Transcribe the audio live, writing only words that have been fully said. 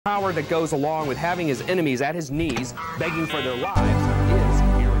Power that goes along with having his enemies at his knees, begging for their lives, is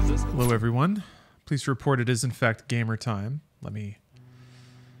irresistible. Hello, everyone. Please report it is in fact gamer time. Let me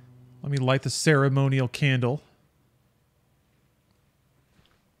light the ceremonial candle.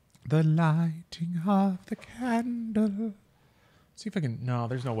 The lighting of the candle. See if I can. No,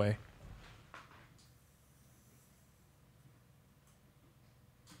 there's no way.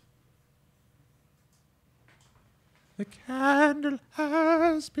 The candle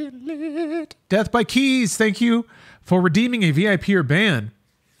has been lit. Death by Keys, thank you for redeeming a VIP or ban.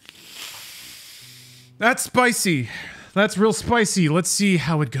 That's spicy. That's real spicy. Let's see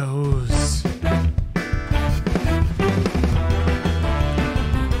how it goes.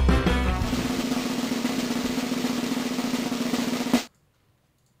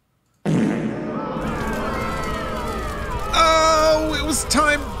 Oh, it was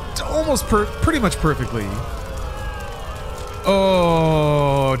timed almost pretty much perfectly.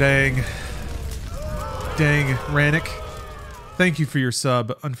 Oh, dang. Dang, Rannick. Thank you for your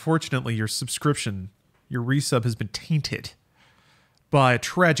sub. Unfortunately, your subscription, your resub has been tainted by a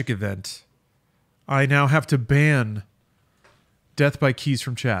tragic event. I now have to ban Death by Keys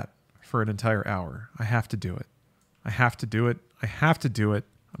from chat for an entire hour. I have to do it. I have to do it. I have to do it.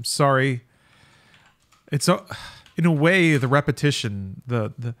 I'm sorry. It's in a way, the repetition,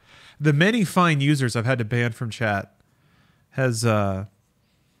 the many fine users I've had to ban from chat has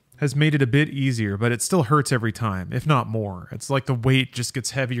made it a bit easier, but it still hurts every time, if not more. It's like the weight just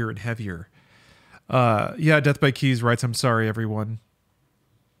gets heavier and heavier. Yeah, Death by Keys writes, I'm sorry, everyone.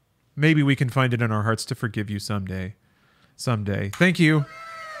 Maybe we can find it in our hearts to forgive you someday. Someday. Thank you.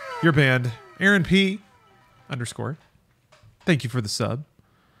 You're banned. Aaron P. _ Thank you for the sub.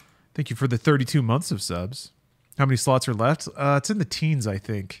 Thank you for the 32 months of subs. How many slots are left? It's in the teens, I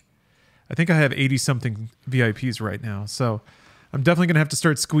think. I think I have 80-something VIPs right now, so I'm definitely going to have to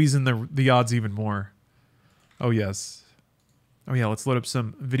start squeezing the odds even more. Oh, yes. Oh, yeah, let's load up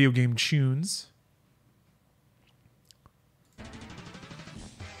some video game tunes.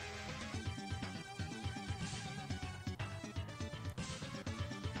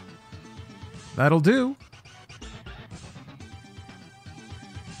 That'll do.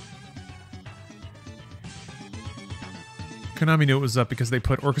 Konami knew it was up because they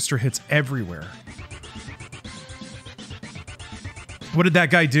put orchestra hits everywhere. What did that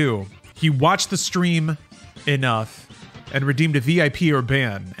guy do? He watched the stream enough and redeemed a VIP or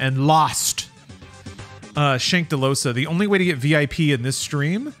ban and lost. Shank DeLosa, the only way to get VIP in this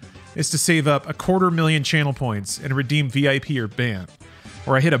stream is to save up 250,000 channel points and redeem VIP or ban.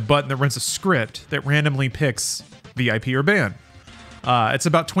 Or I hit a button that runs a script that randomly picks VIP or ban. It's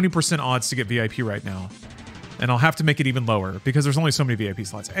about 20% odds to get VIP right now. And I'll have to make it even lower because there's only so many VIP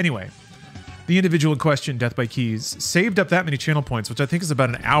slots. Anyway, the individual in question, Death by Keys, saved up that many channel points, which I think is about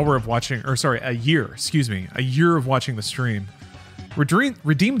an hour of watching, or sorry, a year, excuse me, a year of watching the stream.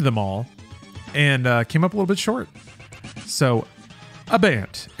 Redeemed them all and came up a little bit short. So, a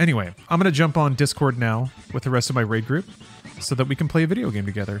band. Anyway, I'm going to jump on Discord now with the rest of my raid group so that we can play a video game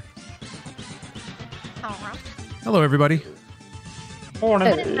together. Hello, everybody.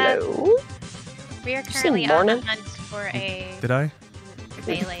 Morning. Hello. We are currently on the hunt for a... Did I?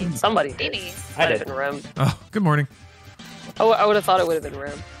 Melee. Somebody Maybe. might have been Rem. Oh, good morning. Oh, I would have thought it would have been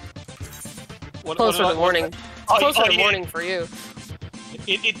Rem. Closer to morning. Closer to morning for you.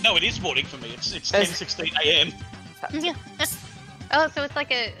 No, it is morning for me. It's 10:16 a.m. Yeah. Oh, so it's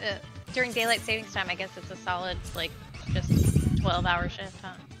like a during daylight savings time. I guess it's a solid like just 12-hour shift,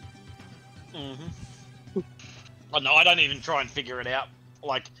 huh? Mm-hmm. Oh no, I don't even try and figure it out.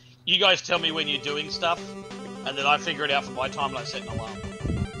 Like, you guys tell me when you're doing stuff, and then I figure it out for my time and I set an alarm.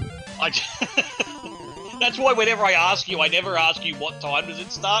 That's why whenever I ask you, I never ask you what time does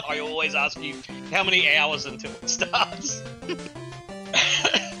it start. I always ask you how many hours until it starts.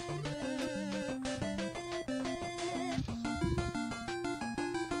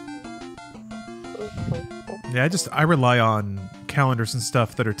 Yeah, I rely on calendars and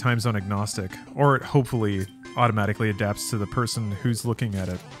stuff that are time zone agnostic, or it hopefully automatically adapts to the person who's looking at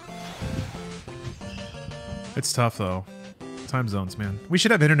it. It's tough though. Time zones, man. We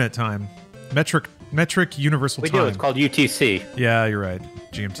should have internet time. Metric universal time. We do, it's called UTC. Yeah, you're right.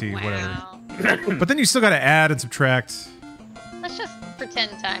 GMT, Wow. whatever. But then you still gotta add and subtract. Let's just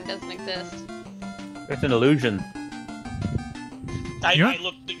pretend time doesn't exist. It's an illusion. Hey, Yeah. hey,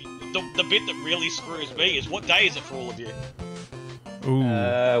 look, the bit that really screws me is what day is it for all of you? Ooh,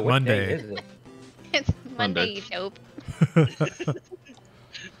 What Monday. day is it? It's Monday, you dope.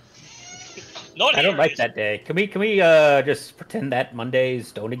 Not I don't here, like it is. that day. Can we just pretend that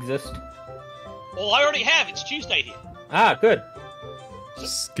Mondays don't exist? Well, I already have. It's Tuesday here. Ah, good.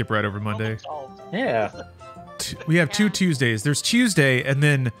 Skip right over Monday. Yeah. We have 2 Tuesdays. There's Tuesday and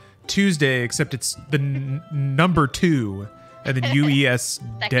then Tuesday, except it's the number 2 and then UES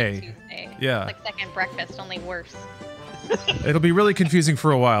Second day. Tuesday. Yeah. It's like second breakfast, only worse. It'll be really confusing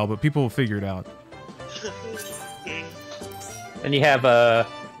for a while, but people will figure it out. And you have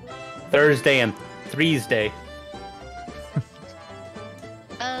Thursday and Thursday.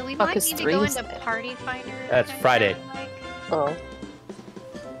 We Fuck might is need to go threes? into Party Finder. That's kind of Friday. like. Oh.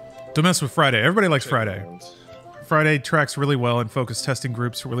 Don't mess with Friday. Everybody likes Friday. Friday tracks really well in focus testing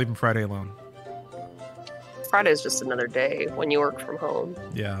groups. We're leaving Friday alone. Friday's just another day when you work from home.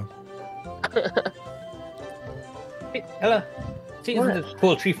 Yeah. Hey, Ella, see, isn't this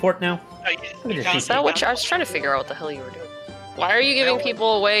cool tree fort now? Is that what I was trying to figure out what the hell you were doing? Why are you giving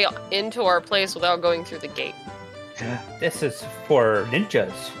people a way into our place without going through the gate? This is for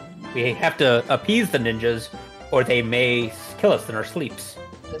ninjas. We have to appease the ninjas, or they may kill us in our sleeps.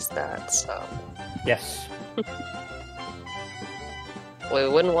 Is that so? Yes. We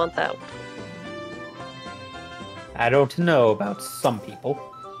wouldn't want that. I don't know about some people.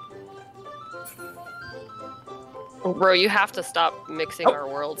 Bro, you have to stop mixing our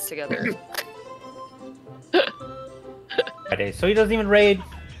worlds together. Friday, so he doesn't even raid.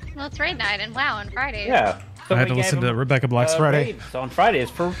 Well, it's raid night and WoW on Fridays. Yeah. So I had we to gave listen to him, Rebecca Black's Friday. raids on Fridays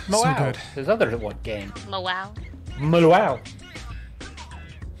for Moao. good. His other what game? WoW. Moao.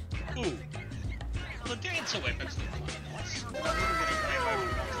 Ooh. The dancer weapons look quite nice.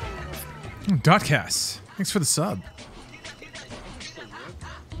 Dotcast. Thanks for the sub.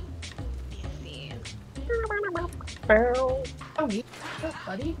 See. Oh, yeah,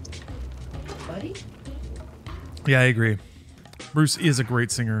 buddy. Buddy? Yeah, I agree. Bruce is a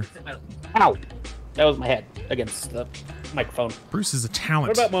great singer. Ow! That was my head against the microphone. Bruce is a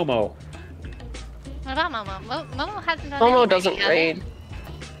talent. What about Momo? What about Momo? Momo hasn't done Momo any doesn't raiding, raid.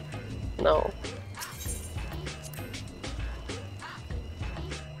 No.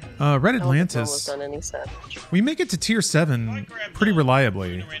 Red I don't think Momo's Atlantis. done any savage. We make it to tier 7 pretty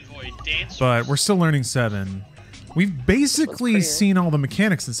reliably, but we're still learning 7. We've basically prettier. seen all the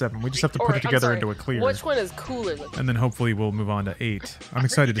mechanics in 7. We just have to put it I'm together sorry, into a clear. Which one is cooler looking? And then hopefully we'll move on to 8. I'm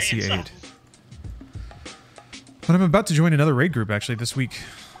excited to see 8. But I'm about to join another raid group actually this week.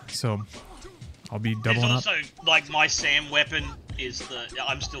 So I'll be There's doubling up. also, like, my Sam weapon is the...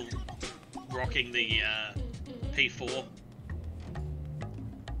 I'm still rocking the P4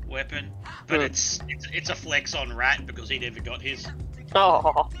 weapon. But it's a flex on Rat because he never got his.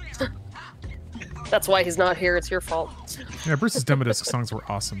 Oh. That's why he's not here. It's your fault. Yeah, Bruce's demo disc songs were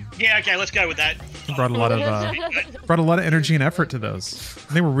awesome. Yeah, okay, let's go with that. He brought a lot of energy and effort to those.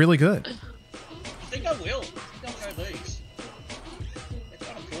 And they were really good. I think I will. I think I'll go these. They're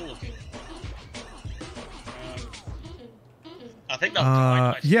kind of cool looking. I think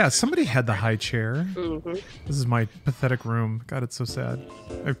they'll Yeah, somebody had the high chair. Mm-hmm. This is my pathetic room. God, it's so sad.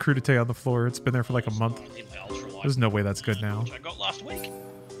 I have crudité on the floor. It's been there for like a month. There's no way that's good now. Which I got last week.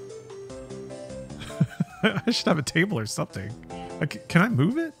 I should have a table or something. Like, can I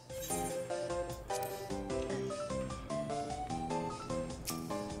move it?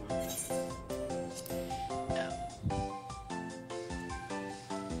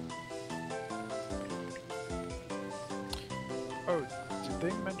 Oh, did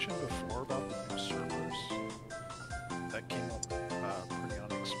they mention before about the new servers? That came up pretty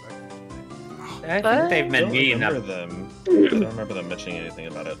unexpectedly. I think they've I been don't meeting remember up. them. I don't remember them mentioning anything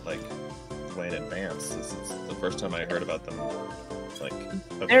about it like way in advance. This is the first time I heard about them. Like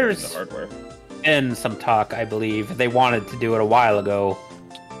upgrading There's- the hardware. And some talk, I believe. They wanted to do it a while ago,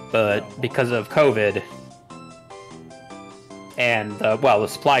 but because of COVID and, the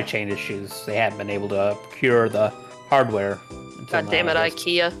supply chain issues, they haven't been able to procure the hardware. until God damn it, now, I guess.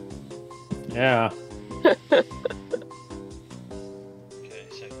 IKEA. Yeah. Okay,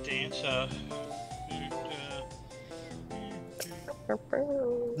 so dancer.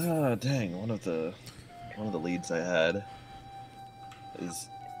 Ah, dang! One of the leads I had is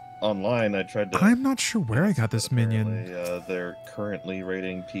online. I tried to. I'm not sure where I got this minion. Apparently, they're currently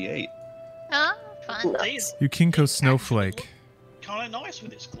rating P8. Oh, fun. Nice. Yukinko Snowflake. Kind of nice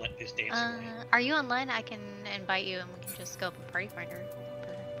with this dancer. Are you online? I can invite you and we can just go up a party finder.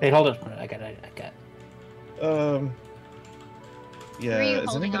 Hey, hold on. I got. Yeah. Who are you Is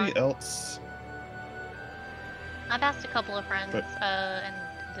holding anybody on? else? I've asked a couple of friends But- in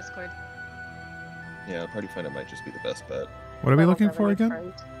Discord. Yeah, Party Finder might just be the best bet. What are we I don't looking have for any again?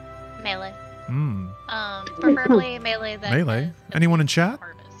 friends. Melee. Hmm. Preferably melee that Melee? has the Anyone in chat?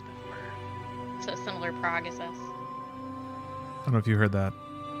 harvest before. So similar prog as us. I don't know if you heard that.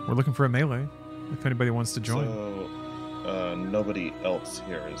 We're looking for a melee. If anybody wants to join. So, Nobody else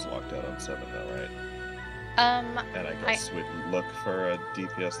here is locked out on 7, though, right? And I guess we'd look for a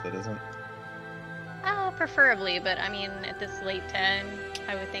DPS that isn't. Preferably, but I mean, at this late time,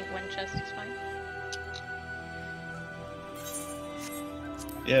 I would think one chest is fine.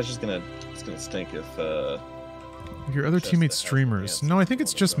 Yeah, it's gonna stink if Your other Just teammates that has streamers. the No, I think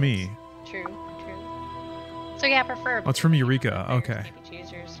it's just me. True. So yeah, preferably. Oh, it's from Eureka. Okay. Maybe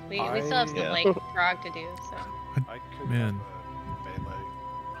choosers. We still have some Yeah. like frog to do, so. I could Man. melee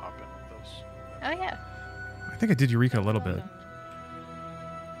hop in with those. Oh yeah. I think I did Eureka a little bit.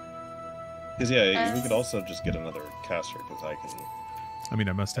 Because yeah, we could also just get another caster because I can I mean,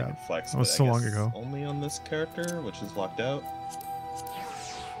 I must I can have. flex. That was but so I long guess ago. Only on this character, which is locked out.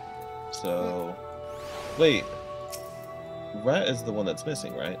 So, wait, Rat is the one that's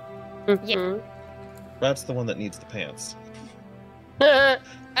missing, right? Yeah. Rat's the one that needs the pants. Oh.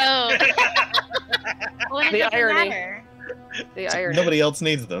 Well, it The doesn't irony. matter. The irony. Nobody else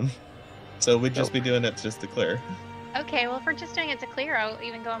needs them, so we'd just be doing it just to clear. Okay, well, if we're just doing it to clear, I'll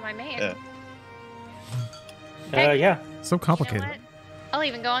even go on my main. Yeah. Yeah. So You know complicated. what? I'll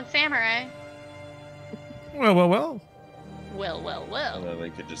even go on samurai. Well. Well. And then we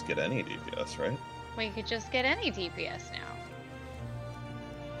could just get any DPS, right? We could just get any DPS now.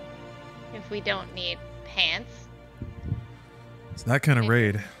 If we don't need pants. It's that kind of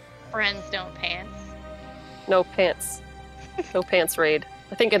raid. Friends don't pants. No pants. No pants raid.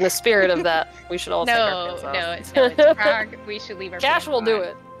 I think in the spirit of that, we should all take our pants off. It's frog. We should leave our Cash pants will do on.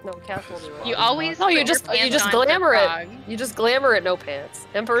 it. No, Cash will do it. You always No, you put your just pants on glamour for it. frog. You just glamour it. No pants.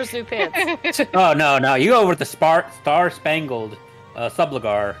 Emperor's new pants. Oh no, you go with the star-spangled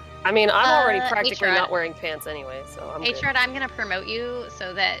subligar. I mean, I'm already practically H-Rod. not wearing pants anyway, so I'm good. H-Rod, I'm gonna promote you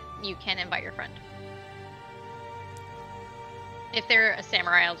so that you can invite your friend. If they're a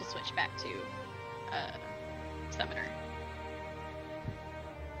samurai, I'll just switch back to summoner.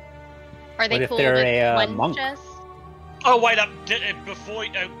 Are they What if cool they're with a, one monk? chest? Oh wait up! Before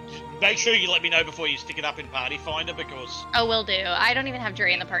make sure you let me know before you stick it up in Party Finder because Oh, will do. I don't even have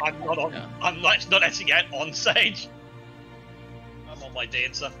Dre in the party. I'm not on. so- I'm not actually yet on Sage. I'm on my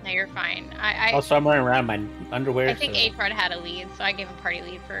dancer. No, you're fine. I Also, I'm wearing around my underwear. I think so- H-Rod had a lead, so I gave him party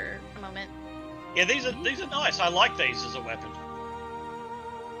lead for a moment. Yeah, these are nice. I like these as a weapon.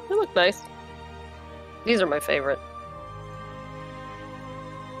 They look nice. These are my favorite.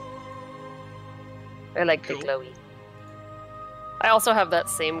 I like the Cool. glowy. I also have that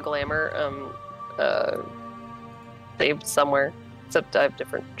same glamour saved somewhere, except I have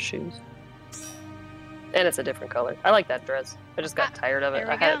different shoes. And it's a different color. I like that dress. I just got tired of it. there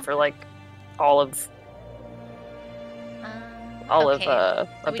we I had go. it for like all of Okay, so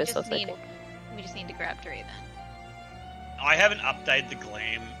we Abyssos, just I need think. we just need to grab Dre then. I haven't updated the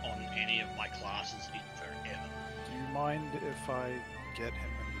glam on any of my classes in forever. Do you mind if I get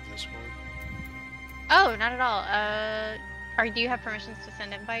him in the Discord? Oh, not at all. Do you have permissions to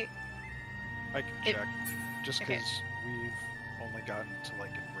send invite? I can It- check. Just okay. because we've only gotten to like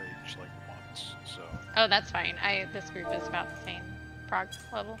Enrage like once, so. Oh, that's fine. This group is about the same prog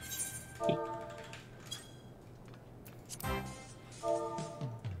level.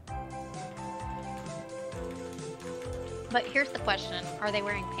 But here's the question: are they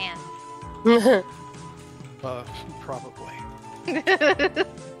wearing pants? Probably.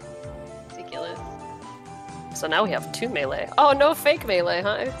 Ridiculous. So now we have 2 melee. Oh, no fake melee,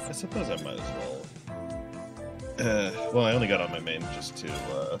 huh? I suppose I might as well. Well, I only got on my main just to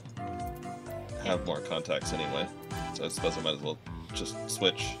have more contacts anyway, so I suppose I might as well just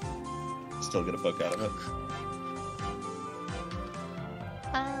switch. Still get a book out of it.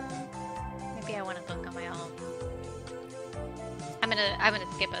 Maybe I want to book on my alt. I'm gonna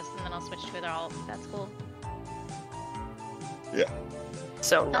skip us and then I'll switch to their alt. If that's cool. Yeah.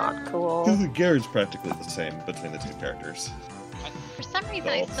 So not cool. Gary's practically the same between the two characters. For some reason,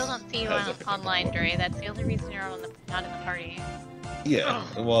 I still don't see you Has on everything online, going. Dre. That's the only reason you're not in the party. Yeah.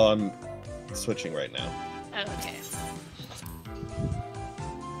 Well, I'm switching right now. Oh, okay.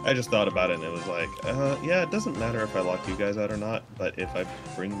 I just thought about it and it was like, yeah, it doesn't matter if I lock you guys out or not, but if I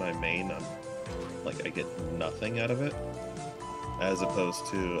bring my main, I get nothing out of it. As opposed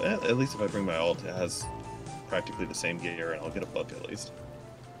to, at least if I bring my alt, it has practically the same gear and I'll get a book at least.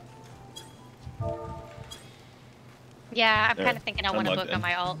 Yeah, I'm Yeah, kind of thinking I want to unlocked book on in.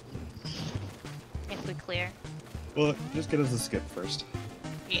 my alt. If we clear. Well, just get us a skip first.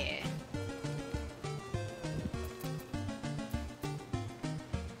 Yeah.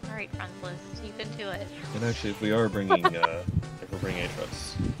 Alright, friends list. You can do it. And actually, if we are bringing, if we're bringing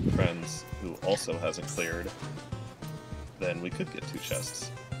Atrox friends who also hasn't cleared, then we could get 2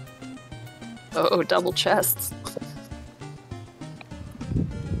 chests. Oh, double chests.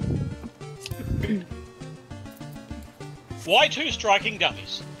 Why 2 striking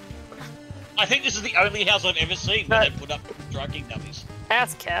dummies? I think this is the only house I've ever seen where they put up striking dummies.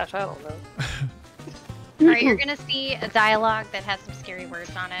 Ask Cash, I don't know. Alright, you're gonna see a dialogue that has some scary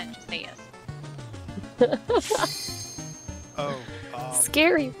words on it. Just say yes. Oh,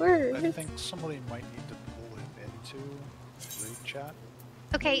 Scary I word. think somebody might need to pull him into raid chat.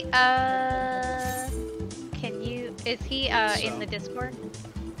 Okay, can you... Is he, in the Discord?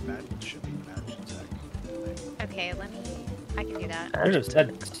 Should be Magitech. Okay, let me... I can do that. I just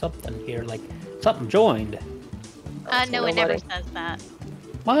said something here, like something joined. No, it never nobody. says that.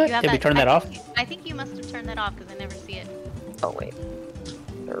 What? You have Did we turn that I off? I think you must have turned that off because I never see it. Oh, wait.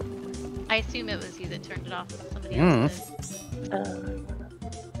 I assume it was you that turned it off. Somebody else did.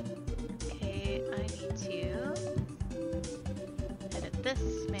 Okay, I need to edit this.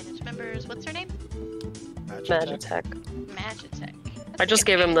 Manage members. What's her name? Magitech. Magitech. I just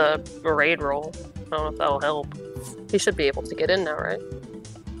gave him the raid roll. I don't know if that'll help. He should be able to get in now, right?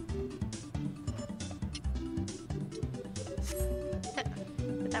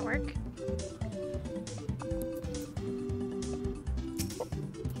 Did that work?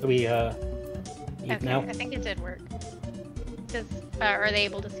 Do we Okay, now? I think it did work. Does are they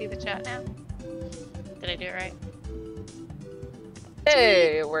able to see the chat now? Did I do it right?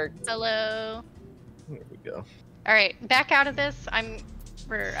 Hey, it worked. Hello. There we go. All right, back out of this.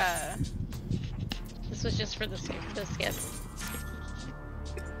 We're this was just for the skip.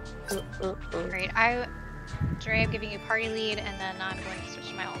 Great. Dre, I'm giving you party lead, and then I'm going to switch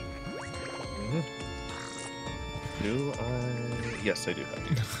to my ult. Do I? Yes, I do have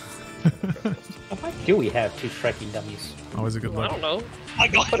you. Why do we have 2 striking dummies? Always a good I look. don't know. I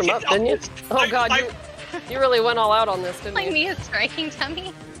got Put him up, didn't you? Oh god, you really went all out on this, didn't Like you? me, a striking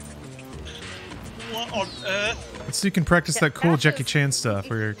dummy. What on earth? So you can practice that cool Cash Jackie is- Chan stuff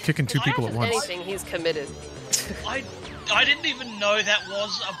where you're kicking 2 people at If once. anything, he's committed. I didn't even know that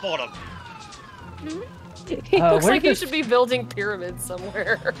was a bottom. He looks where like he does- should be building pyramids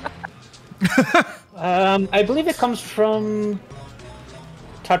somewhere. I believe it comes from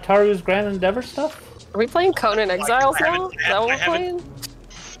Tartaru's Grand Endeavor stuff. Are we playing Conan Exiles I haven't- now? Is that what I we're haven't- playing?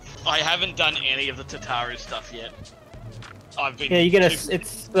 I haven't done any of the Tataru stuff yet. I've been. Yeah, you get too-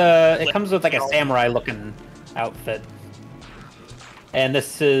 it comes with like a samurai looking outfit. And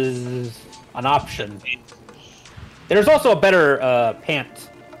this is an option. There's also a better pant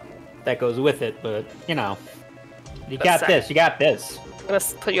that goes with it, but you know, you got this, you got this. I'm gonna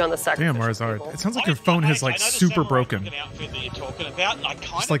put you on the sacrificial Damn, Marzard. table. It sounds like your phone is like I know the super samurai broken. looking outfit that you're talking about. I Just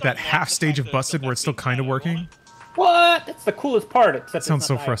kinda like that don't half the stage fact of that busted got where it's still that big kind of panel on working. it. What? That's the coolest part. Except That it's sounds not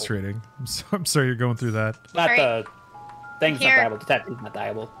so diable. frustrating. I'm sorry you're going through that. Not Alright. the thing's Here. not diable. The tattoo's not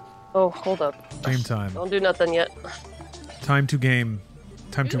diable. Oh, hold up. Game time. Don't do nothing yet. Time to game.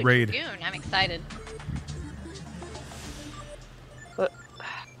 Time to Ooh, raid. June. I'm excited. But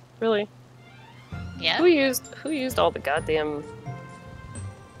really, Yeah. who used all the goddamn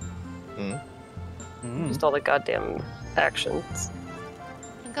used all the goddamn actions?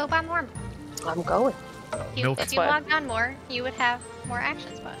 And go buy more. I'm going. Milk. If you Fine. logged on more, you would have more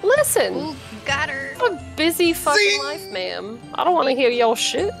action spots. Listen, Ooh, got her. I'm a busy fucking life, ma'am. I don't want to hear your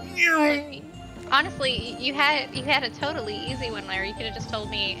shit. Honestly, you had a totally easy one there. You could have just told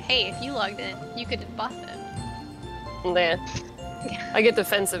me, hey, if you logged in, you could have bought them. Nah. I get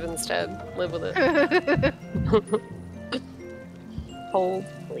defensive instead. Live with it.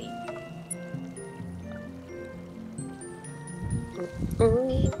 Holy.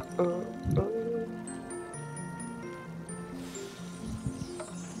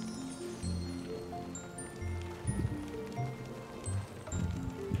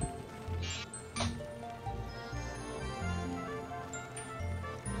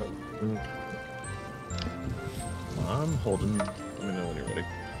 I'm holding. Let me know when you're ready.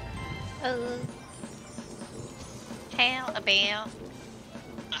 Oh. How about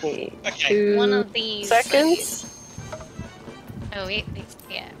Okay. 2 one of these seconds. Oh, wait,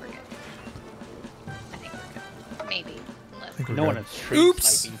 yeah, we're good. I think we're good. Maybe. I think we're No one good. is street Oops.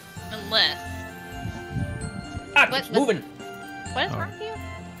 sniping. Unless. Ah, What- it's moving. What is Oh. wrong with you?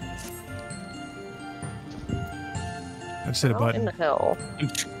 I just hit a How in the button. hell?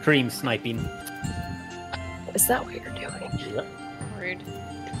 Extreme sniping. Is that what you're doing? Rude.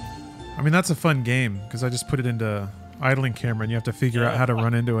 I mean, that's a fun game because I just put it into idling camera and you have to figure out how to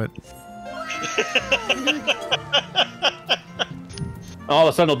run into it. All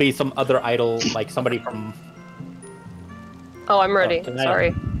of a sudden, it'll be some other idol, like somebody from. Oh, I'm ready. tonight.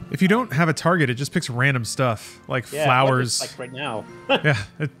 Sorry. If you don't have a target, it just picks random stuff like Yeah, flowers. Like right now, Yeah,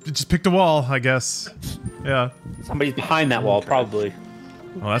 it just picked a wall, I guess. Yeah. somebody's behind that wall, probably.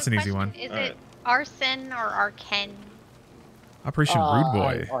 Well, that's an easy Question, one. Is Alright. it Arson or Arken? Operation Rude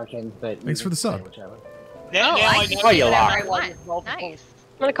Boy. Arkin, but Thanks for the sub. whichever. Now, now I can know Oh, do you whatever lost. I want. Nice.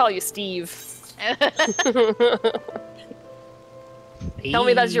 I'm gonna call you Steve. Tell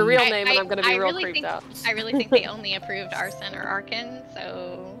me that's your real name, and I'm gonna be real creeped out. I really think they only approved Arson or Arkin,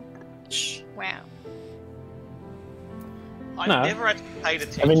 so wow. I No. never actually paid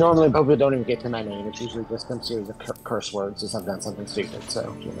attention. I mean, normally people don't even get to my name. It's usually just some series of curse words as I've done something stupid.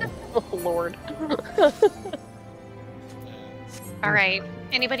 So, you know. Oh Lord. All right.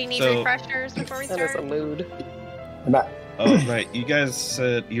 Anybody need So- refreshers before we That is a start? mood. I'm not- Oh, right. You guys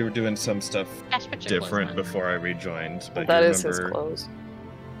said you were doing some stuff Ash, put your clothes different on. before I rejoined, but That you is his remember... clothes.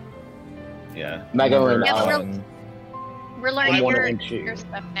 Yeah. Am I going, remember, Yeah, but We're learning I'm one your, and two. your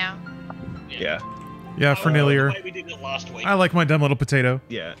stuff now. Yeah. Yeah, The Fernilier. way we did it last week. I like my dumb little potato.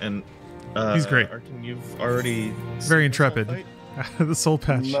 Yeah, and... He's great. Arkin, you've already... Very seen Soul intrepid. Fight? The soul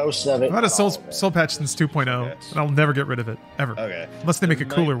patch. most of it. I've had a not all soul, of it. soul patch since 2.0, Okay. and I'll never get rid of it, ever. Okay. Unless they make a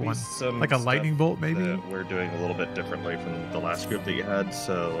There cooler might be one. some Like a stuff lightning bolt, maybe? that we're doing a little bit differently from the last group that you had,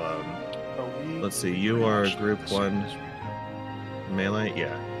 so, But we let's see, pretty you are much group the same 1 as we have. melee?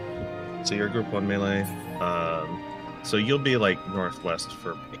 Yeah. So you're group 1 melee. So you'll be, like, northwest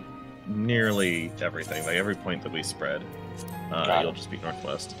for nearly everything. Like, every point that we spread, Got it. you'll just be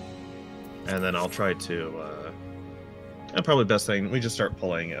northwest. And then I'll try to, and probably best thing, we just start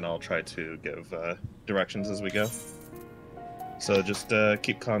pulling, and I'll try to give directions as we go. So just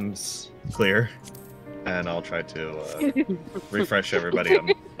keep comms clear, and I'll try to refresh everybody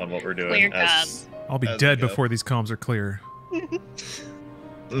on what we're doing. Clear as, I'll be as we dead go. before these comms are clear.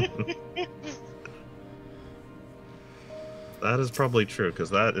 That is probably true, because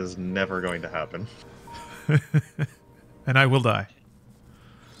that is never going to happen. And I will die.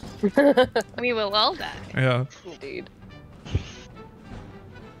 We will all die. Yeah. Indeed.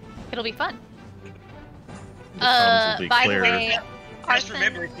 It'll be fun. The comms will be By clear. the way, Just Arson.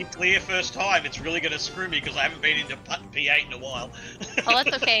 remember, if you clear first time, it's really going to screw me because I haven't been into P8 in a while. Oh,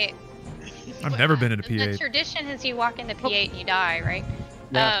 that's okay. I've never been into The P8. tradition is you walk into P8 and you die, right?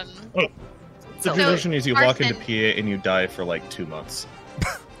 Yeah. The So, tradition is you walk into Arson- PA and you die for like 2 months.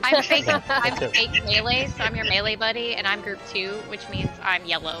 I'm fake melee, so I'm your melee buddy, and I'm group 2, which means I'm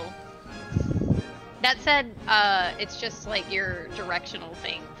yellow. That said, it's just like your directional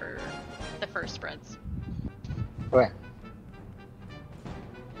thing for the first spreads. Okay.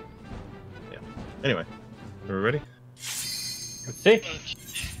 Anyway, are we ready? Let's see.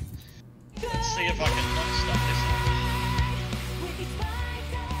 Let's see if I can not stop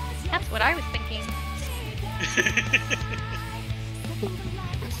That's what I was thinking.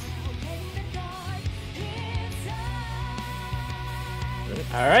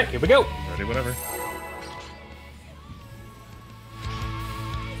 this. All right, here we go. Ready, whatever.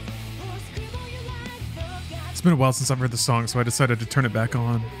 It's been a while since I've heard the song, so I decided to turn it back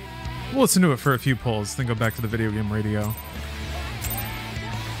on. We'll listen to it for a few pulls, then go back to the video game radio.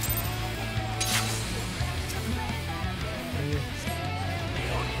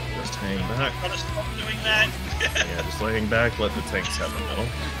 Just hang back. Gotta stop doing that. Yeah, just laying back, let the tanks have the middle.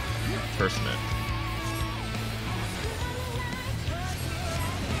 First minute.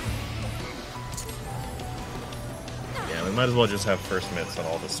 Yeah, we might as well just have first mitts on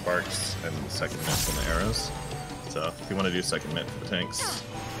all the sparks and second mitts on the arrows. So if you want to do second mitt for the tanks,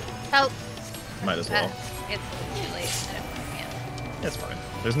 Oh, might as well. it's too late. I don't- yeah. It's fine.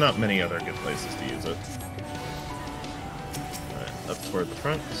 There's not many other good places to use it. Alright, up toward the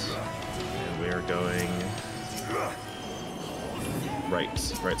front. And we are going right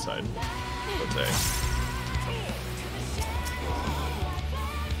side. Let's say.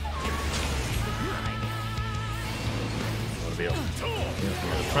 Want to be able to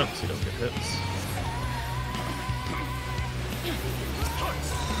near the front so you don't get hits.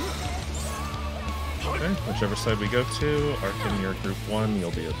 Okay, whichever side we go to, Arkin, you're group 1,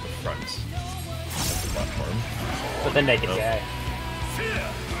 you'll be at the front of the platform. With the naked Oh. guy.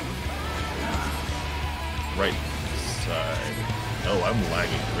 Right side. Oh, I'm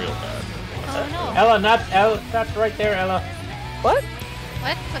lagging real bad. Oh no. Ella, not Ella, not right there, Ella. What?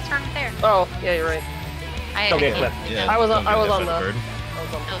 What? What's wrong with there? Oh, yeah, you're right. Don't get I clipped. Yeah, I was don't on- get I was hit on by the- bird.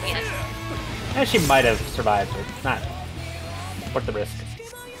 Oh, yes. And she might have survived, but not worth the risk.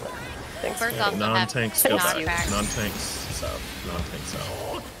 Thanks. Birds also have Non-tanks go back. knockback. Non-tanks south. Non-tanks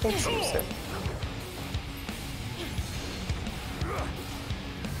south. Thanks, sir.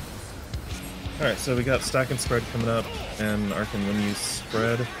 Alright, so we got stack and spread coming up, and Arkin, when you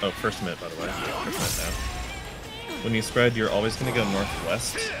spread... Oh, first minute, by the way. First minute now. When you spread, you're always going to go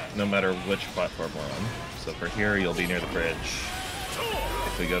northwest, no matter which platform we're on. So for here, you'll be near the bridge.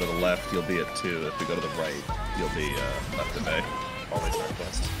 If we go to the left, you'll be at 2. If we go to the right, you'll be left of A. Always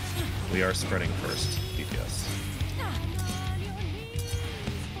northwest. We are spreading first, DPS.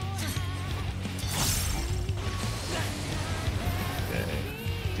 Okay.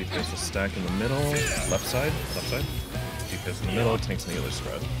 DPS will stack in the middle. Left side. DPS in the middle. Tanks on the other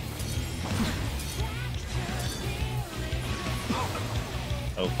spread.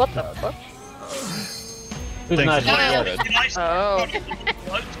 Oh. What the fuck? Who's not Thanks. Oh.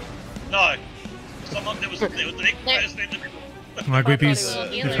 No. Someone, there was the next person in the middle. My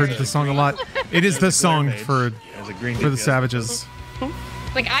Weepies, you've heard the song a lot. It is the song for the Savages.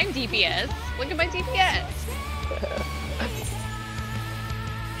 Like, I'm DPS. Look at my DPS.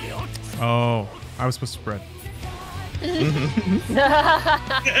 Oh, I was supposed to spread.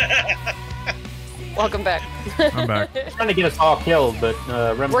 Welcome back. I'm back. Trying to get us all killed, but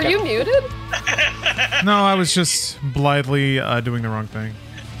Rem Were kept- you muted? No, I was just blithely doing the wrong thing.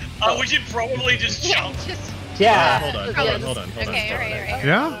 Oh, we should probably just jump. Yeah. Hold on. Okay, alright.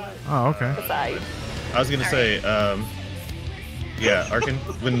 Yeah? Oh, okay. Side. I was gonna say, yeah, Arkin,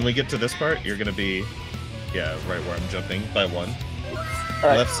 when we get to this part, you're gonna be, yeah, right where I'm jumping by 1.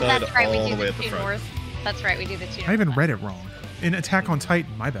 Alright. Left side, That's right, all we the do way the at the 2 front. north. That's right, we do the 2 I even read it wrong. In Attack on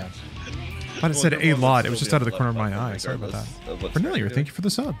Titan, my bad. I thought it said a lot. It was just out of the corner of my eye. Sorry about that. Cornelia, thank you for the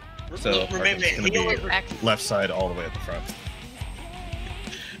sub. So Remember, Arkin's gonna be Back. left side all the way at the front.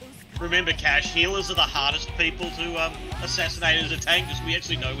 Remember, Cash, healers are the hardest people to assassinate as a tank, because we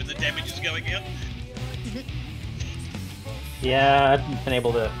actually know when the damage is going out. Yeah, I've been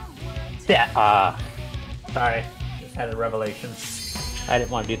able to. Yeah. Sorry, just had a revelation. I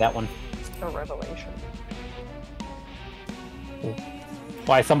didn't want to do that one. A revelation.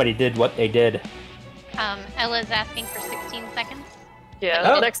 Why somebody did what they did. Ella's asking for 16 seconds. Yeah,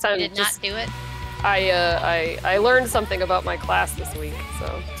 Oh. next time Did just not do it. I learned something about my class this week,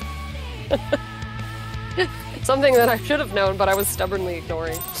 so something that I should have known, but I was stubbornly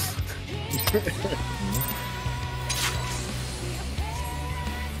ignoring.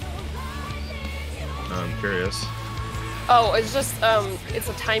 I'm curious. Oh, it's just it's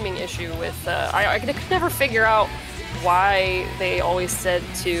a timing issue with I could never figure out why they always said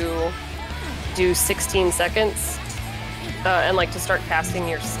to do 16 seconds and like to start casting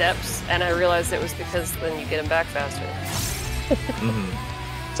your steps, and I realized it was because then you get them back faster.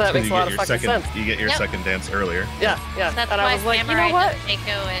 So that makes a lot of fucking sense. You get your Yep. second dance earlier. Yeah, yeah. That's and why I was like, you Samurai know what? does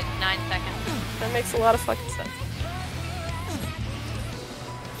Seiko at 9 seconds. That makes a lot of fucking sense.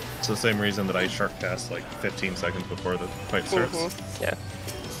 It's the same reason that I shark cast like 15 seconds before the fight starts. Yeah.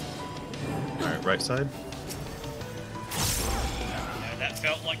 Alright, right side. Yeah, that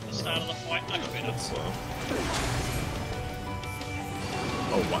felt like the start of the fight. Much better. That's slow.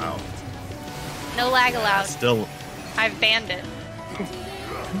 Oh wow. No lag allowed. Still. I've banned it.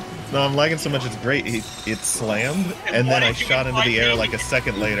 No, I'm lagging so much it's great. It slammed, and then I shot into the air like a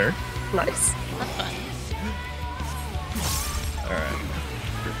second later. Nice. That's fun. Alright.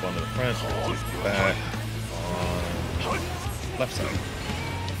 Group 1 to the front, group 2 back. On left side.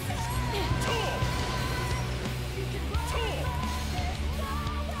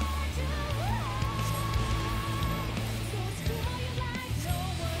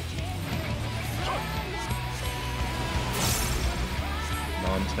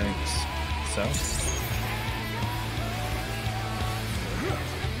 Non-tanks south.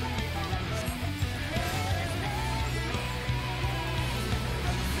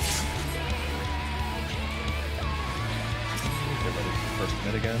 Get ready for first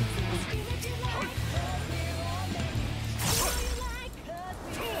mid again.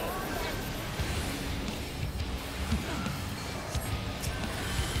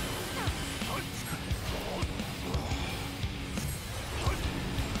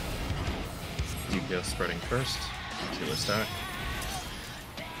 DPS spreading first. Healer stack.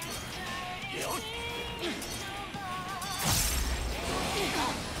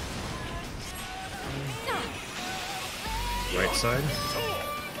 Right side.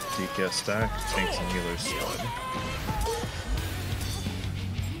 DPS stack. Tanks and healers squad.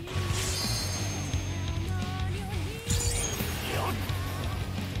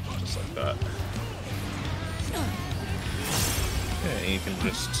 Just like that. Yeah, you can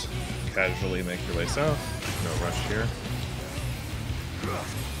just casually make your way south. No rush here.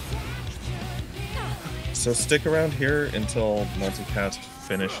 So stick around here until multicast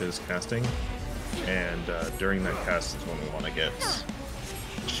finishes casting, and during that cast is when we want to get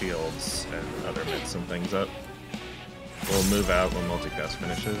shields and other mitts and things up. We'll move out when multicast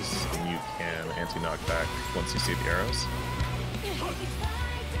finishes, and you can anti-knockback once you see the arrows.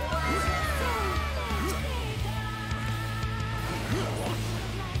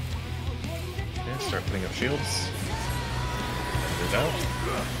 start putting up shields. There's out.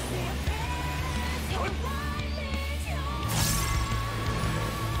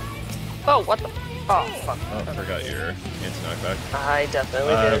 Oh, what the? Oh, fuck. Oh, I forgot your anti-knockback. I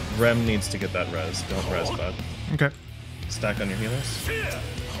definitely did. Rem needs to get that res. Don't res, bud. Okay. Stack on your healers.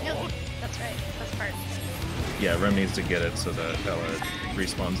 No, that's right. That's part. Yeah, Rem needs to get it so that Ella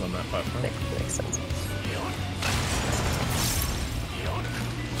respawns on that platform. Makes sense.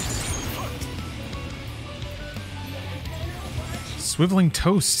 Swiveling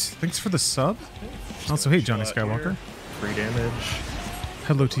Toast. Thanks for the sub. Also, hey, Johnny Shot Skywalker. here. Free damage.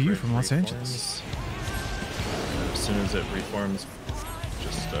 Hello to you from Los Reforms. Angeles. As soon as it reforms,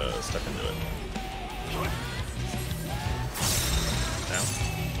 just step into it. Now.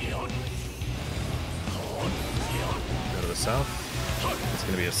 Go to the south. It's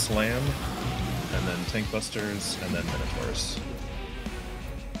going to be a slam, and then tank busters, and then minotaurs.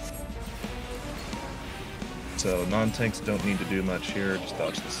 So non-tanks don't need to do much here. Just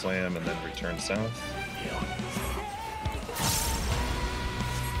dodge the slam and then return south.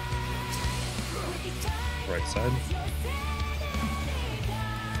 Right side.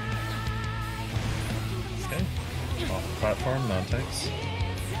 Okay. Off the platform, non-tanks.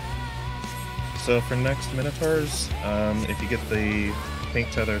 So for next Minotaurs, if you get the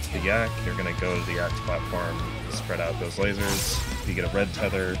pink tether to the Yak, you're going to go to the Yak's platform, spread out those lasers. If you get a red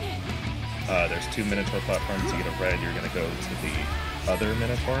tether, there's 2 Minotaur platforms. You get a red, you're going to go to the other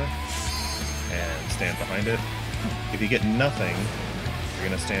Minotaur and stand behind it. If you get nothing, you're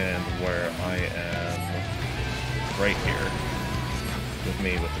going to stand where I am right here with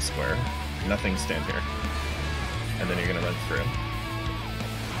me with the square. Nothing, stand here. And then you're going to run through.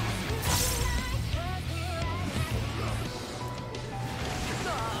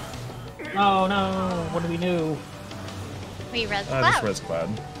 Oh no, what do we do? We res Just cloud. res cloud.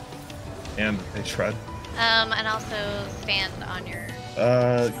 And a shred. And also stand on your.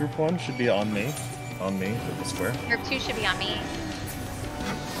 Group 1 should be on me. On me with the square. Group 2 should be on me.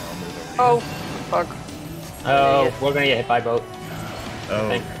 I'll move over Oh, here. fuck. Oh, we're gonna get hit by both.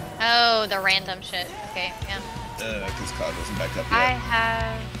 Oh, Oh, the random shit. Okay, yeah. because Cloud wasn't back up I yet.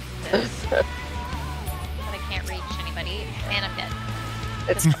 have this, but I can't reach anybody, and I'm dead.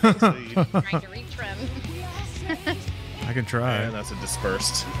 It's So you- Trying to reach Rem. I can try. and that's a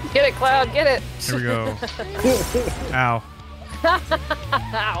dispersed. Get it, Cloud, get it. Here we go. Ow.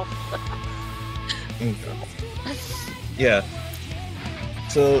 Ow. Yeah.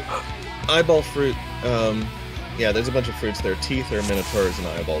 So, eyeball fruit. Yeah, there's a bunch of fruits there. Teeth are minotaurs, and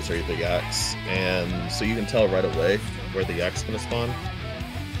eyeballs are the yaks. And so you can tell right away where the yak's gonna spawn.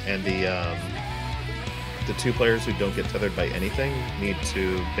 And the 2 players who don't get tethered by anything need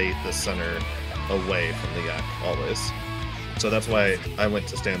to bait the center away from the yak always. So that's why I went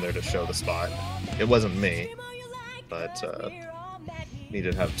to stand there to show the spot. It wasn't me, but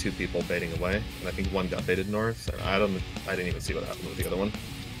needed to have 2 people baiting away, and I think 1 got baited north. And I didn't even see what happened with the other one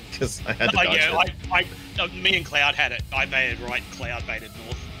because I had to dodge it. Me and Cloud had it. I baited right, Cloud baited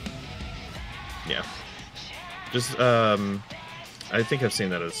north. Yeah. Just I think I've seen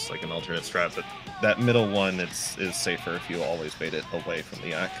that as like an alternate strat, but that middle one is safer if you always bait it away from the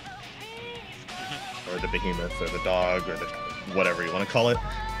yak. Or the behemoth, or the dog, or the whatever you want to call it.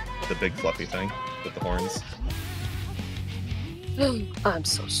 The big fluffy thing with the horns. I'm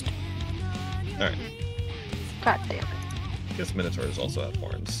so stupid. Alright. God damn it. I guess minotaurs also have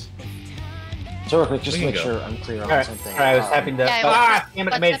horns. So real quick, just to We make can go. sure I'm clear on Alright, something. I was happy to. Yeah, Damn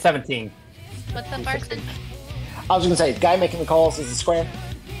it, I what's made up? 17. What's up, Arson? I was gonna say, guy making the calls is the square.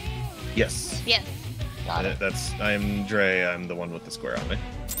 Yes. Yes. Got it. I'm Dre, I'm the one with the square on me.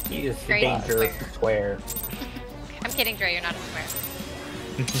 He is the Great. dangerous square. I'm kidding, Dre. You're not a square.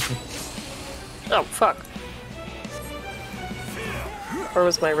 Oh, fuck. Where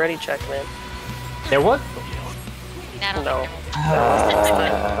was my ready check, man? There was. I don't No. think there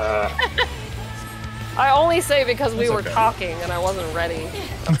will I only say because we That's were okay. talking and I wasn't ready.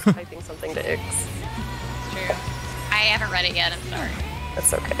 I was typing something to Ix. It's true. I haven't read it yet. I'm sorry.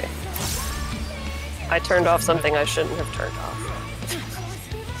 That's okay. I turned off something I shouldn't have turned off.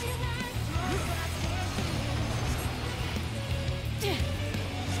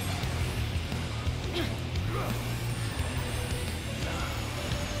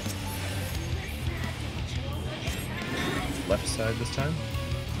 Left side this time.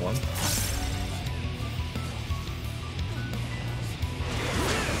 1.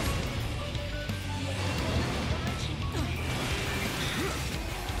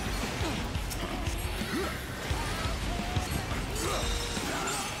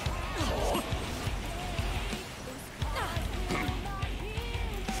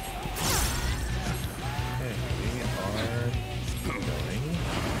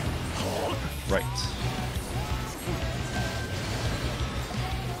 right.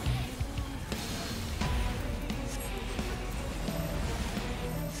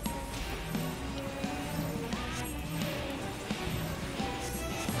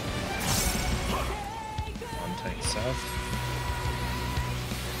 On tank south.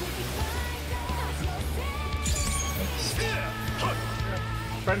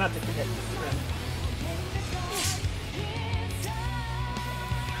 Try not to forget.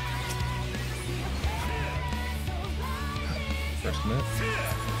 First minute.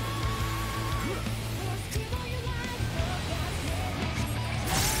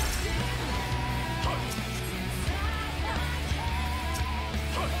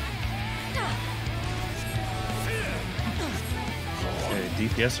 Okay,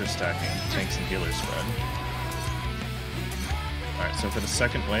 DPS are stacking. Tanks and healers spread. Alright, so for the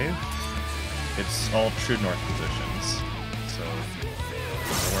second wave, it's all true north positions. So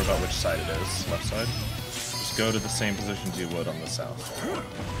don't worry about which side it is. Left side. Just go to the same positions you would on the south.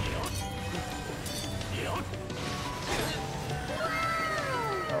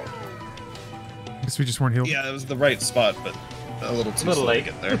 I guess we just weren't healed. Yeah, it was the right spot, but a little too slow to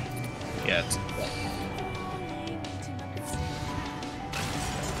get there. Yeah,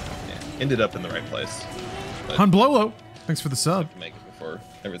 ended up in the right place. Hanblolo, thanks for the sub. Make it before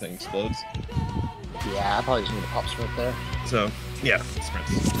everything explodes. Yeah, I probably just need a pop sprint there. So, yeah, sprint's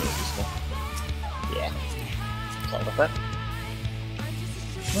really useful. Yeah. Sorry about that.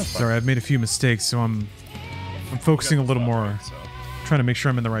 Sorry, I've made a few mistakes, so I'm focusing a little more, trying to make sure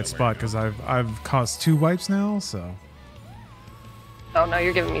I'm in the right spot because I've caused 2 wipes now. So. Oh, now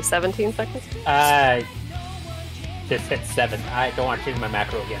you're giving me 17 seconds? Just hit 7. I don't want to change my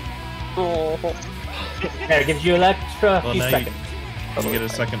macro again. Oh. There, it gives you an extra Well, few now seconds. you get a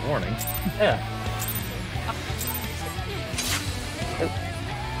second warning. Yeah.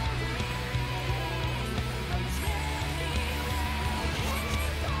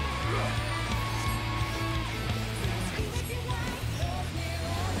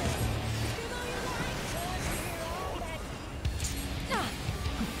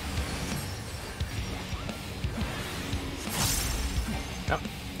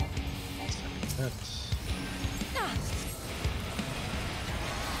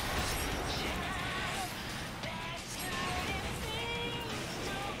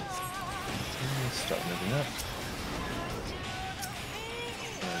 Start moving up.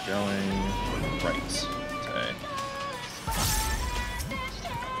 We're going right. Okay.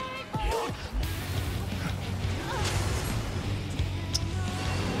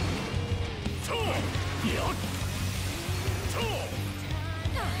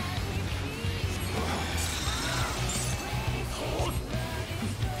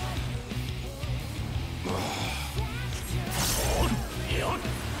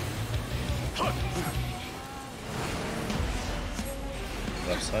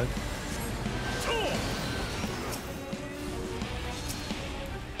 Left side.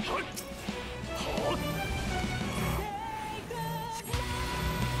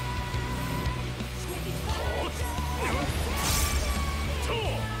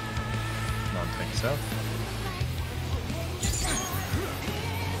 Non-tank south.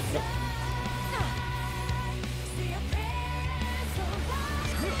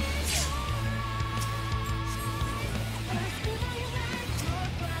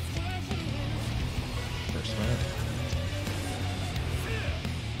 First minute.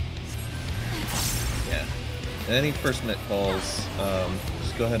 Yeah. Any first minute calls,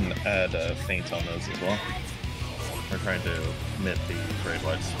 just go ahead and add a feint on those as well. We're trying to mitt the Great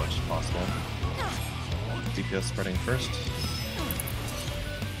Whites as much as possible. DPS spreading first.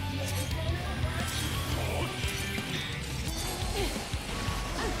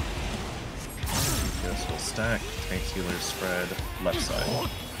 DPS will stack. Tanks healers spread left side.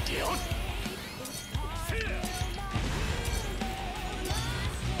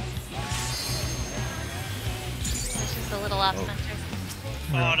 It's just a little off center.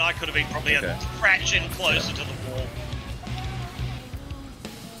 Oh, and I could have been probably a fraction closer to the wall.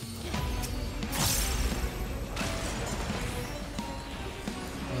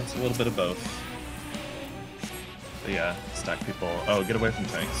 It's a little bit of both. But yeah, stack people. Oh, get away from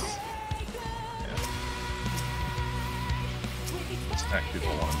tanks. Yeah. Stack people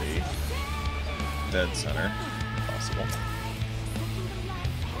want to be dead center, if possible.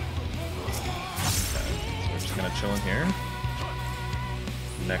 Okay, so we're just gonna chill in here.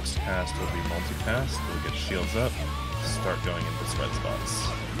 Next cast will be multi-cast. We'll get shields up. Start going into spread spots.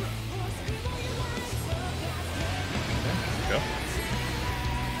 Okay, here we go.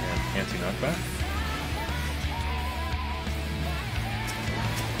 And anti-knockback.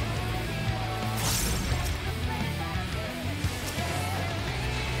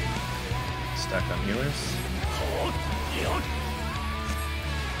 Stack on healers.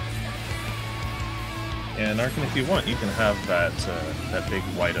 And Arkin, if you want, you can have that that big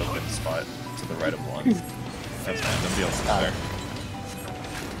wide open spot to the right of one. That's fine. Nobody else is there.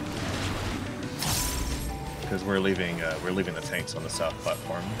 Because we're leaving the tanks on the south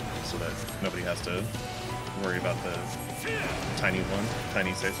platform, so that nobody has to worry about the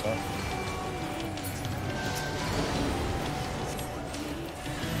tiny safe spot.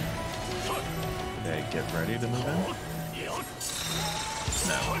 Okay, get ready to move in.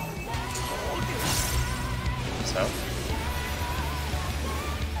 Now. South.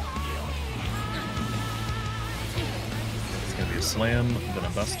 It's gonna be a slam, then a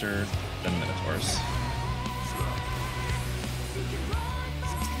buster, then Minotaurs.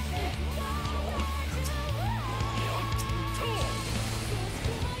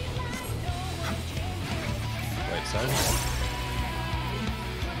 Right side.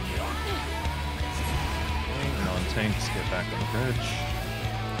 Non-tanks get back on the bridge.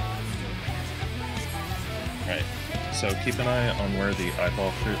 Right, so keep an eye on where the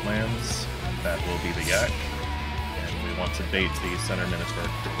eyeball fruit lands. That will be the yak. And we want to bait the center Minotaur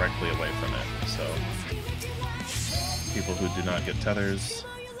directly away from it. So, people who do not get tethers,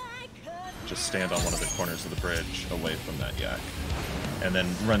 just stand on one of the corners of the bridge away from that yak. And then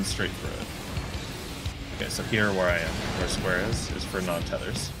run straight through it. Okay, so here where I am, where square is for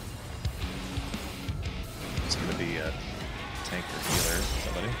non-tethers. It's going to be a tank or healer,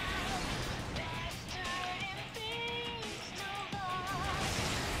 somebody.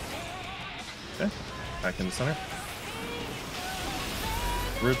 Okay, back in the center.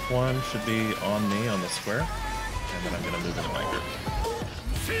 Group 1 should be on me on the square, and then I'm going to move into my group.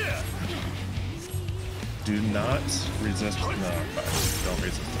 Do not resist. No, don't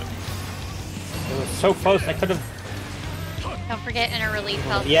resist it. It was so close, I could have. Don't forget inner release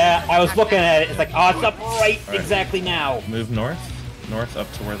health. Yeah, I was looking at it. It's like, oh, it's up right exactly now. Move north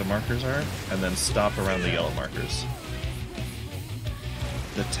up to where the markers are, and then stop around the yellow markers.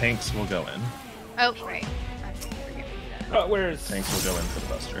 The tanks will go in. Oh, right. Where's tanks will go in for the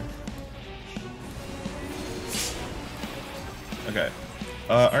buster? Okay.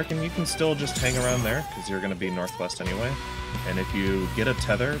 Arkin, you can still just hang around there, because you're going to be northwest anyway. And if you get a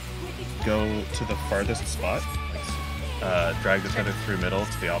tether, go to the farthest spot. Drag the tether through middle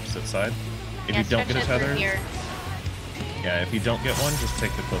to the opposite side. If you don't get a tether... Yeah, if you don't get one, just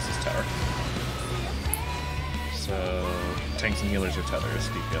take the closest tower. So, tanks and healers are tethers,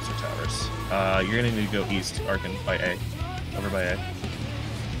 DPS are towers. You're going to need to go east, Arkin, by A. Over by A.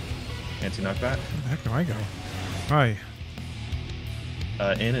 Anti-knockback. Where the heck do I go? Hi.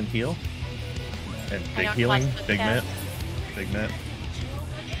 In and heal. And big healing, big net. Big net.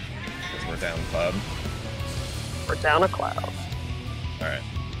 Because we're down cloud. We're down a cloud. Alright.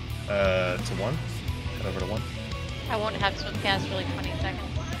 To 1. Head over to 1. I won't have swim cast for like 20 seconds.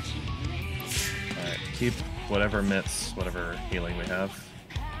 Alright, keep whatever mitts, whatever healing we have.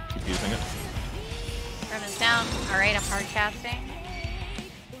 Keep using it. Roman's down. Alright, I'm hard casting.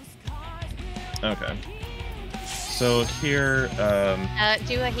 Okay. So here,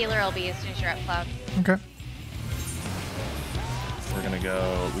 do a healer LB as soon as you're at cloud. Okay. We're gonna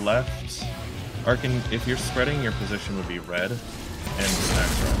go left. Arkin, if you're spreading, your position would be red, and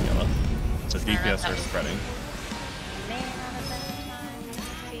stacks are on yellow. So DPS are spreading.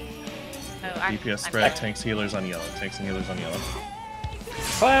 DPS spread, tanks, healers on yellow. Tanks and healers on yellow.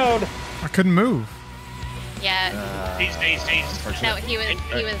 Cloud! I couldn't move. Yeah. He's No, he was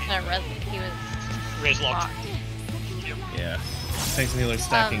res locked. Yeah. Tanks and healers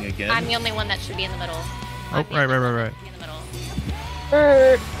stacking again. I'm the only one that should be in the middle. Oh, right. In the middle.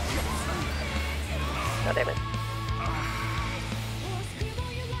 God damn it.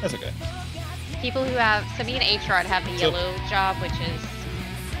 That's okay. People who have, so me and H-Rod have the yellow job, which is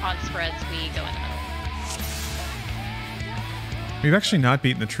on spreads, we go in the middle. We've actually not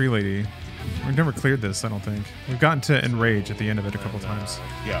beaten the tree lady. We've never cleared this, I don't think. We've gotten to enrage at the end of it a couple times.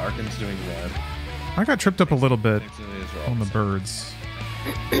 Yeah, Arkin's doing red. I got tripped up a little bit on the birds.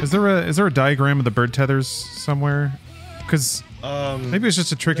 Is there a diagram of the bird tethers somewhere? Because maybe it's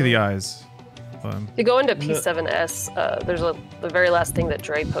just a trick of the eyes. If you go into P7S, there's the very last thing that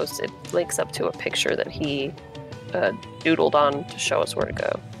Dre posted links up to a picture that he doodled on to show us where to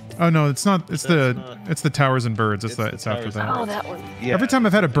go. Oh no, it's not. It's the towers and birds. It's after that. Oh, that one. Yeah. Every time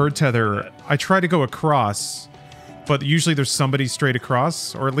I've had a bird tether, I try to go across, but usually there's somebody straight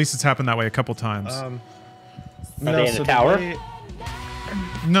across, or at least it's happened that way a couple times. Are they in the tower?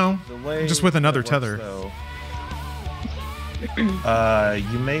 No, just with another tether.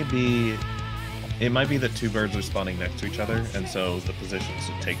 You may be It might be that two birds are spawning next to each other, and so the positions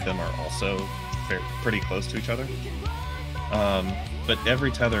to take them are also pretty close to each other. But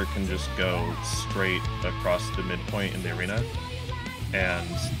every tether can just go straight across the midpoint in the arena, and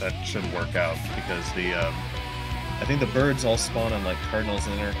that should work out because I think the birds all spawn on like cardinals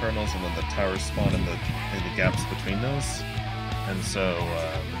and inner cardinals, and then the towers spawn in the gaps between those. And so,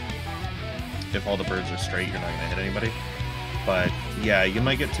 if all the birds are straight, you're not going to hit anybody. But yeah, you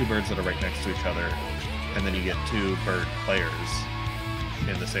might get two birds that are right next to each other, and then you get two bird players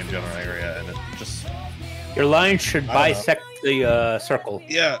in the same general area, and it just... Your line should bisect the circle.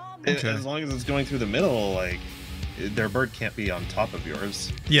 Yeah, Okay. as long as it's going through the middle, like, their bird can't be on top of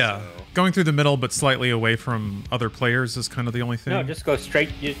yours. Yeah, so. going through the middle but slightly away from other players is kind of the only thing. No, just go straight.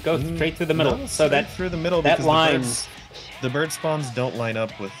 You go straight through the middle. No, so that through the middle that because line. The bird spawns don't line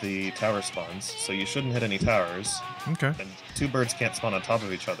up with the tower spawns, so you shouldn't hit any towers. Okay. And two birds can't spawn on top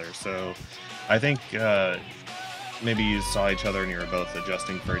of each other, so I think maybe you saw each other and you were both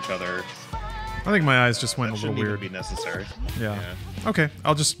adjusting for each other. I think my eyes just went a little Shouldn't even weird. be necessary. Yeah. Okay,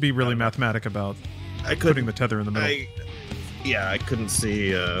 I'll just be really mathematic about putting the tether in the middle. I couldn't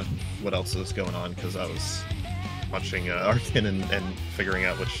see what else was going on because I was watching Arkin and figuring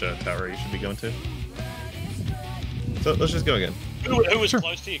out which tower you should be going to. So let's just go again. Who was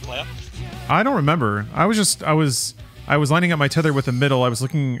close to you, Cloud? I don't remember. I was lining up my tether with the middle. I was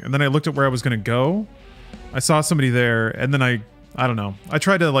looking, and then I looked at where I was going to go. I saw somebody there, and then I don't know. I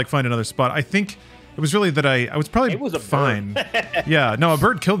tried to like find another spot. I think it was really that I was probably fine. Yeah, no, a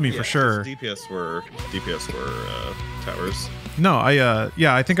bird killed me for sure. DPS were towers. No,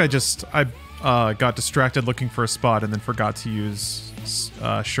 I think I got distracted looking for a spot and then forgot to use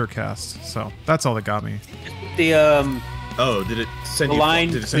Surecast. So that's all that got me. The did it send the you line?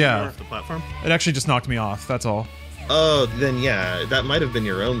 Did it send you off the platform? It actually just knocked me off. That's all. Oh, then yeah, that might have been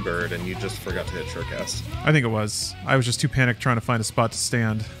your own bird, and you just forgot to hit Surecast. I think it was. I was just too panicked trying to find a spot to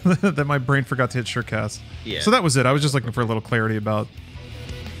stand that my brain forgot to hit Surecast. Yeah. So that was it. I was just looking for a little clarity about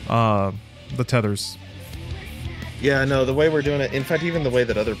the tethers. Yeah, no, the way we're doing it, in fact, even the way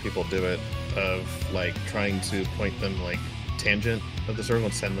that other people do it, of like trying to point them like tangent of the circle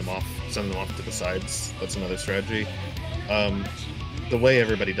and send them off to the sides. That's another strategy. The way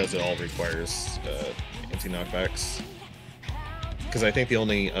everybody does it all requires anti-knockbacks. Because I think the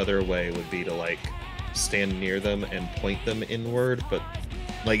only other way would be to like stand near them and point them inward, but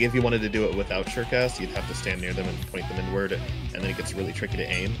like if you wanted to do it without Surecast, you'd have to stand near them and point them inward, and then it gets really tricky to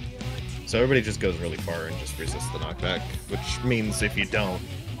aim. So everybody just goes really far and just resists the knockback, which means if you don't,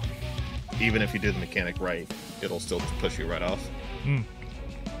 even if you do the mechanic right, it'll still push you right off.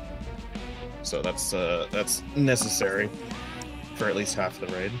 So that's necessary for at least half the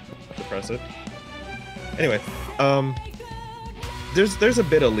raid to press it. Anyway, there's a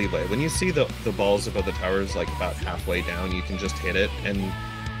bit of leeway. When you see the balls above the towers like about halfway down, you can just hit it, and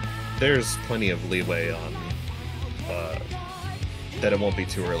there's plenty of leeway on that it won't be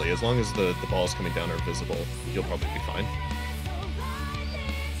too early. As long as the balls coming down are visible, you'll probably be fine.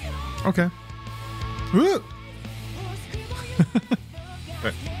 Okay. Woo!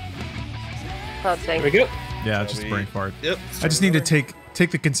 There we go. Yeah, it's just a brain fart. Yep. I just need to take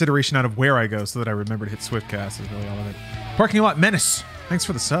the consideration out of where I go so that I remember to hit Swiftcast is really all of it. Parking Lot Menace. Thanks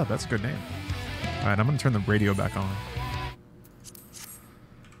for the sub. That's a good name. All right, I'm going to turn the radio back on.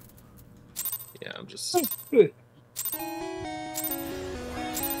 Yeah, I'm just... Okay.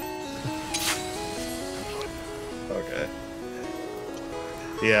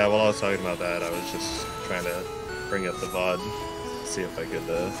 Yeah, while I was talking about that, I was just trying to bring up the VOD, see if I could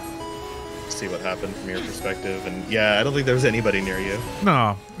see what happened from your perspective. And yeah, I don't think there was anybody near you.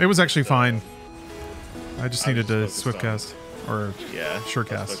 No, it was actually fine. I just needed to Swiftcast or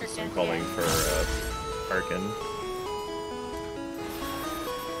Surecast. I was focused on calling for Arkin.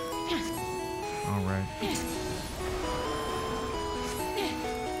 All right.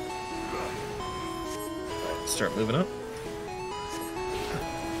 Start moving up.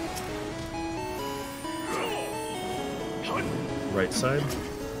 Right side.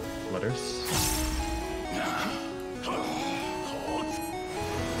 Letters.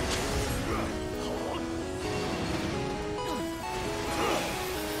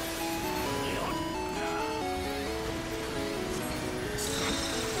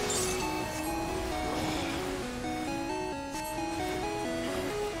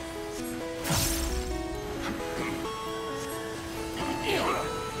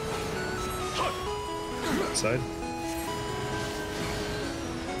 Side.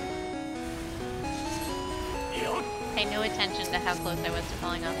 Pay no attention to how close I was to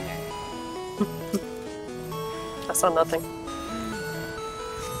falling off there. I saw nothing.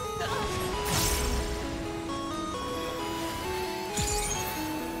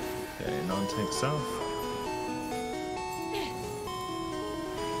 Okay, non-tank south.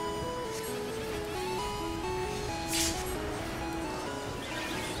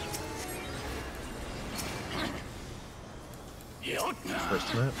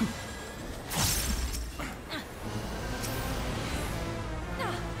 First minute.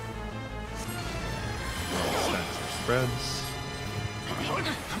 Stacks or spreads.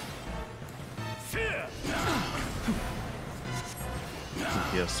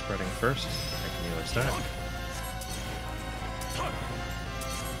 DPS spreading first. Making healer stack.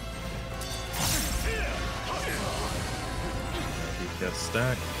 DPS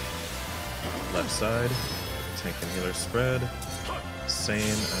stack. Left side. Tank and healer spread. Same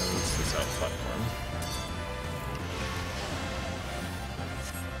as the south platform.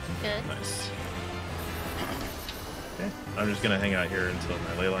 Good. Nice. Okay, I'm just gonna hang out here until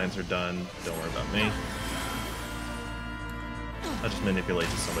my ley lines are done. Don't worry about me. I'll just manipulate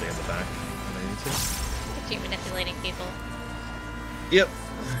somebody in the back when I need to. Look at you manipulating people. Yep.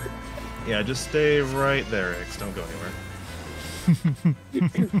 Yeah, just stay right there, X. Don't go anywhere.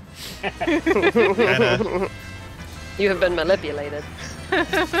 Kinda. You have been manipulated.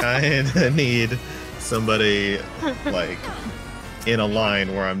 Kinda need somebody like in a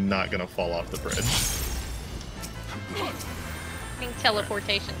line where I'm not gonna fall off the bridge. I think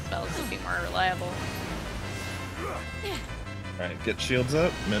teleportation spells would be more reliable. Alright, get shields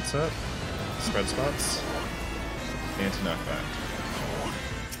up, mitts up, spread spots, anti-knockback.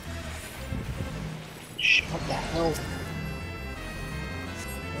 What the hell?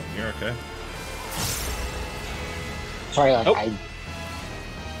 Oh, you're okay. Sorry, like, Oh.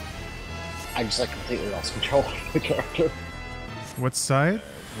 I just like completely lost control of the character. What side?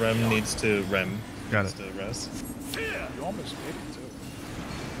 Rem needs to Got needs to res. You almost made it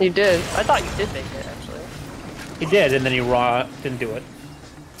too. You did. I thought you did make it, actually. He did, and then he didn't do it.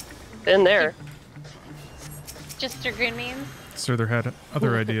 Been there. Just your green means? Sir, there had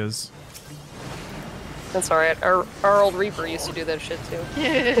other ideas. That's alright. Our old Reaper used to do that shit too.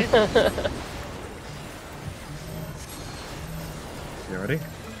 You ready?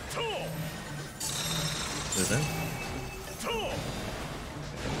 Move in.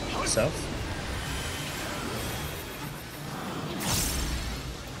 South.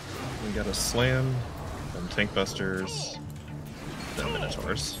 We got a slam, then tank busters, then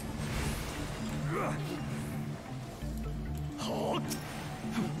minotaurs.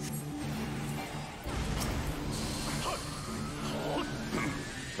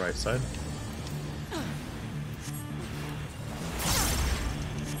 Right side.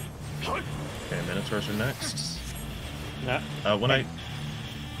 Okay, minotaurs are next. No. When I...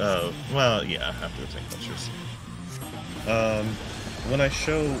 Oh, well, yeah, after the tank busters. When I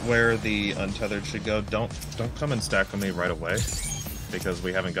show where the untethered should go, don't come and stack on me right away, because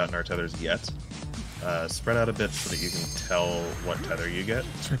we haven't gotten our tethers yet. Spread out a bit so that you can tell what tether you get,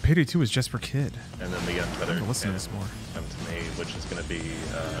 Sorry, Payday 2 is just for kid. and then the untethered I'll listen to can this more. come to me, which is going to be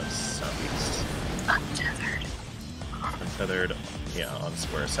southeast. Untethered. Untethered, yeah, on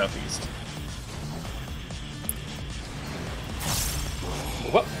square southeast.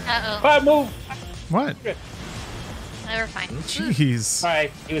 What? Uh-oh. Fire move! What? No, we're fine. Jeez.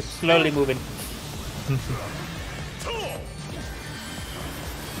 Alright, he was slowly moving.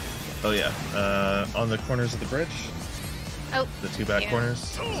 Oh yeah, on the corners of the bridge, Oh. the two back yeah. corners.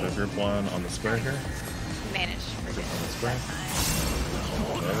 So group one on the square here. Managed. We're good. On the square. That's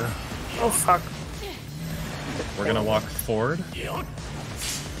fine. Over. Oh fuck. We're gonna walk forward.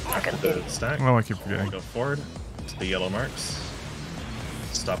 Fucking The idiot. stack. Oh, I keep forgetting. Go forward to the yellow marks.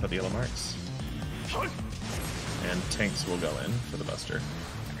 Stop at the yellow marks. And tanks will go in for the buster.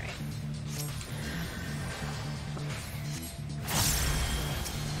 Alright.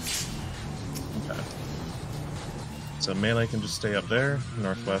 Okay. So melee can just stay up there,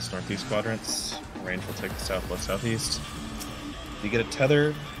 northwest, northeast quadrants. Range will take the southwest, southeast. If you get a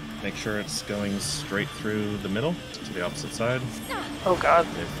tether, make sure it's going straight through the middle to the opposite side. Oh god.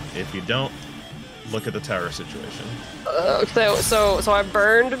 If you don't, look at the tower situation. So I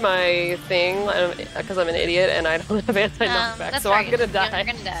burned my thing because I'm an idiot and I don't have anti-knockback, That's so right. I'm gonna die.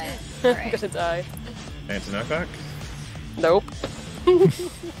 You're gonna die. I'm Alright. gonna die. Anti-knockback. Nope.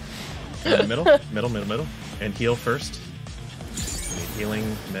 In the middle. And heal first. You need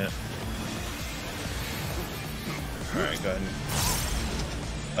healing, net. Alright, go ahead.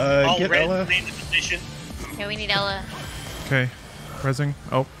 I'll Get red Ella. land in position. Okay, we need Ella. Okay. Resing.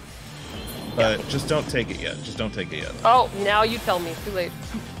 Oh. But just don't take it yet. Just don't take it yet. Oh, now you tell me. Too late.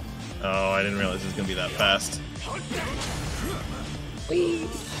 Oh, I didn't realize it was gonna be that fast.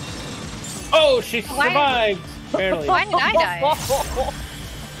 Oh, she Why- survived! Apparently. Why did I die?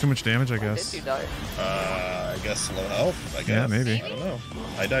 too much damage, I Did guess. you die? I guess low health. I guess. Yeah, maybe. I don't know.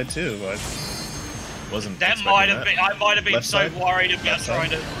 I died too. I wasn't. That expecting might have that. been. I might have been Left so side? worried about Left side? trying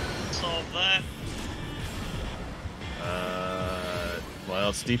to solve that. Well,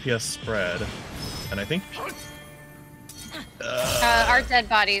 it's DPS spread, and I think. Our dead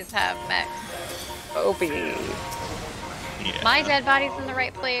bodies have mechs. Opie. Yeah. My dead body's in the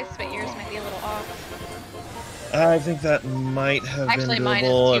right place, but yours might be a little off. I think that might have Actually, been mine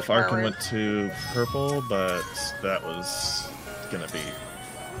is doable too if Arkin forward. went to purple, but that was gonna be.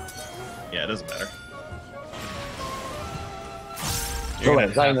 Yeah, it doesn't matter. You're Oh, gonna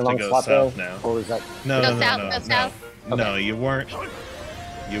is that in the have to wrong go spot south though? now. Or is that? No, Go no, no, south, no, go no. south. No, you weren't.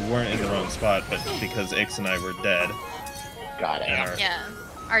 You weren't in the wrong spot, but because Ix and I were dead, Got it. and Yeah,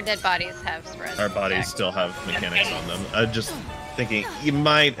 our dead bodies have spread. our bodies back. still have mechanics on them. I'm just thinking you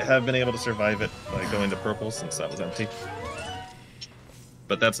might have been able to survive it by going to purple since that was empty.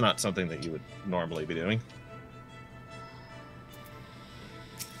 But that's not something that you would normally be doing.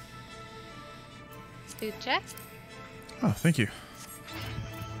 Food check. Oh, thank you.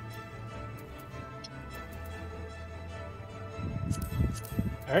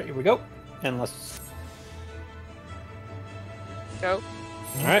 All right, here we go. And let's. Go.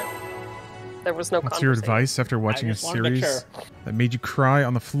 All right. There was no What's your conversation. advice after watching a just wanted to make series sure. that made you cry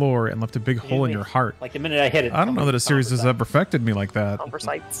on the floor and left a big hole in me. your heart? Like the minute I hit it. I don't know that a series has ever affected me like that.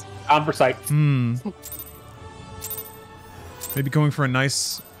 Conversites. Conversites. Maybe going for a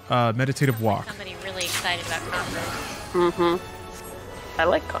nice meditative walk. Somebody really excited about Converse. Mm-hmm. I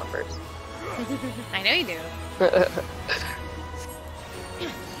like Converse. I know you do.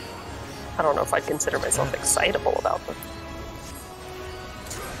 I don't know if I'd consider myself excitable about them.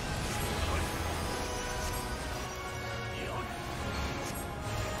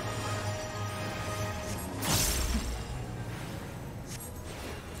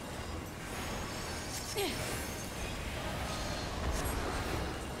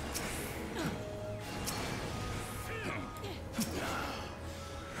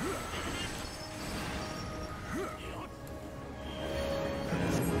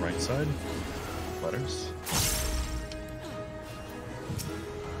 Right side. Letters.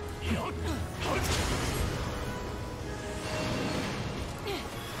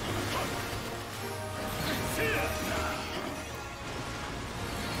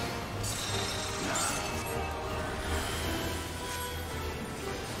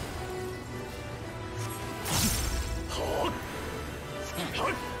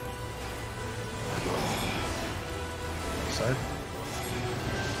 Side.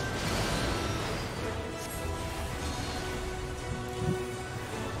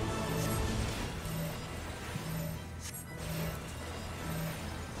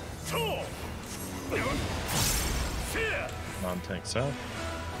 Non-tank south.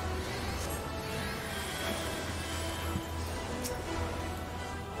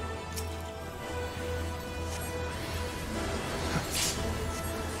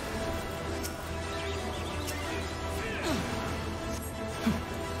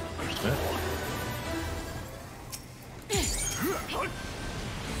 Smith.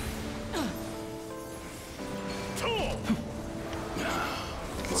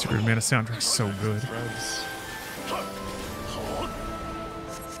 Secret of Mana soundtrack's so good. Threads.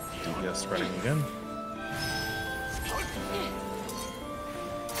 DPS spreading again.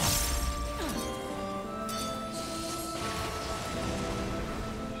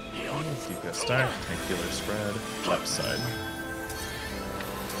 DPS stack, tank healer spread, left side.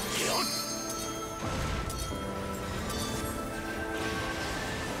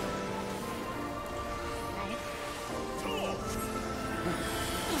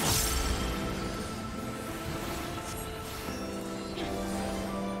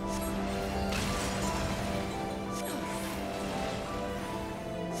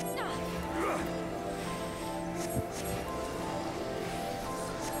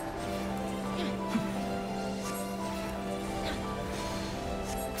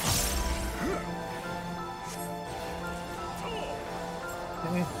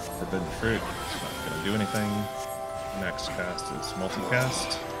 Forbidden fruit. It's not gonna do anything. Next cast is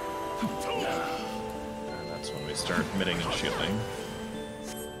multicast. And that's when we start mitting and shielding.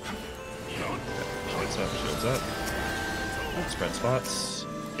 Shields up, shields up. Spread spots.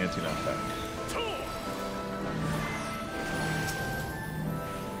 Anti-knockback.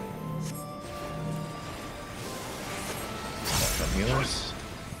 Watch on healers.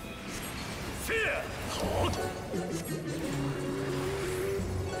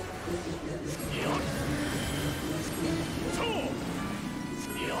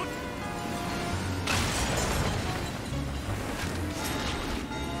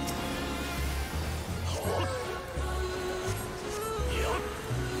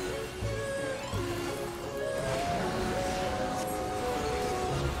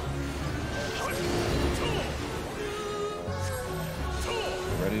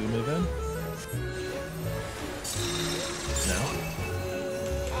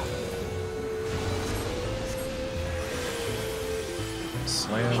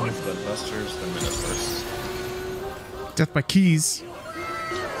 Slams, then Busters, then Minotaurs. Death by Keys.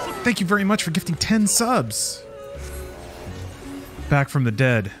 Thank you very much for gifting 10 subs. Back from the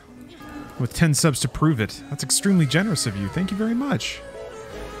dead. With 10 subs to prove it. That's extremely generous of you. Thank you very much.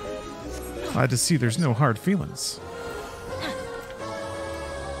 Glad to see there's no hard feelings.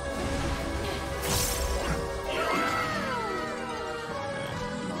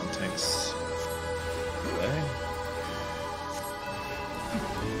 Non-tanks away.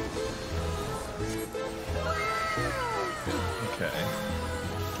 Okay.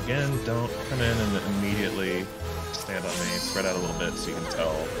 Again, don't come in and immediately stand on me. Spread out a little bit so you can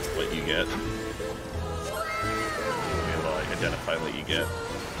tell what you get. You'll be able to like, identify what you get.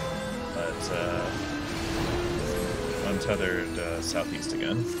 But untethered southeast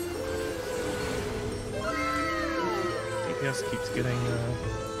again. DPS keeps getting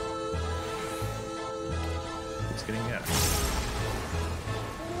gas.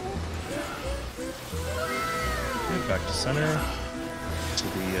 Okay, back to center. To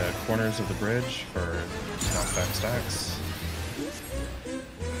the corners of the bridge for knockback stacks.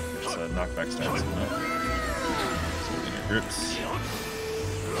 It's knockback stacks coming up. So within your groups.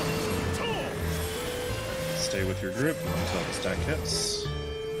 Stay with your group until the stack hits.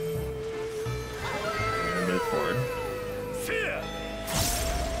 And move forward.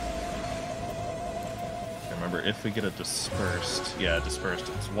 Remember, if we get a dispersed,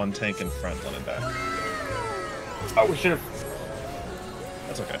 it's one tank in front, one in back. Oh, we should have.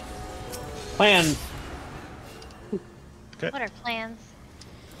 That's okay. Plans. Okay. What are plans?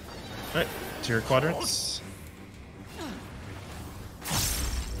 Alright, to your quadrants.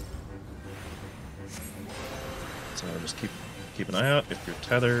 So just keep an eye out. If you're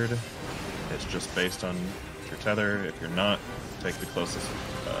tethered, it's just based on if you're tethered. If you're not, take the closest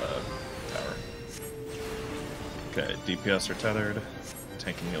tower. Okay, DPS are tethered.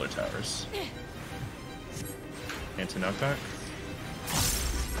 Tank and healer towers. Anti-knockback.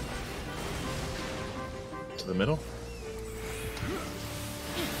 To the middle.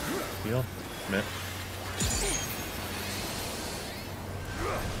 Heal. Commit.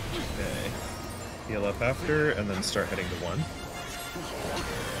 Okay. Heal up after, and then start heading to 1.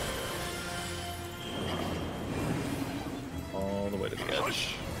 All the way to the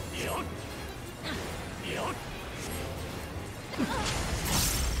edge.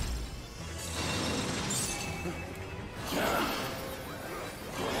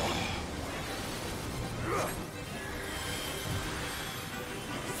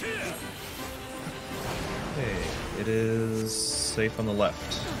 Okay, it is safe on the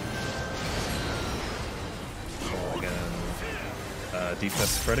left. So again, DPS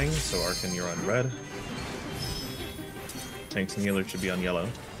spreading, so Arkin, you're on red. Tanks and healers should be on yellow.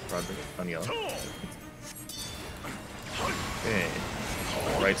 Roderick on yellow. Okay,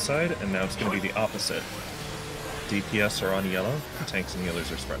 right side, and now it's going to be the opposite. DPS are on yellow, tanks and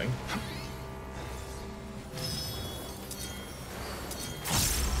healers are spreading.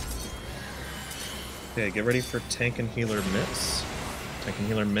 Okay, get ready for tank and healer mitts. Tank and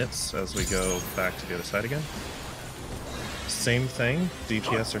healer mitts as we go back to the other side again. Same thing,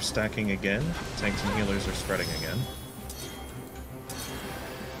 DPS are stacking again, tanks and healers are spreading again.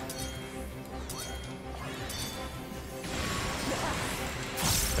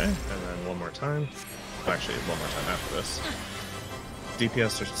 Okay, and then one more time. Actually, one more time after this.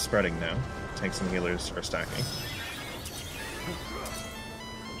 DPS are spreading now. Tanks and healers are stacking.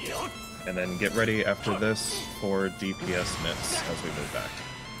 And then get ready after this for DPS mitts as we move back.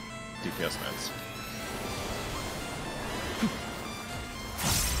 DPS mitts.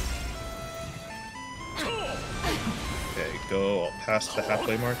 Okay, go past the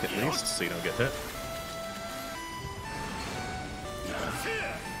halfway mark at least so you don't get hit.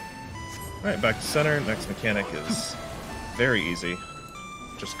 Alright, back to center. Next mechanic is very easy.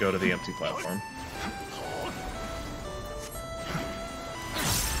 Just go to the empty platform.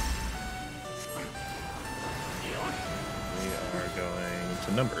 We are going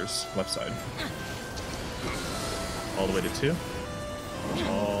to numbers, left side. All the way to 2.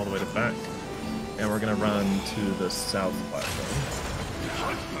 All the way to back. And we're going to run to the south platform.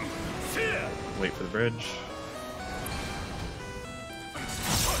 Wait for the bridge.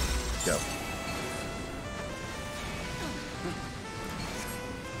 Go.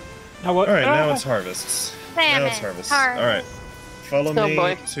 Now what? Alright, now it's harvests. Damn now it's it, harvests. harvest. Alright. Follow Oh, me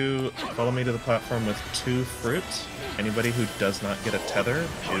boy. follow me to the platform with 2 fruit. Anybody who does not get a tether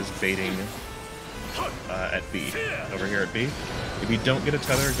is baiting at B. Over here at B. If you don't get a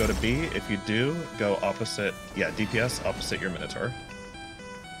tether, go to B. If you do, go opposite, DPS, opposite your Minotaur.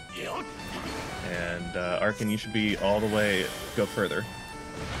 And Arkin, you should be all the way, go further.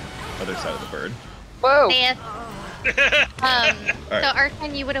 other side of the bird. Whoa! Yes. Alright. So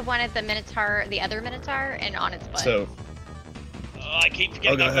Arson, you would have wanted the Minotaur, the other Minotaur, and on its butt. So I keep I'll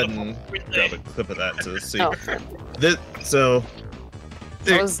forgetting. go I've ahead got a and print grab there. a clip of that to see. Oh.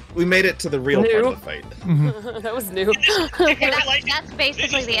 We made it to the real part of the fight. That was new. Okay, that's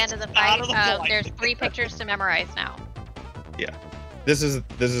basically the end of the fight. Out of the fight. There's 3 pictures to memorize now. Yeah, this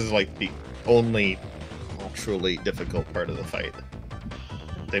is like the only truly difficult part of the fight.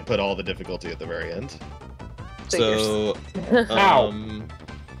 They put all the difficulty at the very end. So,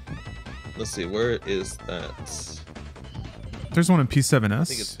 let's see, where is that? There's one in P7S. I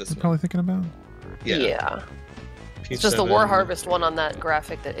think it's this you're one. probably thinking about. Yeah. It's just the War Harvest one on that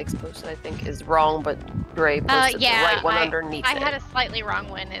graphic that Ix posted, I think, is wrong, but Dre posted the right one underneath I it. had a slightly wrong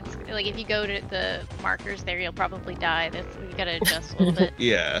one. It's like if you go to the markers there, you'll probably die. You gotta adjust a little bit.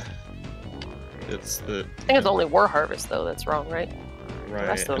 Yeah. It's the I think it's only War Harvest though that's wrong, right? right.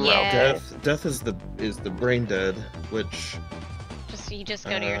 rest of them are okay. Death is the brain dead, which You just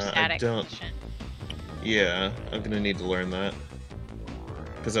go to your static don't- position. yeah, I'm gonna need to learn that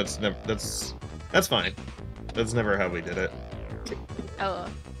because that's fine. That's never how we did it. Oh.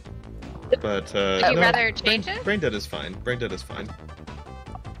 But Would you rather change it? Brain dead is fine. Brain dead is fine.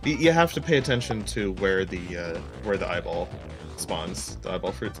 You have to pay attention to where the eyeball spawns, the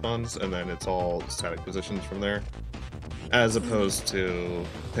eyeball fruit spawns, and then it's all static positions from there. As opposed to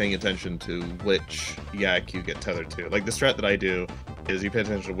paying attention to which yak you get tethered to. Like the strat that I do is you pay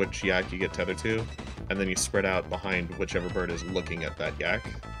attention to which yak you get tethered to, and then you spread out behind whichever bird is looking at that yak.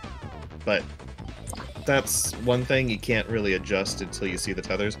 But that's one thing you can't really adjust until you see the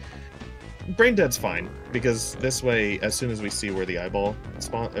tethers. Brain dead's fine, because this way, as soon as we see where the eyeball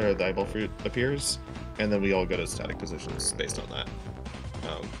spawn or the eyeball fruit appears, and then we all go to static positions based on that.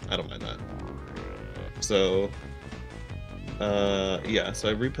 I don't mind that. So yeah, so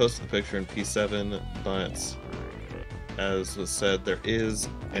I reposted the picture in P7, but as was said, there is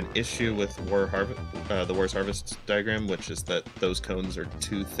an issue with the War's Harvest diagram, which is that those cones are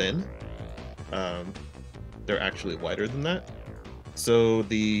too thin. They're actually wider than that. So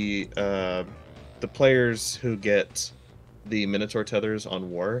the players who get the Minotaur tethers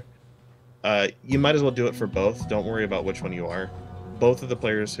on War, you might as well do it for both. Don't worry about which one you are. Both of the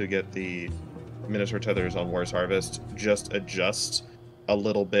players who get the Minotaur tethers on War's Harvest just adjust a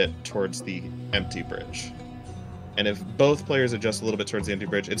little bit towards the empty bridge. And if both players adjust a little bit towards the empty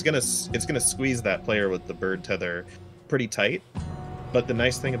bridge, it's gonna squeeze that player with the bird tether pretty tight. But the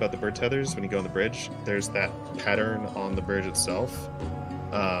nice thing about the bird tethers, when you go on the bridge, there's that pattern on the bridge itself.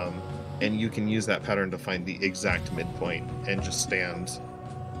 And you can use that pattern to find the exact midpoint and just stand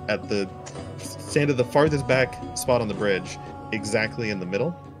at the farthest back spot on the bridge, exactly in the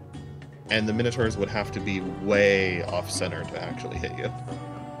middle. And the Minotaurs would have to be way off center to actually hit you.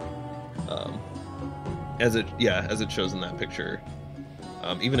 As it shows in that picture.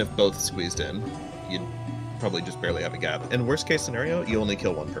 Even if both squeezed in, you'd probably just barely have a gap. In worst case scenario, you only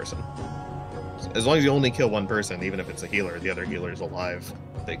kill one person. As long as you only kill one person, even if it's a healer, the other healer is alive,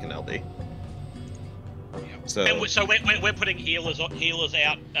 they can LD. So, And so we're putting healers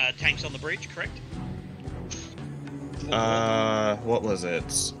out, tanks on the bridge, correct? what was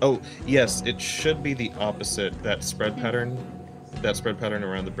it? Oh, yes, it should be the opposite. That spread pattern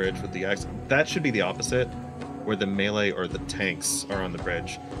around the bridge with the axe, that should be the opposite, where the melee or the tanks are on the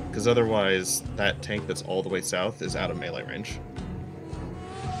bridge, because otherwise that tank that's all the way south is out of melee range.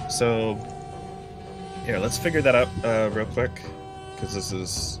 So here, let's figure that out real quick, because this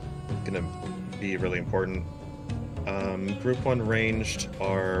is gonna be really important. Group 1 ranged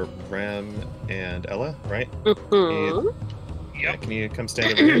are Ram and Ella, right? Yep. Can you come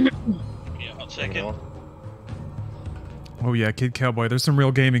stand over here? Yeah, 1 second. Oh yeah, Kid Cowboy. There's some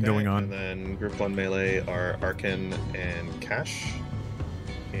real gaming Okay, going on. And then Group 1 melee are Arkin and Cash.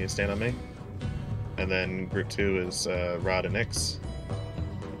 Can you stand on me? And then Group 2 is Rod and Ix.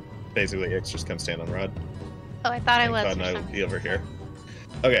 Basically, Ix just come stand on Rod. Oh, I thought I And was. Cloud for and I some will be over here.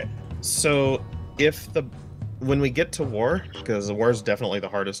 Okay, so when we get to War, because the War is definitely the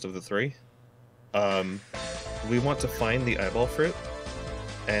hardest of the three, we want to find the eyeball fruit.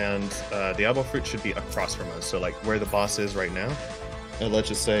 And the eyeball fruit should be across from us, so like where the boss is right now. And let's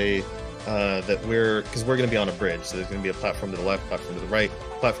just say that because we're going to be on a bridge, so there's going to be a platform to the left, platform to the right.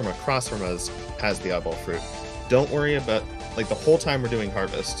 Platform across from us has the eyeball fruit. Don't worry about, like, the whole time we're doing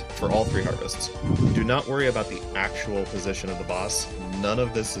harvest, for all 3 harvests, do not worry about the actual position of the boss. None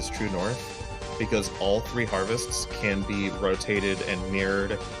of this is true north, because all 3 harvests can be rotated and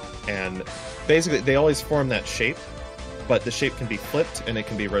mirrored, and basically they always form that shape, but the shape can be flipped and it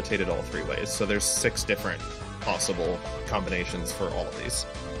can be rotated all 3 ways. So there's 6 different possible combinations for all of these.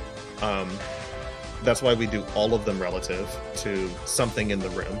 That's why we do all of them relative to something in the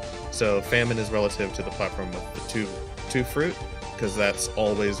room. So famine is relative to the platform with the two fruit, because that's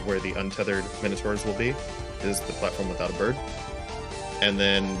always where the untethered minotaurs will be, is the platform without a bird. And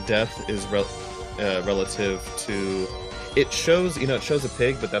then death is relative to, it shows a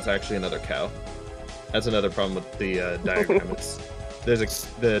pig, but that's actually another cow. That's another problem with the diagram.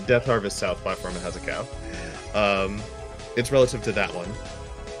 The Death Harvest South platform that has a cow. It's relative to that one.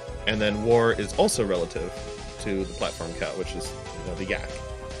 And then war is also relative to the platform cow, which is the yak.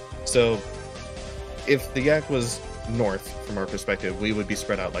 So if the yak was north from our perspective, we would be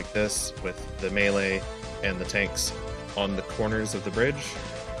spread out like this, with the melee and the tanks on the corners of the bridge,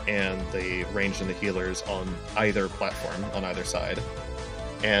 and the ranged and the healers on either platform, on either side.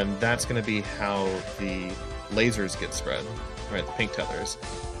 And that's going to be how the lasers get spread, right? The pink tethers.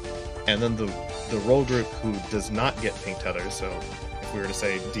 And then the role group who does not get pink tethers, so if we were to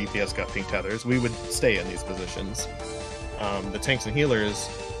say DPS got pink tethers, we would stay in these positions. The tanks and healers,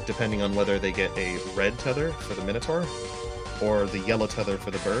 depending on whether they get a red tether for the Minotaur or the yellow tether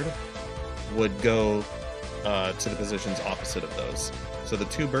for the bird, would go to the positions opposite of those. So the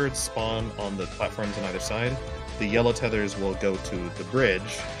two birds spawn on the platforms on either side. The yellow tethers will go to the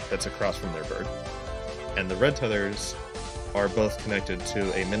bridge that's across from their bird. And the red tethers are both connected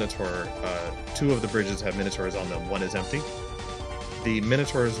to a Minotaur. Two of the bridges have Minotaurs on them, one is empty. The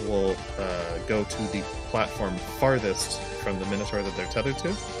Minotaurs will go to the platform farthest from the Minotaur that they're tethered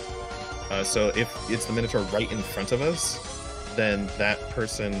to. So if it's the Minotaur right in front of us, then that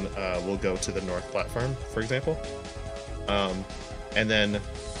person will go to the north platform, for example. And then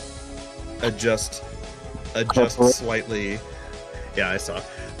adjust slightly. Yeah, I saw.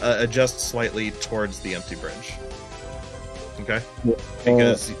 Adjust slightly towards the empty bridge. Okay?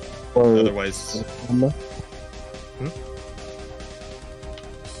 Because otherwise...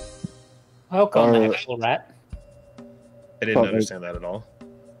 How come the actual rat? I didn't understand that at all.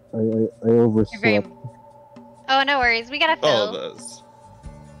 I overslept. Oh, no worries. We got a fill.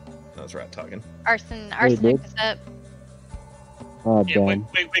 That was rat talking. Arson dude. hooked us up. Ah, Yeah, damn.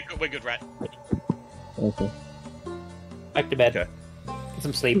 we're good, Rat. Okay. Back to bed. Okay. Get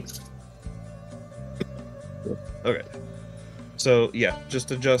some sleep. Okay. So yeah,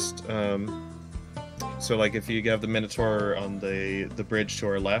 just adjust. So like if you have the Minotaur on the bridge to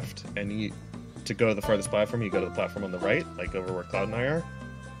our left, and to go to the farthest platform, you go to the platform on the right, like over where Cloud and I are.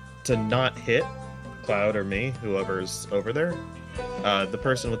 To not hit Cloud or me, whoever's over there, the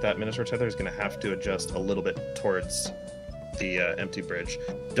person with that Minotaur tether is going to have to adjust a little bit towards the empty bridge.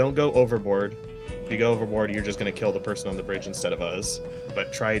 Don't go overboard. If you go overboard, you're just going to kill the person on the bridge instead of us.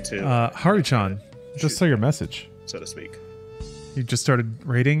 But try to... Hari-chan, just saw your message. So to speak. You just started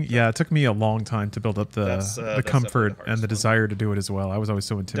raiding? Yeah, it took me a long time to build up the comfort and the desire to do it as well. I was always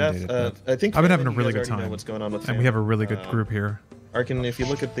so intimidated. I think I've been having a you really guys good already know time. what's going on with and we have a really good Famine. group here. Arkin, if you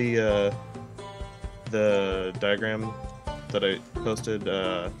look at the diagram that I posted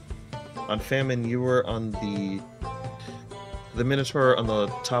on Famine, you were on the Minotaur on the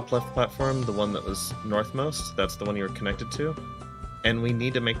top left platform, the one that was northmost. That's the one you were connected to. And we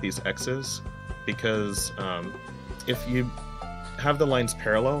need to make these X's because if you have the lines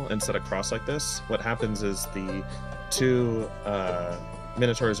parallel instead of cross like this, what happens is the two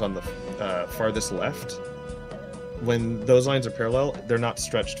Minotaurs on the farthest left, when those lines are parallel, they're not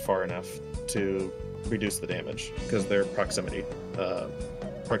stretched far enough to reduce the damage because they're proximity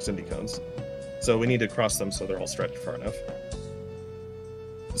cones. So we need to cross them so they're all stretched far enough.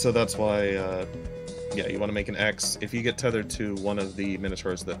 So that's why, yeah, you want to make an X. If you get tethered to one of the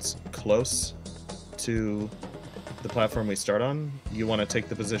Minotaurs that's close to the platform we start on, you want to take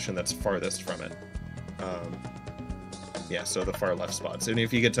the position that's farthest from it. Yeah, so the far left spots. And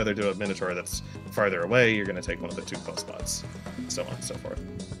if you get tethered to a Minotaur that's farther away, you're going to take one of the two close spots. So on and so forth.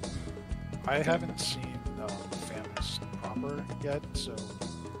 I haven't seen Famous proper yet, so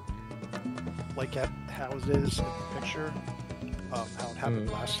like how it is in the picture, how it happened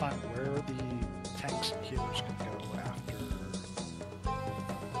last time, where the tanks and healers can go after.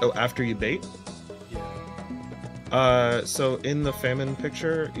 Oh, after you bait? Yeah. So in the Famine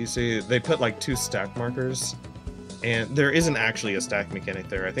picture, you see they put like 2 stack markers, and there isn't actually a stack mechanic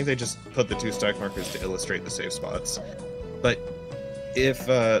there. I think they just put the 2 stack markers to illustrate the safe spots. But if,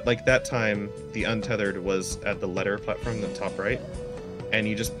 like that time, the untethered was at the letter platform, the top right, and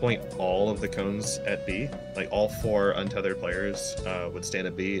you just point all of the cones at B, like all 4 untethered players would stand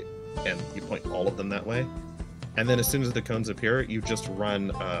at B, and you point all of them that way. And then as soon as the cones appear, you just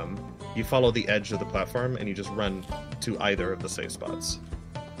run, you follow the edge of the platform, and you just run to either of the safe spots.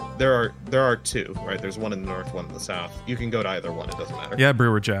 there are two, right? There's one in the north, one in the south. You can go to either one. It doesn't matter. Yeah,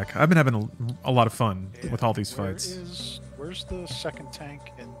 Brewer Jack. I've been having a lot of fun with all these fights. Where's the second tank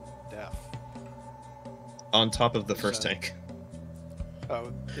in Death? On top of the first tank.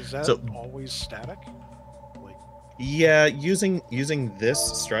 Oh, is that always static? Like, yeah, using this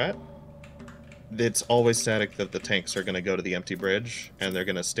strat, it's always static that the tanks are going to go to the empty bridge and they're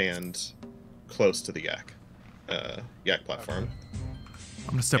going to stand close to the yak platform.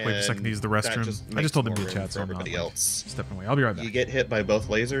 I'm gonna step away for a second to use the restroom. I just told them to chat, so I'm not everybody else stepping away. I'll be right back. You get hit by both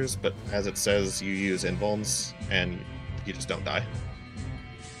lasers, but as it says, you use invulns and you just don't die.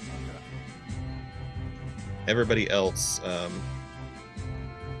 Everybody else,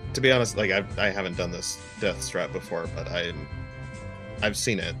 to be honest, like I haven't done this death strat before, but I've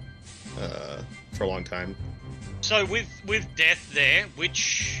seen it for a long time. So with death there,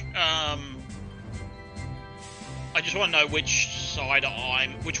 which I just want to know which side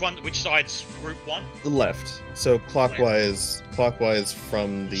which side's group one? The left. So clockwise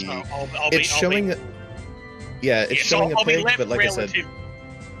from the. So it's showing a pig, but like relative, I said,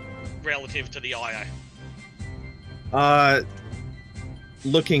 relative to the IA.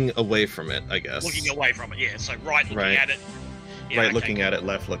 Looking away from it, I guess. Looking away from it, yeah. So right looking at it. Yeah, right, okay, looking at it,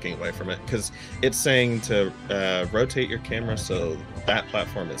 left looking away from it, because it's saying to rotate your camera so that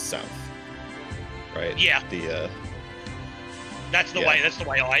platform is south. Right. Yeah. That's the way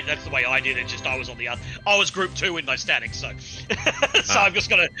I did it. Just I was on the other. I was group 2 in my statics, so I've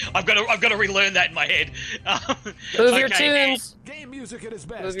got to relearn that in my head. Move your tunes. Game music at its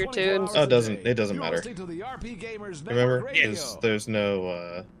best. Move your tunes. Oh, it doesn't matter. Remember, there's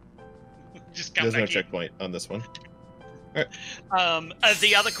no there's no checkpoint on this one. All right.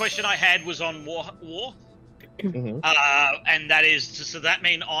 The other question I had was on war. Mm-hmm. And that is, so that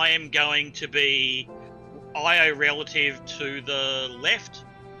mean I am going to be IO relative to the left?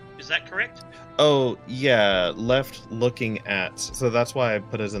 Is that correct? Oh, yeah, left looking at. So that's why I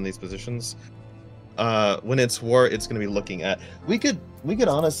put us in these positions. When it's war, it's going to be looking at. We could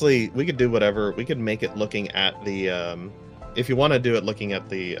honestly, we could do whatever. We could make it looking at the, if you want to do it looking at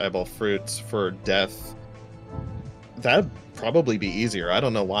the eyeball fruits for death, that'd probably be easier. I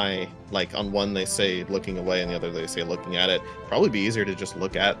don't know why, like, on one they say looking away and the other they say looking at it. Probably be easier to just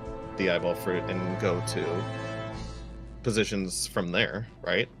look at the eyeball fruit and go to positions from there,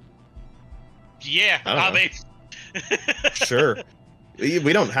 right? Yeah, I mean... Sure.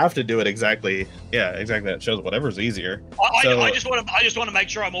 We don't have to do it exactly. Yeah, exactly. That shows whatever's easier. I just want to make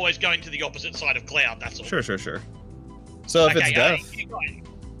sure I'm always going to the opposite side of cloud, that's all. Sure. So if it's death,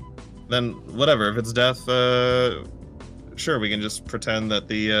 then whatever. If it's death, sure, we can just pretend that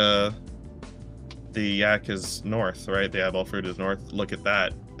the yak is north, right? The eyeball fruit is north. Look at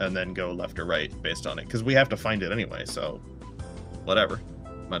that, and then go left or right based on it, because we have to find it anyway. So, whatever,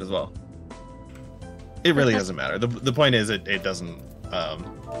 might as well. It really doesn't matter. The point is, it doesn't.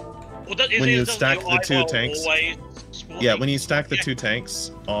 When you stack the two tanks, yeah, when you stack the two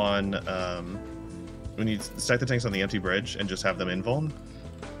tanks on, when you stack the tanks on the empty bridge and just have them invuln,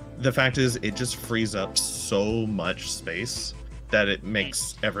 the fact is, it just frees up so much space that it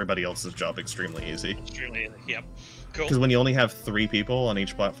makes everybody else's job extremely easy. Extremely easy, yep. Cool. Because when you only have 3 people on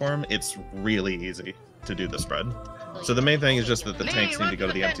each platform, it's really easy to do the spread. So the main thing is just that the tanks need to go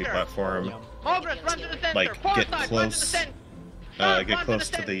to the empty platform, like get close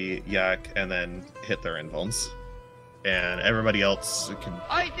to the yak, and then hit their invulns, and everybody else can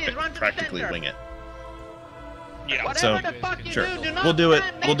practically wing it. Yeah. So sure, we'll do it.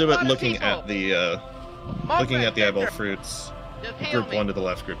 We'll do it looking at the eyeball fruits. Group 1 to the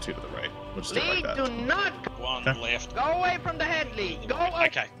left, group 2 to the right. We'll just do it like that. Do not one left. Go away from the head lead. Go away.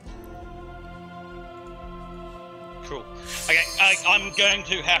 Okay. Cool. Okay, I'm going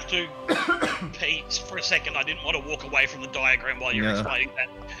to have to pee for a second. I didn't want to walk away from the diagram while you're explaining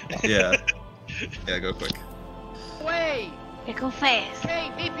that. Yeah, go quick. Away. They go fast. Okay,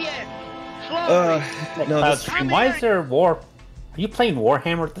 DPS. Slowly. No, why is there war? Are you playing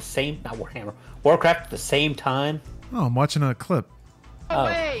Warhammer at the same? Not Warhammer. Warcraft at the same time? Oh, I'm watching a clip.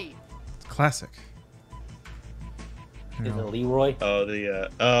 Away. It's classic. Is it Leroy?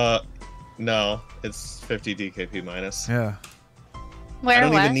 Oh, no, it's 50 DKP minus. Yeah. Where? I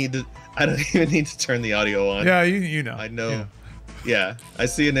don't even need to turn the audio on. Yeah, you know. I know. Yeah, I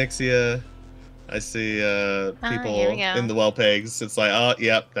see Anixia. I see people in the well pegs. It's like, oh,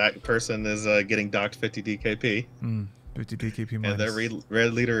 yep, that person is getting docked 50 DKP. 50 DKP minus. And their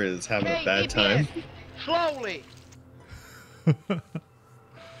red leader is having a bad time. Slowly.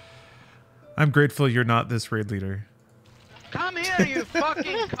 I'm grateful you're not this raid leader. Come here, you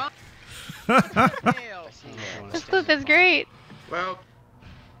fucking cunt. This clip is great. Well,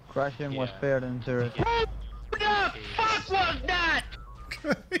 Crashing was fair than third. Who the fuck was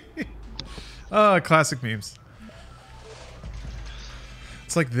that? Classic memes.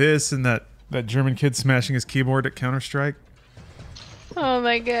 It's like this and that German kid smashing his keyboard at Counter-Strike. Oh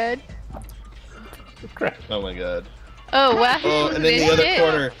my god. Oh my god. Oh wow. Oh, and then the other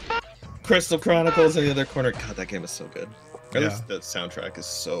corner, Crystal Chronicles in the other corner. God, that game is so good. Or at least the soundtrack is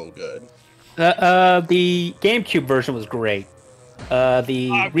so good. The GameCube version was great. The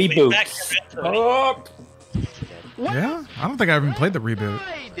reboot. Yeah, I don't think I even played the reboot.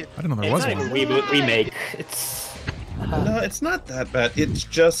 I didn't know there was It's one. not a reboot remake. It's No, it's not that bad. It's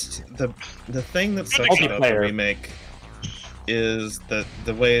just the thing that sucks about the remake is that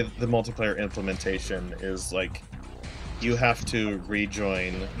the way the multiplayer implementation is like you have to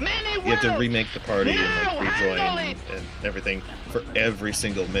rejoin. You have to remake the party and like rejoin and everything for every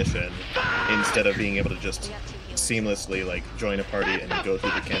single mission instead of being able to just seamlessly like join a party and go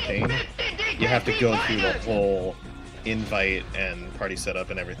through the campaign. You have to go through the whole invite and party setup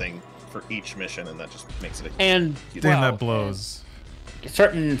and everything for each mission, and that just makes it. And damn, that blows.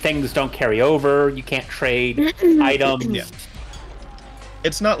 Certain things don't carry over. You can't trade items. Yeah.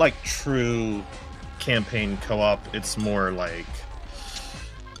 It's not like true campaign co-op. It's more like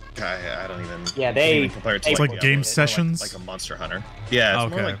I don't even. Yeah, they. Compare it to It's like game Diablo. sessions? Like a Monster Hunter. Yeah, it's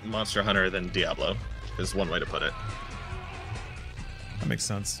more Okay. like Monster Hunter than Diablo. Is one way to put it. That makes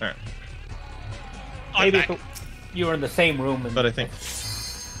sense. All right. Maybe if you were in the same room, and But I think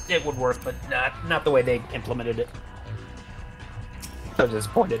it would work, but not the way they implemented it. I was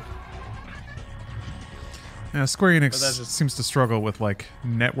disappointed. Yeah, Square Enix But that's just- seems to struggle with like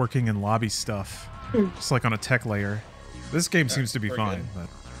networking and lobby stuff, just like on a tech layer. This game seems to be pretty fine, good.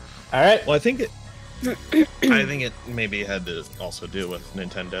 but All right. Well, I think it maybe had to also do with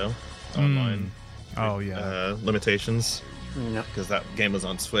Nintendo online. Oh yeah. Limitations. No. Because that game was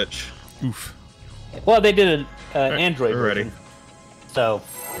on Switch. Oof. Well, they did an Android we're ready. version, so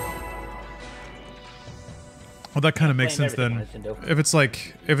Well, that kind of makes playing sense then. everything on Nintendo.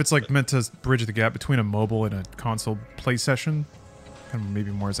 If it's like meant to bridge the gap between a mobile and a console play session, kind of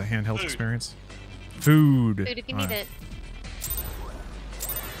maybe more as a handheld experience. Food. Food if you need it.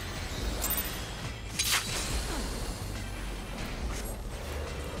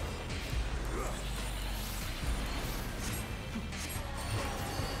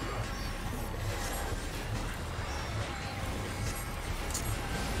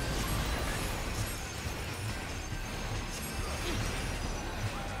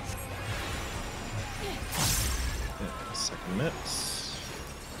 Second mix.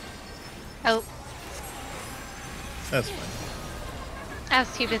 Oh, That's fine. I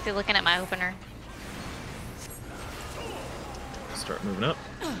was too busy looking at my opener. Start moving up.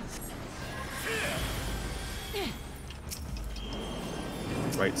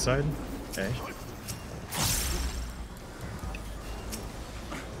 Right side. Okay.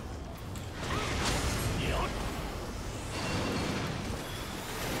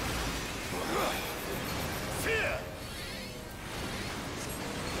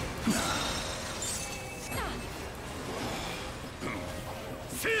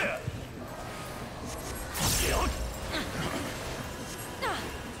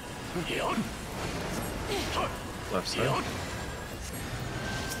 Left side.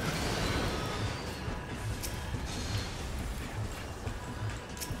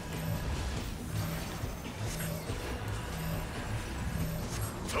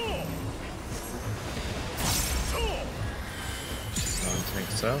 Tank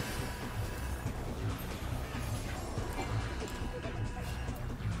south.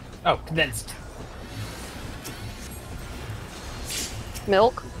 Oh, condensed.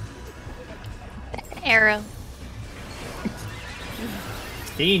 Milk. Arrow.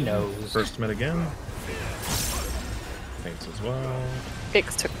 He knows. First mid again. Paints as well.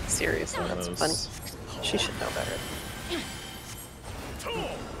 Hicks took it seriously. That's Those. funny. She should know better.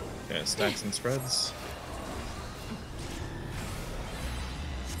 Okay, stacks and spreads.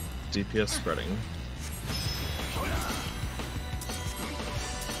 DPS spreading.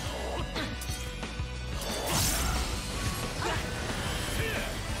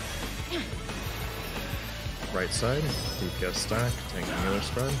 Right side, DPS stack, tanking the other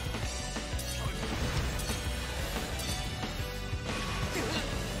spread.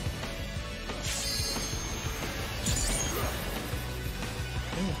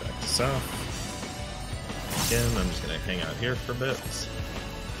 Okay, back to south. Again, I'm just gonna hang out here for a bit.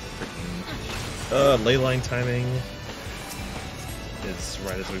 Freaking ley line timing is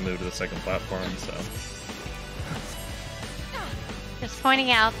right as we move to the second platform, so Just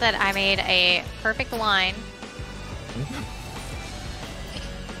pointing out that I made a perfect line.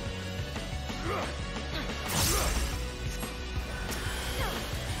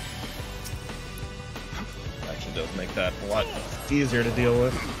 Make that a lot easier to deal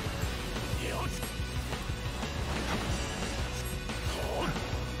with.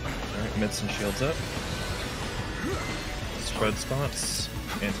 Alright, mids and shields up. Spread spots.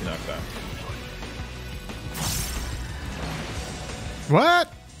 Anti-knockback.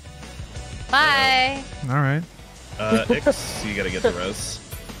 What? Bye. All right. Ix, you gotta get the rose.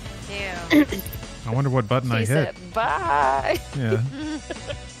 Ew. I wonder what button I She hit. said, bye. Yeah.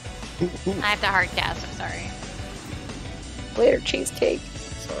 I have to hard cast. I'm sorry. Later, cheesecake.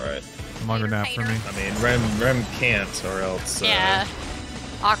 It's alright. Longer nap for me. I mean, Rem can't, or else Yeah.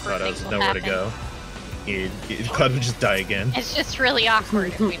 Awkward Cloud things has will nowhere happen. to go. Cloud would just die again. It's just really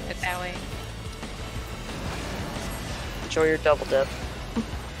awkward if we put it that way. Enjoy your double dip.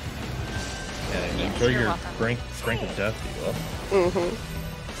 And Yes, enjoy you're your welcome. brink of death, you will. Mm-hmm.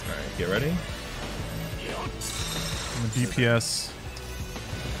 Alright, get ready. And the DPS.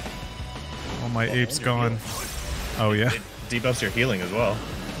 All my apes gone. Oh yeah. It debuffs your healing as well.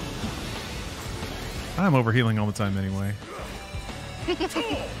 I'm overhealing all the time anyway.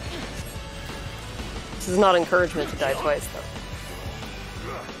 This is not encouragement to die twice, though.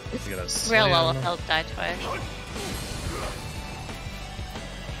 You gotta Real slam. low health die twice.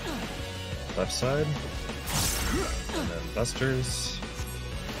 Left side. And then busters.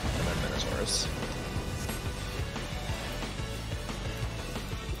 And then minotaurs.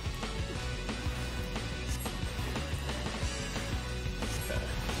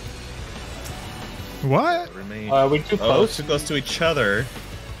 What? Remain. Are we too close? Too close to each other.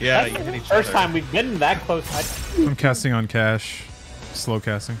 Yeah, That's you hit the each first other. time we've been that close. I'm casting on Cash. Slow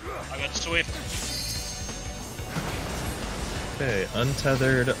casting. I got Swift. Okay,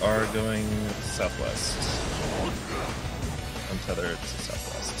 untethered are going southwest. Untethered to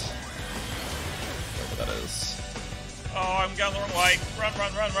southwest. Whatever that is. Oh, I'm going the wrong way. Run,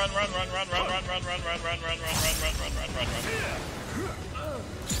 run, run, run, run, run, run, run, run, run, run, run, run, run, run, run, run, run, run.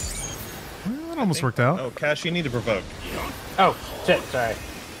 Well, that almost worked out. Oh, Cash, you need to provoke. Oh, shit, sorry.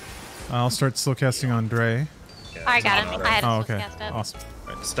 I'll start slow casting on Dre. Yeah, I got him. I had him Oh, still okay. cast up. Awesome.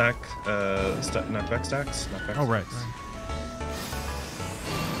 Right, knockback stacks. Knockback Oh, right. stacks.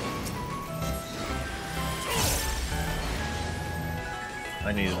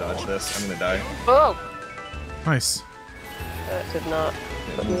 I need to dodge this. I'm gonna die. Oh! Nice. That did not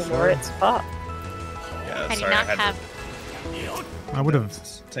put me in the Forward. right spot. Yeah, I do sorry, not I had have. I would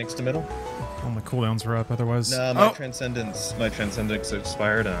have. tanks to middle. All my cooldowns were up otherwise. No, my Oh! transcendence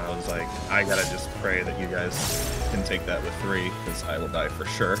expired, and I was like, I gotta just pray that you guys can take that with 3, because I will die for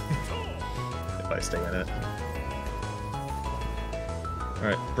sure if I stay in it. All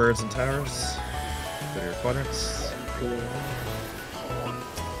right, birds and towers. Go to your quadrants.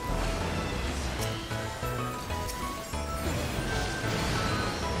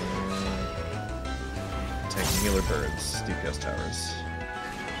 Tank and healer birds, DPS towers.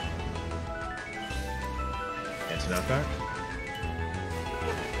 Anti-knockback.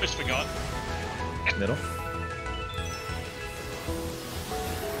 Just forgot. Middle.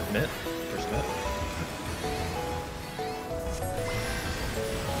 Mitt. First mitt.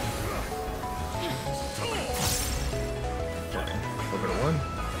 Okay. Over to 1.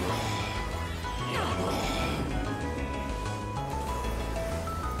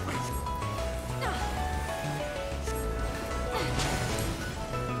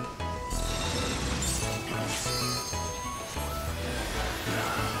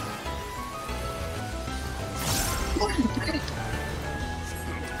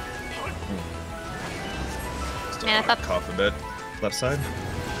 Man, I thought Cough a bit. Left side.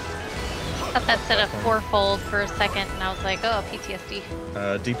 that said a fourfold for a second, and I was like, oh, PTSD.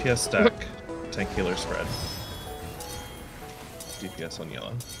 DPS stack. Tank healer spread. DPS on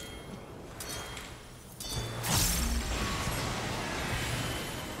yellow.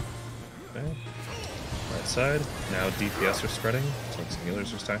 Okay. Right side. Now DPS are spreading. Tanks and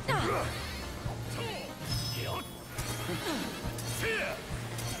healers are stacking.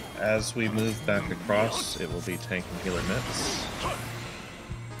 As we move back across, it will be tank and healer mitts.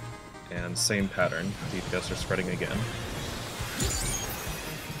 And same pattern. DPS are spreading again.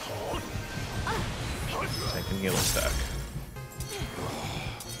 Tank and healer stack.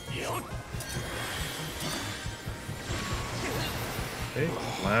 Okay,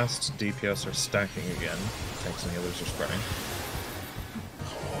 last DPS are stacking again. Tanks and healers are spreading.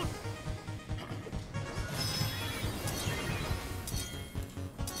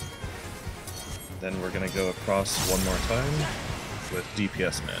 Then we're gonna go across one more time with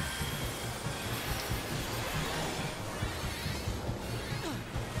DPS men.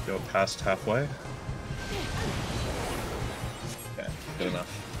 Go past halfway. Okay, good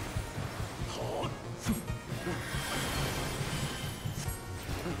enough.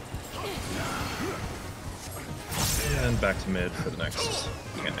 And back to mid for the next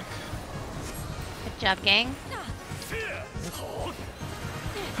mechanic. Good job, gang.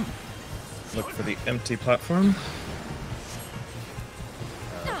 Look for the empty platform.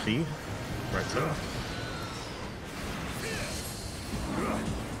 B, right side.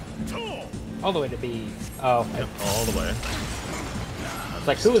 All the way to B. Oh, Yep, all the way. It's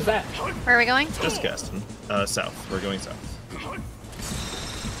like, who is that? Where are we going? Just Gaston. South. We're going south.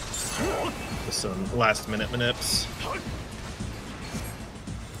 With some last minute manips.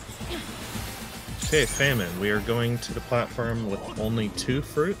 Okay, Famine. We are going to the platform with only 2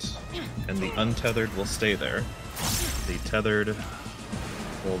 fruit, and the untethered will stay there. The tethered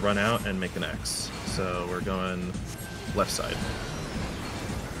will run out and make an X. So we're going left side.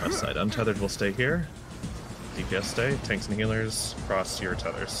 Left side. Untethered will stay here. DPS stay. Tanks and healers cross your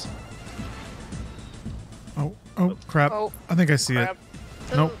tethers. Oh, crap. Oh, I think I see it.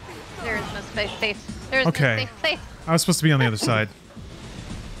 Nope. There is no space safe. There is Okay. no safe place. I was supposed to be on the other side.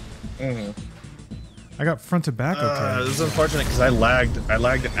 Mm-hmm. I got front to back okay. This is unfortunate because I lagged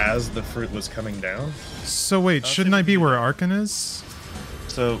as the fruit was coming down. So wait, shouldn't I be where Arkan is?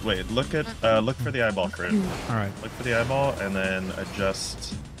 So wait, look for the eyeball fruit. Alright. Look for the eyeball and then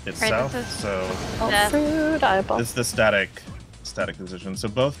adjust it Right, south. this is- So Fruit eyeball. it's the static position. So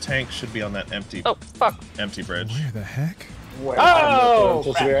both tanks should be on that empty Oh, fuck. empty bridge. Where the heck? I'm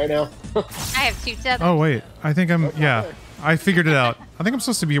supposed to be right now. I have 2 tethers. Oh wait, I think I'm, yeah. I figured it out. I think I'm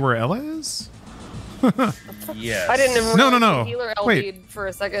supposed to be where Ella is? Yes. I didn't even No, realize no. the healer Wait. LB'd for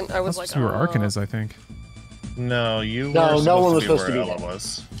a second. I I'm was supposed like, to be where Arkan is, I think. No, you No, were no one was supposed supposed to to be be where there. Ella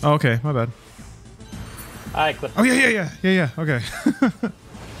was. Oh, okay, my bad. I clipped. Oh yeah, okay.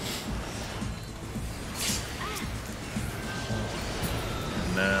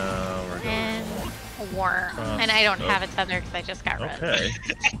 Now we're going. And war. And I don't have a tether because I just got red. Okay.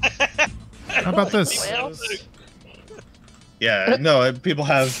 How about this? Well, Yeah, no, people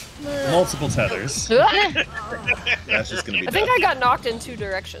have multiple tethers. That's just gonna be I think death. I got knocked in 2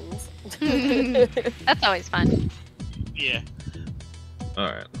 directions. That's always fun. Yeah.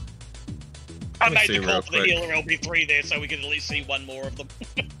 Alright. I Let me made see the call real for the quick. healer LB3 there so we could at least see one more of them.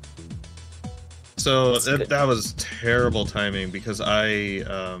 So that was terrible timing because I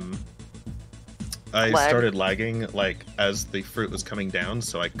Lag. started lagging like as the fruit was coming down,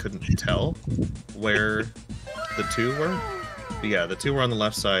 so I couldn't tell where the 2 were. But yeah, the 2 were on the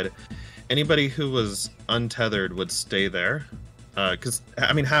left side. Anybody who was untethered would stay there. Because,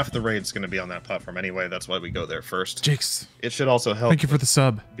 I mean, half the raid's going to be on that platform anyway. That's why we go there first. Jakes, It should also help thank you for the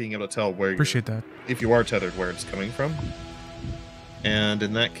sub. being able to tell where Appreciate that. if you are tethered, where it's coming from. And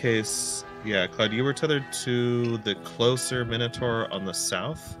in that case, yeah, Cloud, you were tethered to the closer Minotaur on the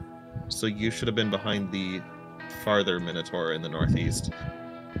south. So you should have been behind the farther Minotaur in the northeast.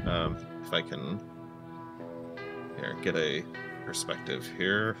 If I can here, get a perspective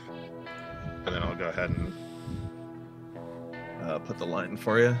here. And then I'll go ahead and put the line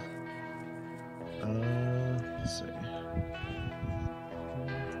for you. Let's see.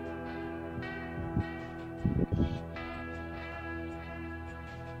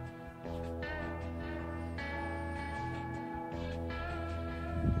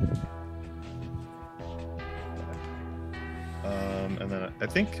 And then I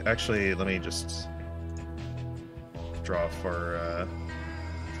think actually, let me just draw for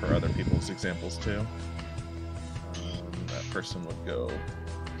other people's examples too. That person would go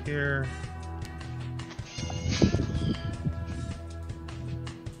here.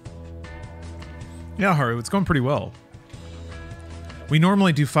 Yeah, Haru, it's going pretty well. We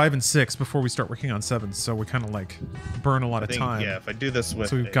normally do 5 and 6 before we start working on 7, so we kind of like burn a lot I of think, time. yeah, if I do this with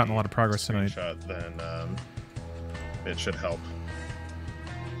so we've gotten a lot of progress tonight. screenshot, then it should help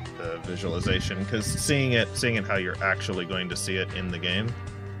the visualization, because seeing it how you're actually going to see it in the game,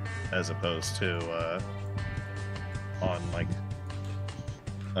 as opposed to on like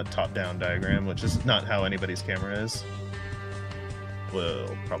a top-down diagram, which is not how anybody's camera is,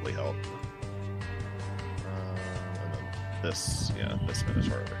 will probably help. And then this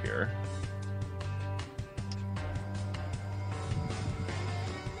Minotaur over here.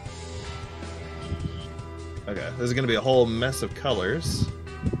 Okay, this is going to be a whole mess of colors.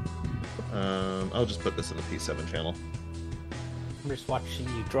 I'll just put this in the P7 channel. I'm just watching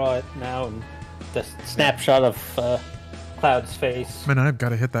you draw it now, and the snapshot of Cloud's face. Man, I've got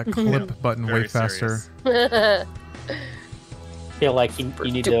to hit that clip button way Very faster. serious. Feel like you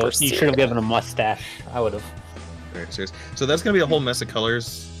should have given a mustache. I would have. Very serious. So that's going to be a whole mess of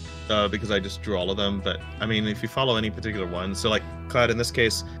colors because I just drew all of them. But I mean, if you follow any particular one, so like Cloud, in this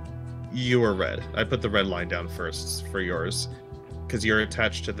case, you were red. I put the red line down first for yours because you're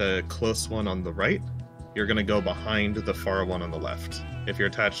attached to the close one on the right. you're going to go behind the far one on the left. If you're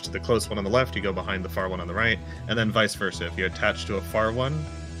attached to the close one on the left, you go behind the far one on the right, and then vice versa. If you're attached to a far one,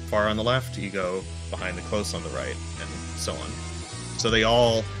 far on the left, you go behind the close on the right, and so on. So they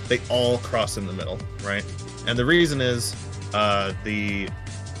all cross in the middle, right? And the reason is the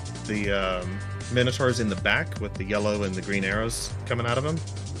Minotaurs in the back with the yellow and the green arrows coming out of them.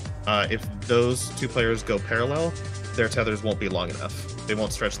 If those two players go parallel, their tethers won't be long enough. They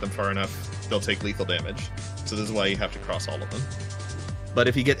won't stretch them far enough. They'll take lethal damage. So this is why you have to cross all of them. But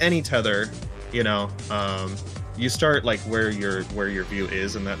if you get any tether, you know, you start like where your view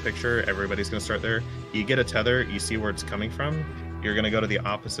is in that picture. Everybody's gonna start there. You get a tether, you see where it's coming from. You're gonna go to the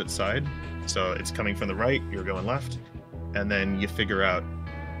opposite side. So it's coming from the right, you're going left, and then you figure out,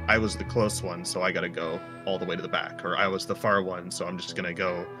 I was the close one, so I gotta go all the way to the back, or I was the far one, so I'm just gonna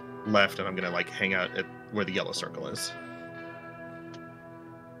go left, and I'm gonna like hang out at where the yellow circle is.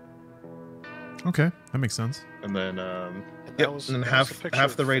 Okay, that makes sense. And then, and then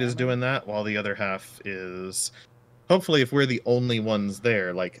half the raid is doing that, while the other half is, hopefully, if we're the only ones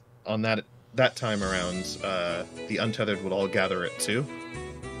there, like on that time around, the untethered would all gather at 2,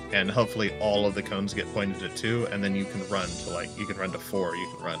 and hopefully all of the cones get pointed at 2, and then you can run to like you can run to 4, you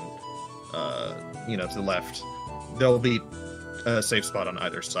can run, you know, to the left. There'll be a safe spot on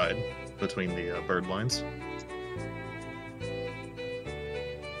either side between the bird lines.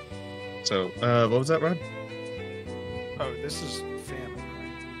 So, what was that, Rod? Oh, this is famine,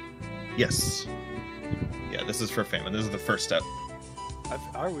 right? Yes. Yeah, this is for famine. This is the first step.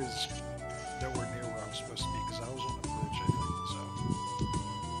 I was nowhere near where I was supposed to be because I was on the bridge, I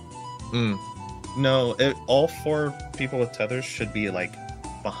think, so. No, all 4 people with tethers should be, like,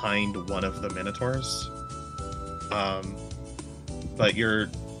 behind one of the Minotaurs. But you're,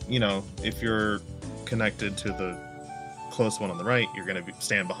 you know, if you're connected to the close one on the right, you're going to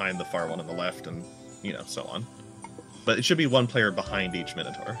stand behind the far one on the left, and, you know, so on. But it should be one player behind each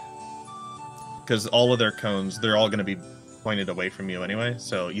Minotaur. Because all of their cones, they're all going to be pointed away from you anyway,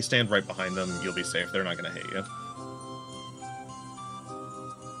 so you stand right behind them, you'll be safe. They're not going to hit you.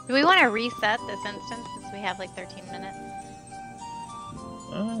 Do we want to reset this instance since we have like 13 minutes?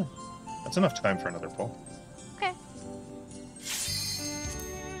 That's enough time for another poll. Okay.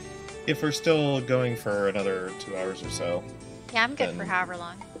 If we're still going for another 2 hours or so. Yeah, I'm good for however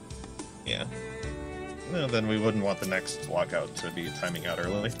long. Yeah. Well, then we wouldn't want the next lockout to be timing out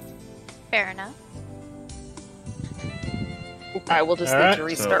early. Fair enough. I will just need to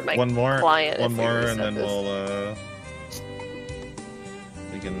restart my client. One more, and then we'll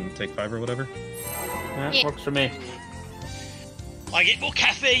we can take 5 or whatever. That works for me. I get more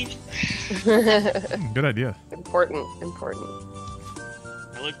caffeine. Good idea. Important.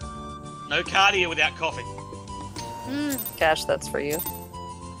 Look, no cardio without coffee. Cash, that's for you.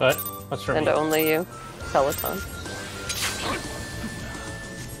 But what's for me? And only you. Peloton.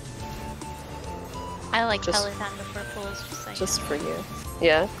 I like Peloton before pools, just saying. Just for you.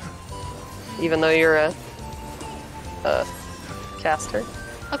 Yeah. Even though you're a caster.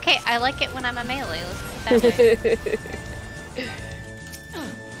 Okay, I like it when I'm a melee. Let's put that way.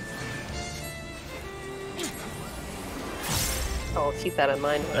 I'll keep that in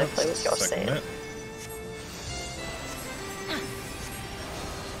mind when I play with your sand.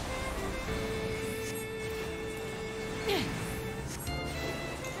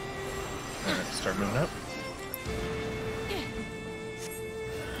 Alright, start moving up.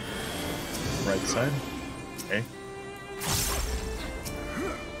 Right side. Okay.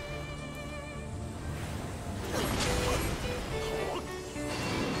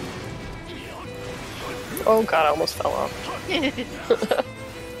 Oh god, I almost fell off.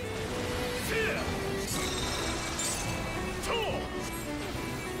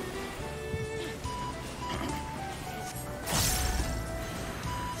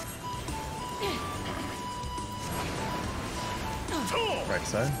 Right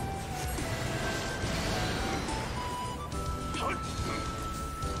side.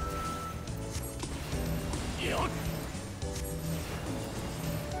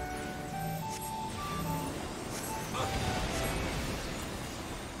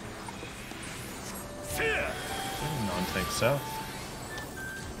 Non-tank south.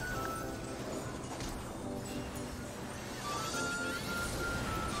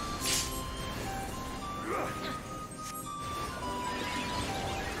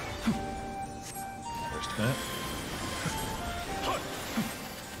 First hit.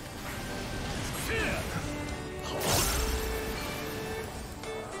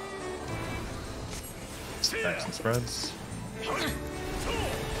 Stacks and spreads.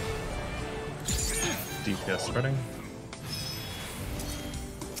 DPS spreading.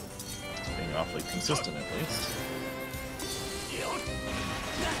 Being awfully consistent at least.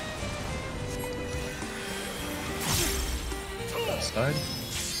 Left side.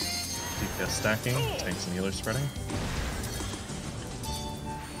 DPS stacking, tanks and healers spreading.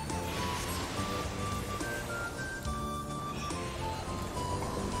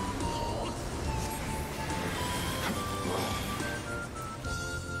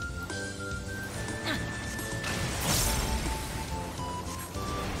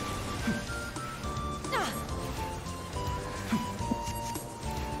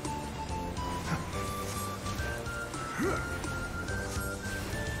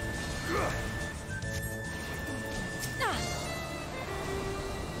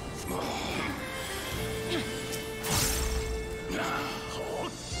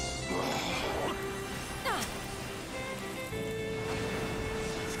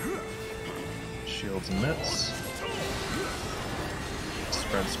 Shields and mitts.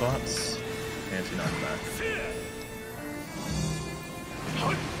 Spread spots. Anti-knockback.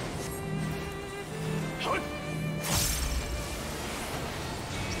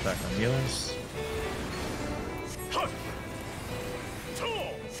 Back on healers.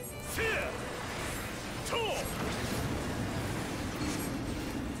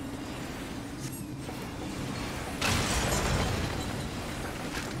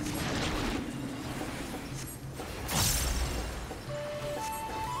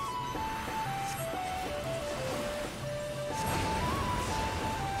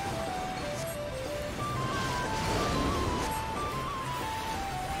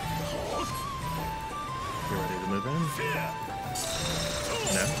 You ready to move in?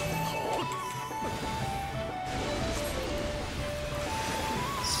 No.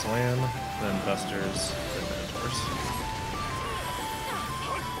 Slam, then busters, then minotaurs.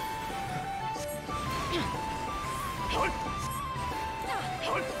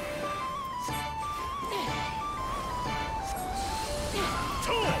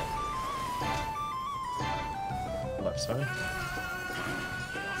 Left side.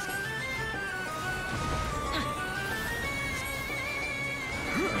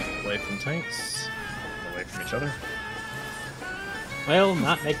 Away from tanks, away from each other. Well,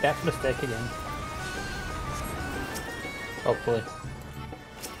 not make that mistake again. Hopefully.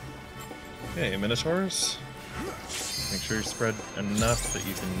 Okay, Minotaurs. Make sure you're spread enough that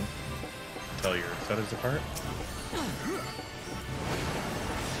you can tell your feathers apart.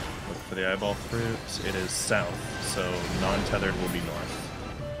 Look for the eyeball fruit. It is south, so non-tethered will be north.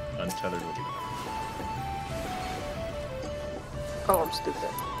 Untethered will be north. Oh, I'm stupid.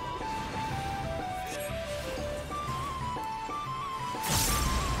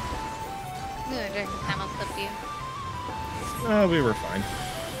 During the time I'll slip you. We were fine.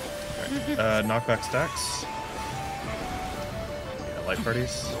 Alright, knockback stacks. Yeah, light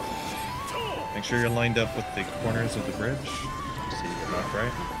parties. Make sure you're lined up with the corners of the bridge so you get knocked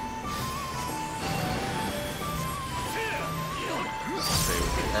right. Stay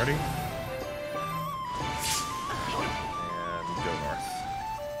with the party. And go north.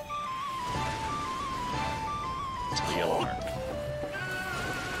 To the yellow mark.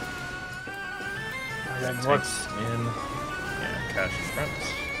 Tanks in, and cash in front.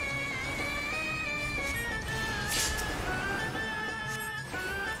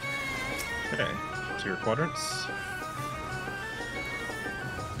 Okay, to your quadrants.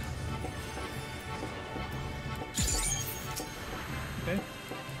 Okay.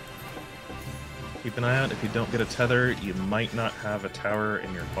 Keep an eye out. If you don't get a tether, you might not have a tower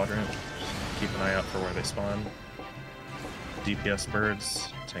in your quadrant. Just keep an eye out for where they spawn. DPS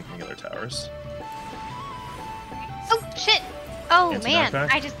birds, tanking other towers. Oh shit! Oh man,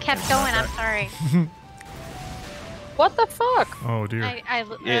 Anti-knockback? I just kept going. I'm sorry. What the fuck? Oh dear.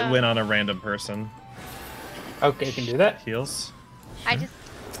 It went on a random person. Okay, you can do that. Heals. I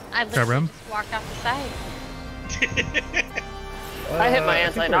literally just walked off the side. I hit my I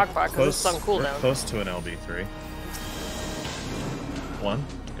think we're anti-knockback because it's on We're cooldown. close to an LB3. 1.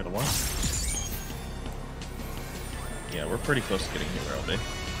 Got a 1. Yeah, we're pretty close to getting another LB.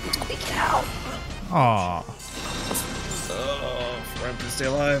 Get out. Aw. Oh, friend, please stay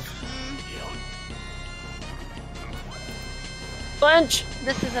alive. Bunch.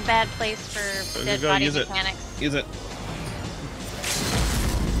 This is a bad place for dead Go, body use mechanics. it. Use it.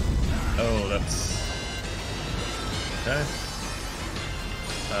 Oh, that's... Okay.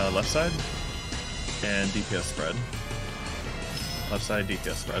 Left side. And DPS spread. Left side,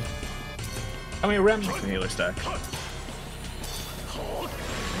 DPS spread. How many rems? Healer stack.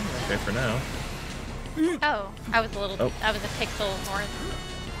 Okay, for now. Oh, I was a little. Oh. I was a pixel north.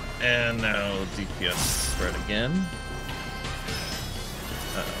 And now DPS spread again.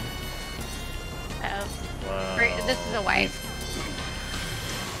 Uh-oh. Wow. This is a wife.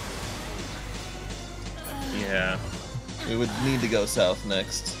 Yeah. We would need to go south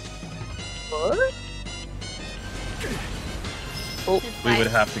next. What? Oh. We would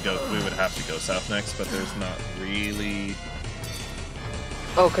have to go south next, but there's not really.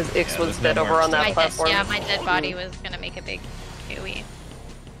 Oh, because Ix was dead over on that platform. Yeah, my dead body was gonna make a big AoE.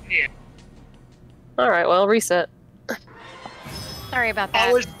 Yeah. Alright, well, reset. Sorry about that.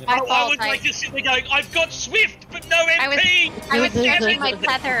 I was fault, like just sitting there going, I've got Swift, but no MP! I was stretching my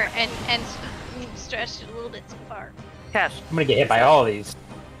tether and stretched it a little bit too far. Cash. I'm gonna get hit by all of these.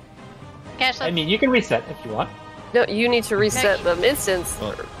 Cash, I mean, you can reset if you want. No, you need to reset the instance,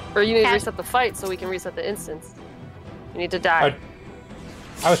 or you need to Cash. reset the fight so we can reset the instance. You need to die.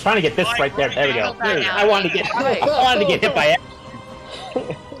 I was trying to get this right there. There we go. I wanted to get hit by it.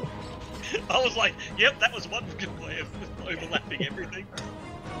 I was like, yep, that was one good way of overlapping everything.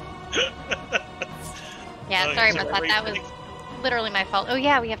 Yeah, sorry about that. That was literally my fault. Oh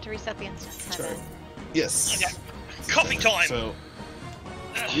yeah, we have to reset the instance. Sorry. Yes. Okay. Coffee time! So,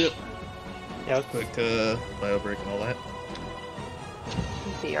 yep. Yeah, quick bio break and all that.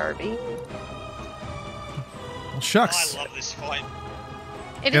 BRB. Well, shucks. I love this fight.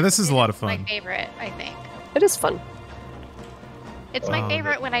 This is a lot of fun. My favorite, I think. It is fun. It's my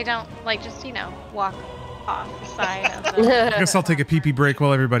favorite when I don't just walk off the side of the. I guess I'll take a pee-pee break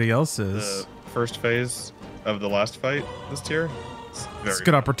while everybody else is. The first phase of the last fight this tier. It's a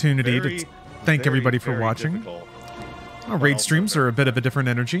good opportunity to thank everybody for watching. Raid streams are a bit of a different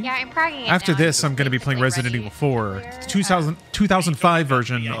energy. Yeah, I'm progging it After now. this, I'm going to be playing Resident Evil 4, 2005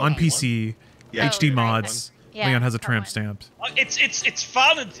 version on PC, HD mods. Yeah, Leon has a tramp stamp. It's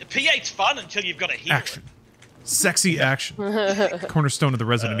fun, and P8's fun until you've got a hero. Action. Sexy action. Cornerstone of the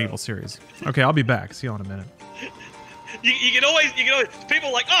Resident Evil series. Okay, I'll be back. See you in a minute. You can always, people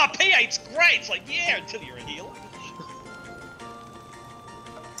are like, oh, P8's great. It's like, yeah, until you're a healer.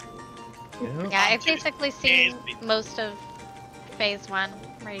 Yeah, I've basically seen most of phase 1.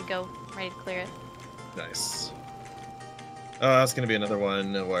 Ready to go. Ready to clear it. Nice. That's gonna be another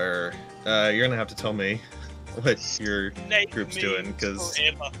one where you're gonna have to tell me what your group's doing, because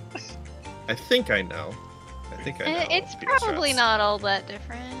I think I know. It's probably not all that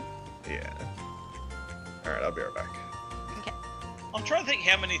different. Yeah. Alright, I'll be right back. Okay. I'm trying to think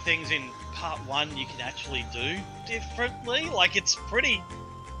how many things in part 1 you can actually do differently. Like, it's pretty...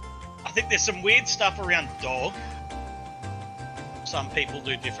 I think there's some weird stuff around dog. Some people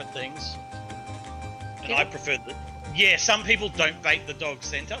do different things. And I prefer the... Yeah, some people don't bait the dog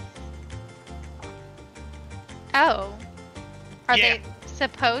center. Oh. Are they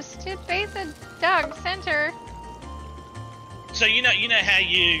supposed to bait the dog center? So you know how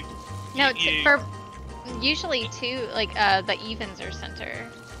you... No, for usually too, the evens are center.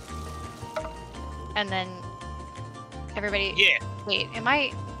 And then everybody... Yeah. Wait, am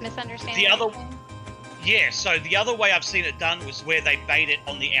I misunderstanding? So the other way I've seen it done was where they bait it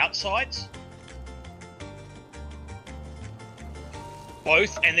on the outsides.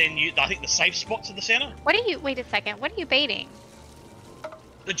 Both, and then I think the safe spots in the center. Wait a second, what are you baiting?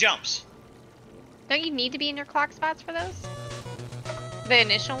 The jumps. Don't you need to be in your clock spots for those? The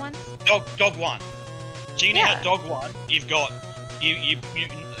initial ones? Dog 1. So you know how dog 1, you've got, you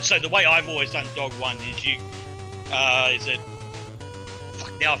so the way I've always done dog 1 is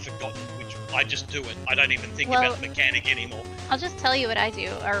now I've forgotten which, I just do it. I don't even think about the mechanic anymore. I'll just tell you what I do,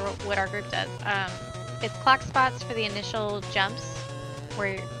 or what our group does. It's clock spots for the initial jumps,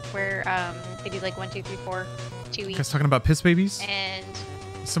 where they do 1, 2, 3, 4, 2 each. You guys talking about piss babies? And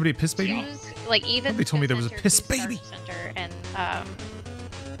somebody a piss baby? Even they told me there was a piss baby. Center, and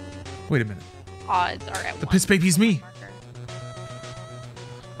wait a minute. Odds are at the piss baby's me.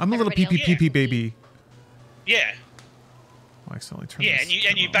 I'm a little pee baby. Yeah. I accidentally turned this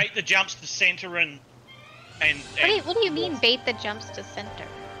and you bait the jumps to center and what do you mean bait the jumps to center?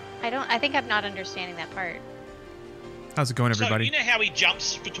 I think I'm not understanding that part. How's it going, everybody? So you know how he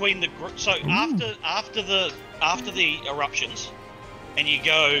jumps between the groups. So after the eruptions, and you've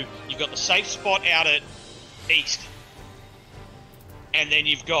got the safe spot out at east, and then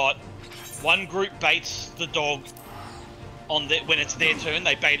you've got one group baits the dog when it's their turn.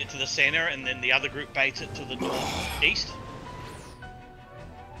 They bait it to the center, and then the other group baits it to the northeast.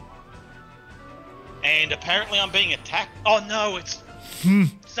 And apparently, I'm being attacked. Oh no, it's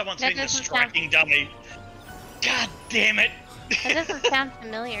someone's been distracting dummy. God damn it! That doesn't sound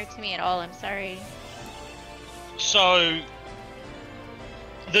familiar to me at all. I'm sorry. So,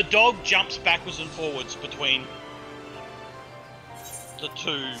 the dog jumps backwards and forwards between the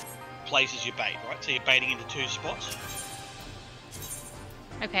two places you bait, right? So you're baiting into two spots.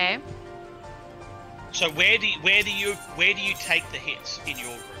 Okay. So where do you take the hits in your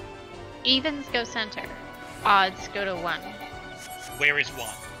group? Evens go center. Odds go to 1. Where is 1?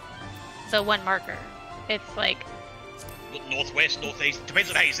 So 1 marker. It's like Northwest, northeast. Depends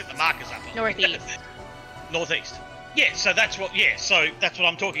on how you set the markers up. northeast. Northeast. Yeah, so that's what. Yeah, so that's what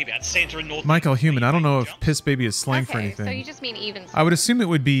I'm talking about. Center and northeast. Michael Human, I don't know if Piss Baby is slang for anything. So you just mean evens. I would assume it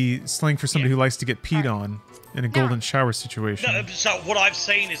would be slang for somebody who likes to get peed on in a golden shower situation. No, so what I've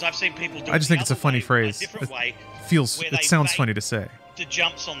seen people do. I just think it's a funny phrase. Different way. It sounds funny to say. The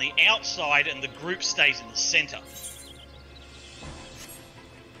jumps on the outside and the group stays in the center.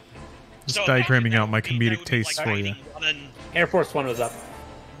 Just diagramming out my comedic tastes for you. Air Force One was up.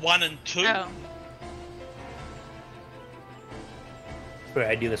 1 and 2. Oh.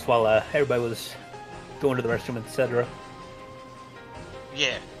 I do this while everybody was going to the restroom, etc.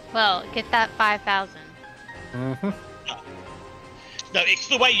 Yeah. Well, get that 5,000. Mm-hmm. No, it's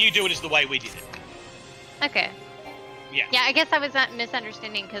the way you do it is the way we did it. Okay. Yeah. Yeah, I guess I was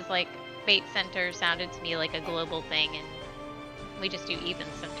misunderstanding because like bait center sounded to me like a global thing, and we just do even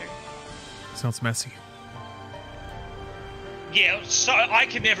center. Sounds messy. Yeah, so I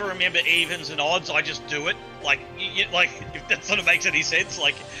can never remember evens and odds. I just do it. Like, if that sort of makes any sense.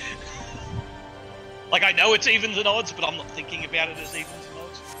 Like I know it's evens and odds, but I'm not thinking about it as evens and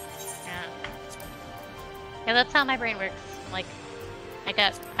odds. Yeah, that's how my brain works. Like, I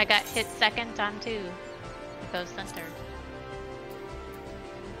got hit second on 2. It goes center.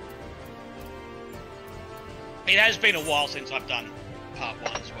 It has been a while since I've done part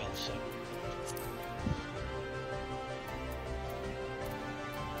 1 as well, so.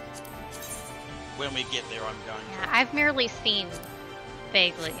 When we get there, I'm going Yeah, I've merely seen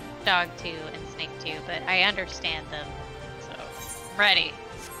vaguely Dog 2 and Snake 2, but I understand them, so I'm ready.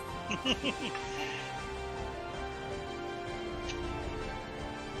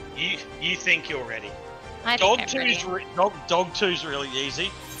 You think you're ready? I think I'm Dog 2's really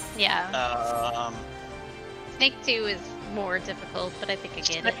easy. Yeah. Snake 2 is more difficult, but I think I get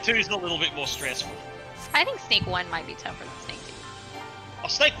it. Snake 2 is a little bit more stressful. I think Snake 1 might be tougher than Snake 2. Oh,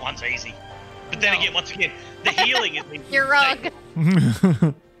 Snake 1's easy. But then again, once again, the healing is easy. You're wrong.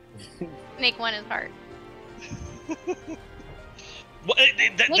 Snake 1 is hard.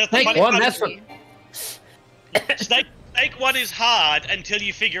 Snake 1 is hard until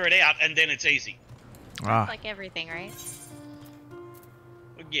you figure it out, and then it's easy. Ah. Like everything, right?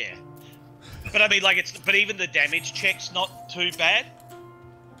 Yeah. But I mean, but even the damage check's not too bad.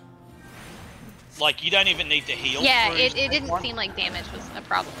 Like, you don't even need to heal. Yeah, it didn't seem like damage was a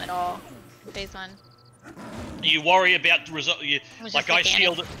problem at all. Phase 1. You worry about the result. Like, I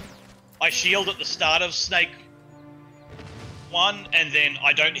shield at the start of Snake 1, and then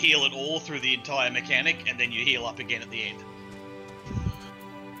I don't heal at all through the entire mechanic, and then you heal up again at the end.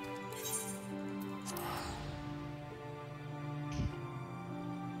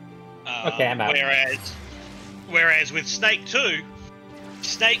 Okay, I'm out. Whereas with Snake 2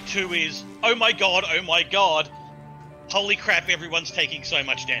 is, oh my god, holy crap, everyone's taking so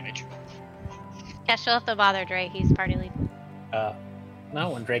much damage. Cash, you'll have to bother Dre, he's party lead. No,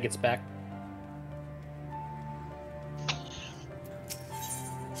 when Dre gets back.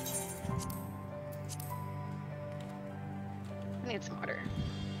 I need some water.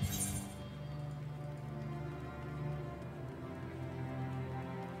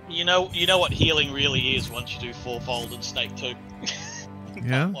 You know what healing really is once you do fourfold and Snake 2.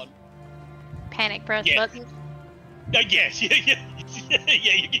 Yeah. Panic press buttons. Yes, yeah.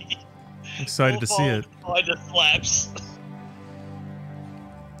 Excited to see it. Kind of slaps.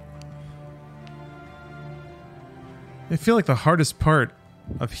 I feel like the hardest part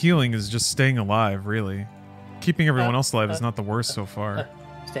of healing is just staying alive, really. Keeping everyone else alive is not the worst so far.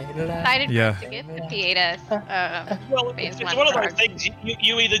 Excited Yeah. to get 58S. Well, it's one of those things.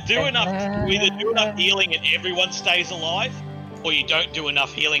 You either do enough healing and everyone stays alive, or you don't do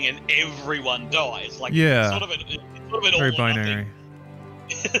enough healing and everyone dies. Like, Yeah. it's sort of an Very all or binary.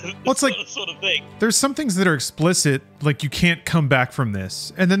 well, it's like sort of thing. There's some things that are explicit, like you can't come back from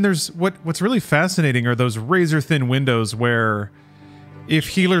this. And then there's what's really fascinating are those razor thin windows where if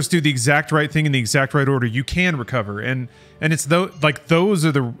healers do the exact right thing in the exact right order, you can recover. And it's those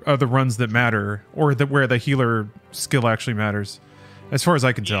are the runs that matter, or where the healer skill actually matters, as far as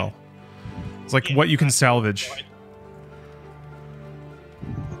I can tell. It's like what you can salvage.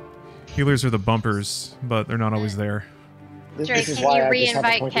 Healers are the bumpers, but they're not always there. Drake, can you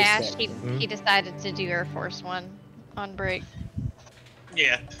re-invite Cash? He decided to do Air Force One on break.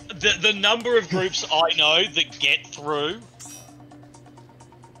 Yeah, the number of groups I know that get through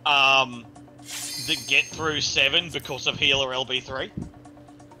 7 because of healer LB3.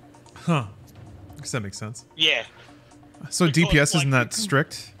 Huh. Guess that makes sense. Yeah. So Because, DPS isn't like, that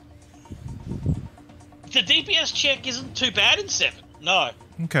strict? The DPS check isn't too bad in 7. No.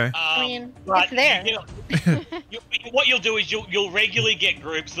 Okay. I mean, but it's there. What you'll do is you'll regularly get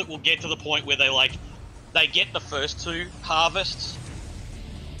groups that will get to the point where they get the first 2 harvests,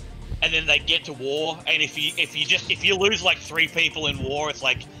 and then they get to war. And if you lose like 3 people in war, it's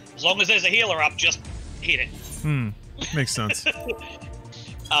like, as long as there's a healer up, just hit it. Makes sense.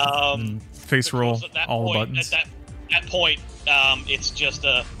 Face Because roll at that all point, buttons. At that point, it's just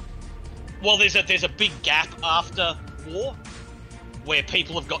there's a big gap after war where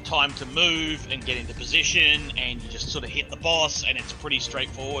people have got time to move and get into position, and you just sort of hit the boss, and it's pretty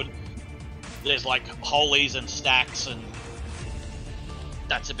straightforward. There's like holies and stacks, and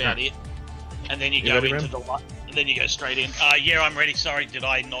that's about it. And then you go ready, into Ram? and then you go straight in. Yeah, I'm ready. Sorry, did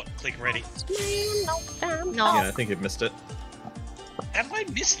I not click ready? No. Yeah, I think you missed it. Have I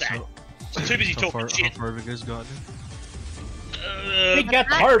missed that? I'm too busy talking shit. How far have you guys gotten? We got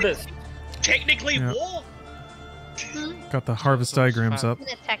the harvest. Technically, Yeah. war. Got the harvest diagrams up. In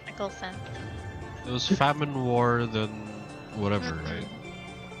a technical sense. It was famine, war, then whatever, right?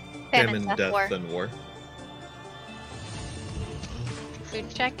 Famine, Death, death, war. then war.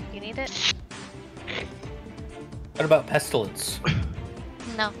 Food check if you need it. What about pestilence?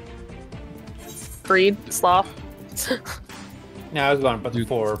 No. Greed, sloth. No, I was going but the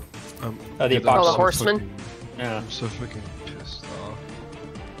 4. The dude, apocalypse. the horseman. Yeah. I'm so fucking pissed off.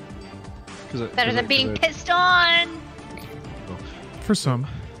 Better than being pissed on. For some.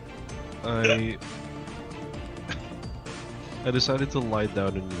 I decided to lie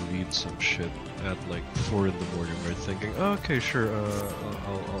down and read some shit at like 4 in the morning, right? Thinking, oh, okay, sure,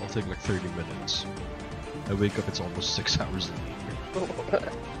 I'll take like 30 minutes. I wake up, it's almost 6 hours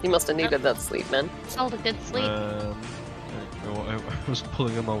later. You must have needed that sleep, man. It's all a good sleep. I was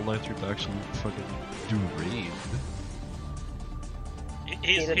pulling them all night through to actually fucking do raid.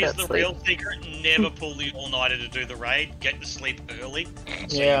 Here's the real secret: never pull the all-nighter to do the raid. Get to sleep early,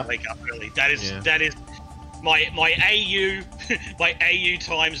 so you wake up early. That is my AU my AU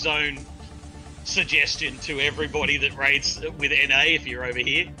time zone suggestion to everybody that raids with NA. If you're over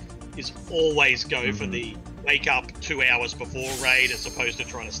here, is always go for the wake up 2 hours before raid as opposed to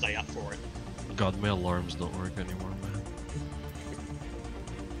trying to stay up for it. God, my alarms don't work anymore,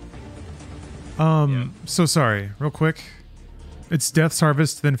 man. So sorry, real quick. It's Death's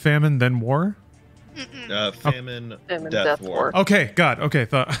Harvest, then Famine, then War? Famine, Death, War. Okay, God. Okay,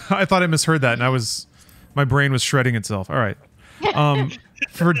 I thought I misheard that, and my brain was shredding itself. All right.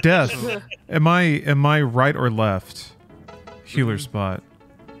 For Death, am I right or left? Healer spot.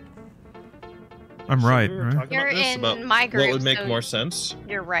 I'm right, right? You're in my group. What would make so more sense?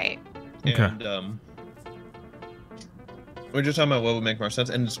 You're right. Okay. And we're just talking about what would make more sense,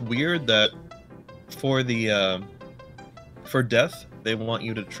 and it's weird that for Death, they want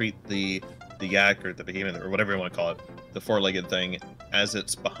you to treat the yak or the behemoth or whatever you want to call it, the 4-legged thing, as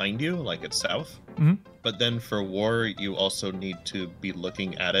it's behind you, like it's south. But then for War, you also need to be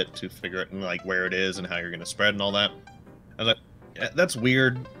looking at it to figure out like where it is and how you're going to spread and all that. I was like, that's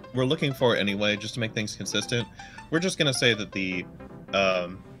weird. We're looking for it anyway, just to make things consistent. We're just going to say that the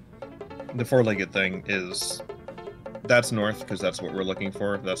 4-legged thing that's north because that's what we're looking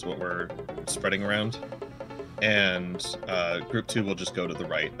for. That's what we're spreading around. And group 2 will just go to the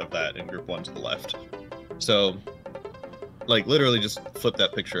right of that, and group 1 to the left. So, like, literally just flip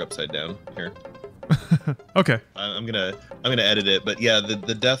that picture upside down here. Okay. I'm gonna edit it, but yeah,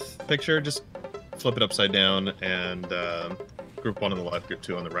 the death picture, just flip it upside down, and group 1 on the left, group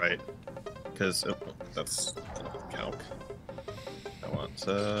 2 on the right, because that's calc. I want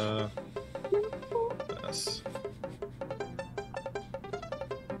this.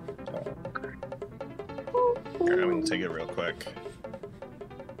 Okay, I'm gonna take it real quick.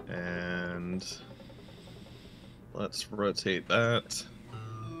 And let's rotate that.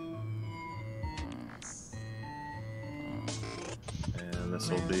 And this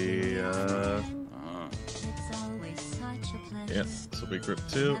will be yeah, this will be group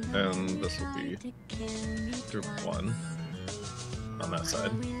 2, and this will be group 1 on that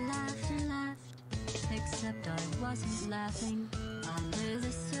side.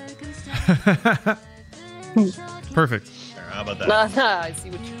 Perfect. How about that? I see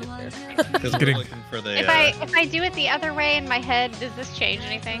what you did there. Because we're looking for the. If I do it the other way in my head, does this change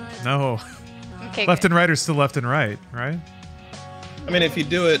anything? No. Okay. Left good. and right are still left and right, right? I mean, if you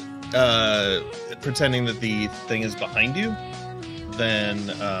do it pretending that the thing is behind you, then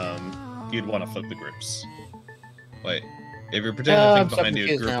you'd want to flip the groups. Wait, if you're pretending the thing's behind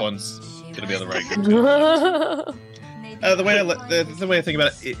you, group 1's gonna be on the right, group 2. The way I think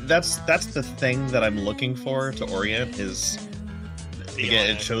about it, that's the thing that I'm looking for to orient is. Again,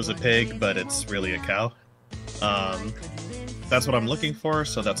 it shows a pig, but it's really a cow. That's what I'm looking for,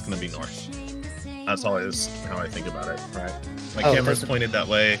 so that's going to be north. That's always how I think about it. Right. My camera's pointed that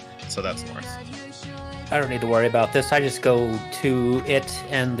way, so that's north. I don't need to worry about this. I just go to it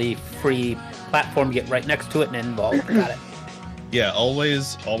and the free platform, get right next to it, and Endwalker. Got it. Yeah,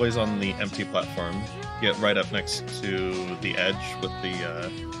 always on the empty platform. Get right up next to the edge with the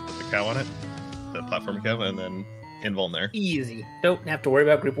cow on it, the platform cow, and then Endwalker there. Easy. Don't have to worry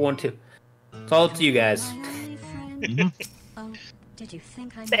about group 1, 2. It's all up to you guys.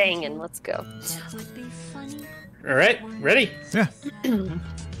 Banging, let's go. All right, ready? Yeah.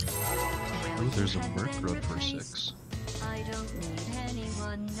 Oh, there's a Merc run for 6.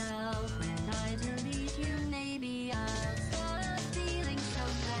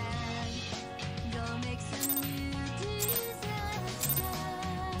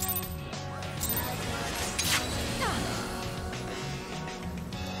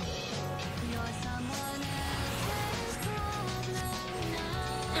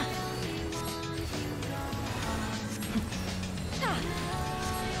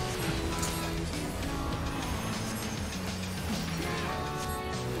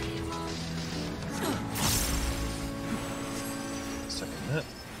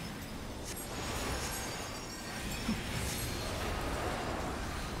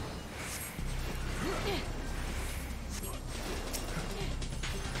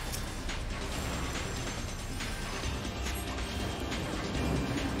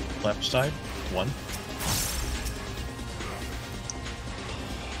 Left side, 1.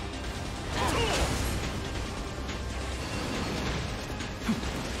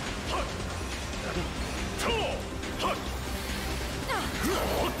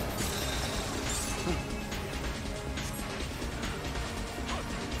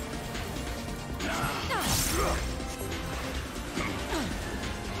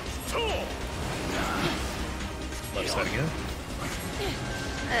 Left side again.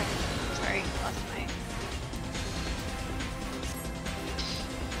 Sorry, lost my.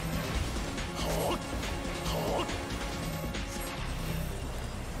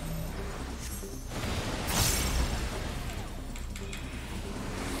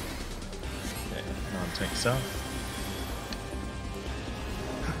 Okay, non-tank south.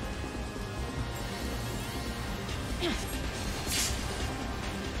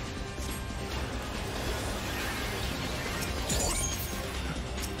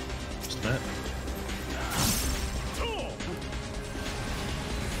 Just a minute.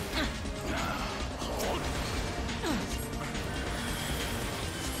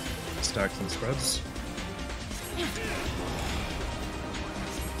 Stacks and spreads.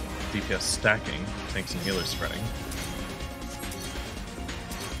 DPS stacking, tanks and healers spreading.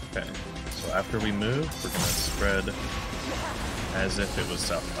 Okay, so after we move, we're gonna spread as if it was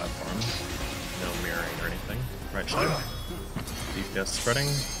south platform. No mirroring or anything. Right side. DPS spreading,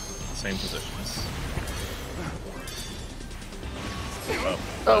 same positions.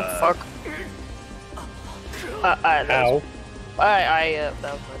 Oh, fuck. That was my bad.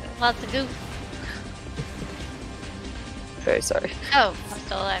 Lots of goof. Very sorry. Oh, I'm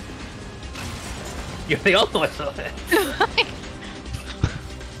still alive. You're the only one still alive.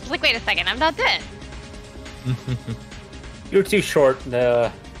 Like, wait a second, I'm not dead. You're too short.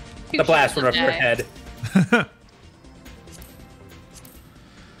 The blast went over your head.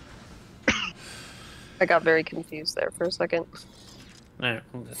 I got very confused there for a second. Alright,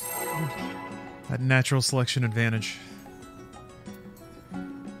 That natural selection advantage.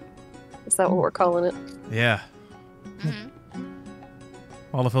 Is that what we're calling it? Yeah.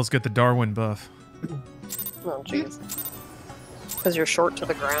 All of us get the Darwin buff. Oh, jeez. Because you're short to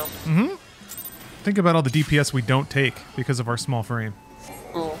the ground. Mm-hmm. Think about all the DPS we don't take because of our small frame.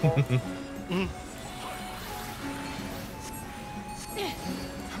 Mm-hmm.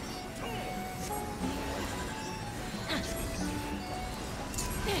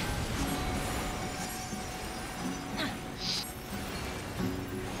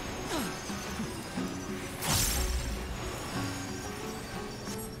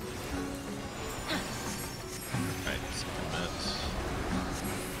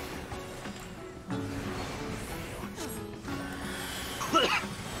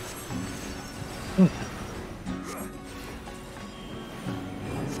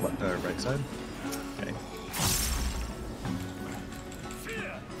 Right side? Okay.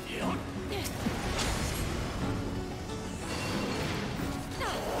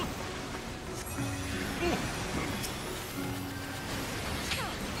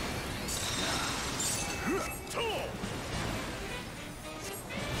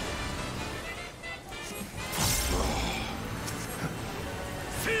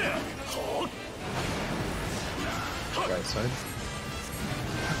 Right side.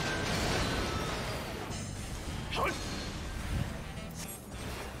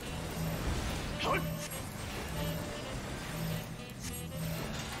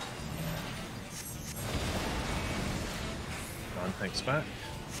 Thanks back.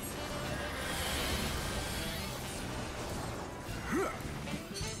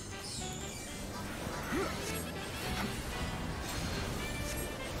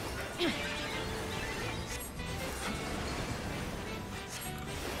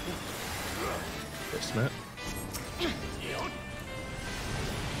 First net.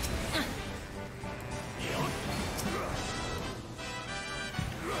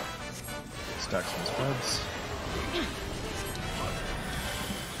 Stack some spreads.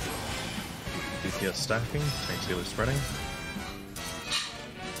 DPS stacking, tank sealer spreading.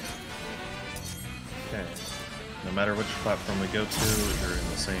 Okay. No matter which platform we go to, you're in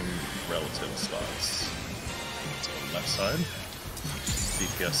the same relative spots. So left side,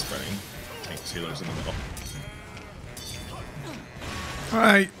 DPS spreading, tank sealers in the middle.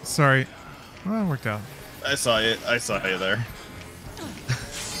 Alright, sorry. Well, that worked out. I saw you there.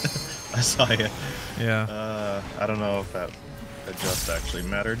 I saw you. Yeah. I don't know if that adjust actually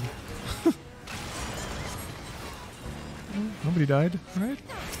mattered. Nobody died, right?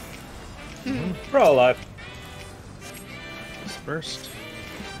 We're all alive. First.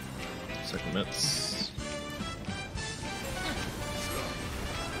 Second mitts.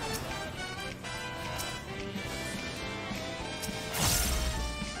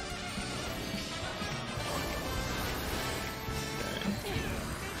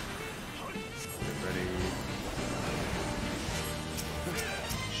 Get ready.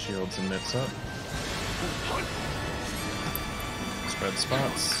 Shields and mitts up. Spread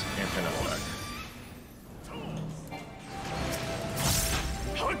spots, anti-null back.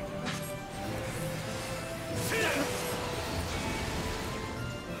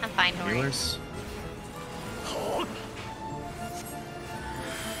 I'm fine, Nori. Healers.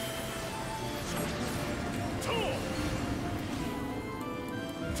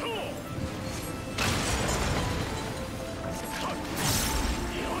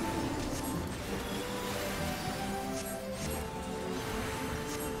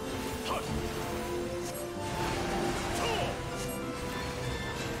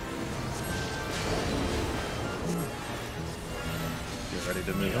 Ready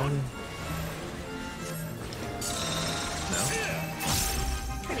to move on? No?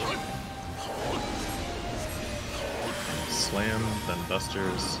 Slam, then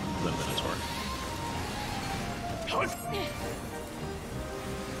Busters, then Minotaur.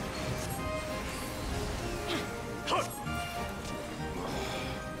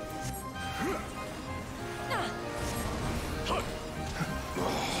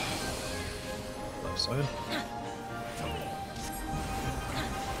 Left side.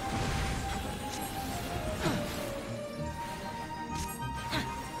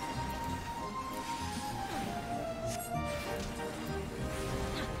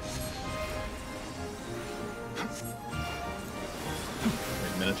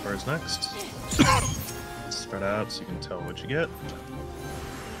 Minotaurs next. Spread out so you can tell what you get.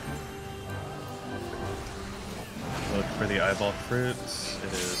 Look for the eyeball fruits.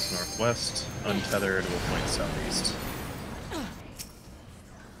 It is northwest. Untethered will point southeast.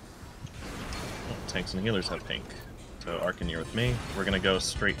 Tanks and healers have pink. So Arc and you're with me. We're gonna go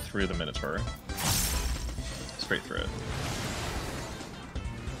straight through the Minotaur. Straight through it.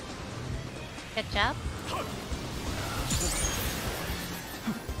 Good job.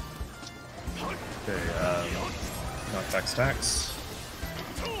 Okay, knockback stacks.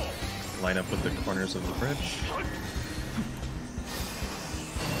 Line up with the corners of the bridge.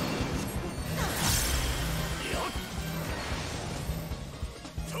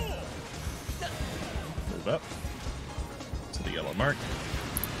 Move up to the yellow mark.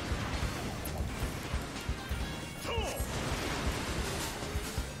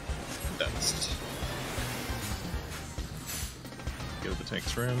 Next. Give the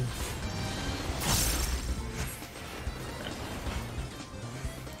tanks room.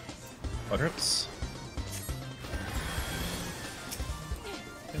 Quadrants.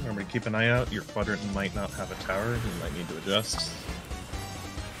 Okay, remember to keep an eye out. Your quadrant might not have a tower. You might need to adjust.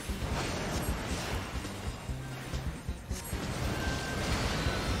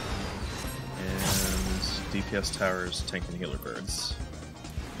 And DPS towers, tank and healer birds.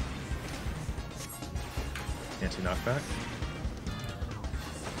 Anti-knockback.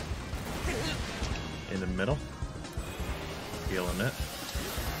 In the middle. Heal and net.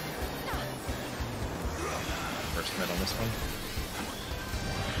 First net on this one.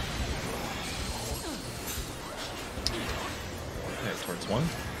 That's one.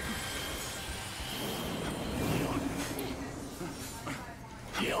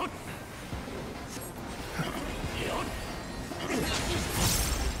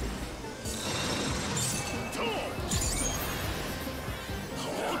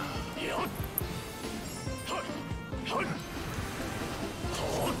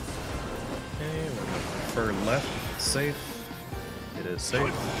 Okay, for left, safe. It is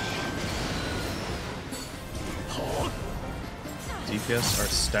safe. DPS are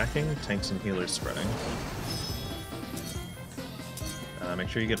stacking, tanks and healers spreading. Make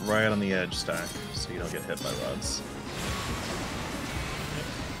sure you get right on the edge stack so you don't get hit by rods.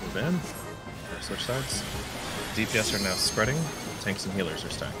 Move in. Or switch sides. DPS are now spreading, tanks and healers are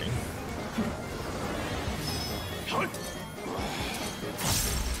stacking.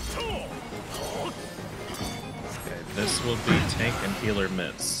 Okay, this will be tank and healer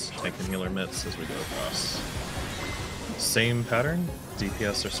mitts. Tank and healer mitts as we go across. Same pattern,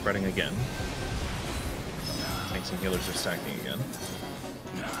 DPS are spreading again. Tanks and healers are stacking again.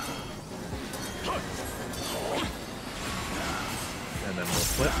 And then we'll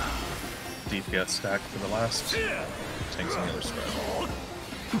flip. DPS stack for the last. Tanks and healers spread.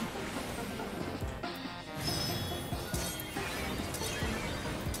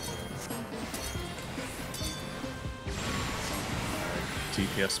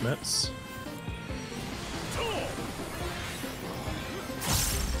 DPS mitts.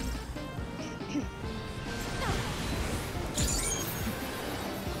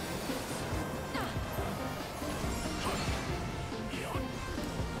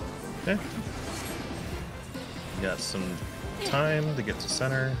 Okay. Got some time to get to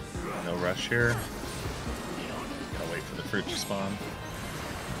center. No rush here. Gotta wait for the fruit to spawn.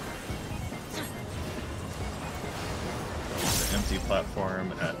 The empty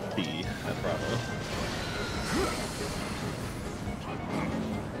platform at B at Bravo.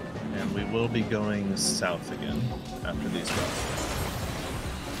 And we will be going south again after these drops.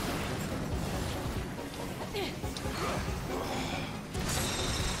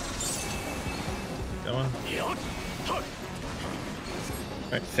 Going.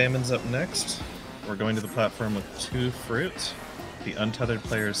 Alright, Famine's up next. We're going to the platform with 2 fruit. The untethered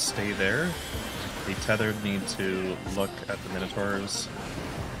players stay there. The tethered need to look at the Minotaurs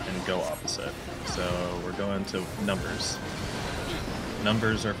and go opposite. So we're going to numbers.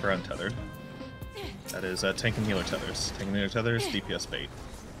 Numbers are for untethered. That is tank and healer tethers. Tank and healer tethers, DPS bait.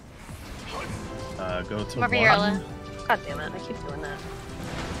 Go to Over 1. here, Ella. God damn it, I keep doing that.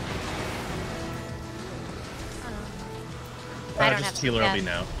 I don't just have healer CPS. LB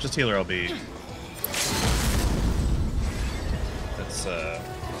now. Just healer LB. That's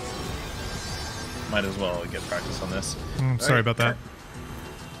might as well get practice on this. Sorry about that.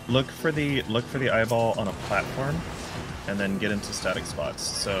 Look for the eyeball on a platform, and then get into static spots.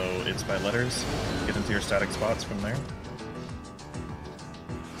 So it's by letters. Get into your static spots from there.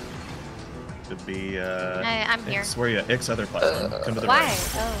 Could be I'm here. X, where are you? X other platform. Come to the Why?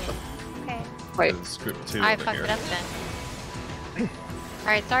 right. Oh, okay. Wait. It's group 2 I over fucked here. it up then.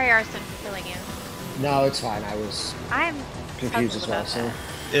 Alright, sorry Arson for killing you. No, it's fine. I was I'm confused as puzzled well.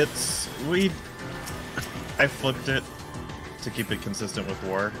 about So that. I flipped it to keep it consistent with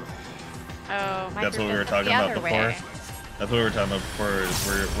war. Oh, my That's what we group were is talking the about other before. way. That's what we were talking about before.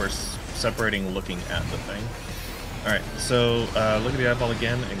 Is we're separating, looking at the thing. All right, so look at the eyeball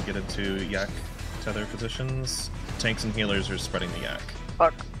again and get into yak tether positions. Tanks and healers are spreading the yak.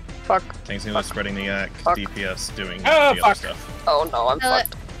 Fuck. Fuck. Tanks and healers spreading the yak. Fuck. DPS doing Oh, the fuck. other stuff. Oh no, I'm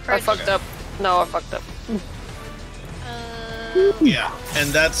fucked. I fucked up. No, I fucked up. Yeah, and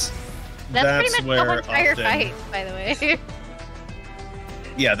that's That's pretty much where the whole entire often- fight, by the way.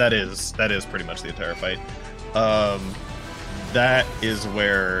 Yeah, that is pretty much the entire fight. That is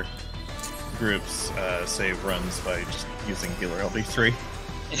where groups save runs by just using healer LB3.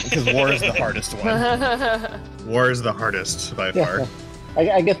 Because war is the hardest one. War is the hardest by far.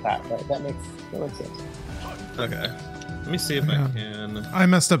 I get that. That makes sense. Okay. Let me see if I can. I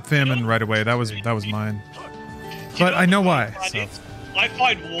messed up Famine right away. That was mine. But I know why. So. I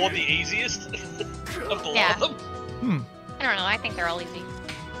find war the easiest of the lot of them. I don't know, I think they're all easy.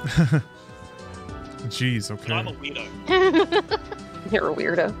 Jeez, okay. I'm a weirdo. You're a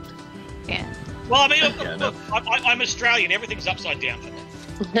weirdo. Yeah. Well, I mean, look, I'm Australian. Everything's upside down for me.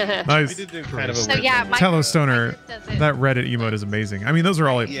 Nice. We did do kind of a So weird yeah, thing. my Tello Stoner, does it. that Reddit emote is amazing. I mean, those are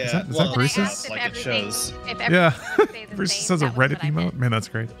all. Yeah, is that well, Bruce's? like it shows. Yeah. Bruce says a Reddit emote. Man, that's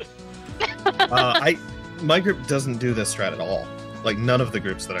great. My group doesn't do this strat at all. Like none of the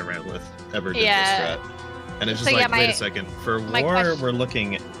groups that I ran with ever did Yeah. this strat. And it's just So, like, yeah, wait my- a second. For my war, question- we're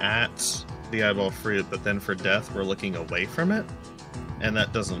looking at the eyeball fruit, but then for death, we're looking away from it. and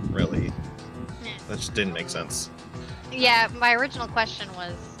that doesn't really. That just didn't make sense. Yeah, my original question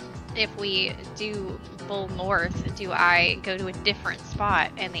was, if we do Bull North, do I go to a different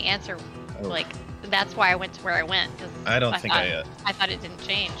spot? And the answer, like, that's why I went to where I went. Cause I thought it didn't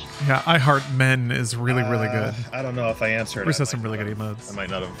change. Yeah, I Heart Men is really good. I don't know if I answered. Bruce has some really good emotes. I might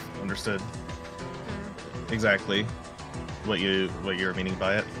not have understood exactly what you're meaning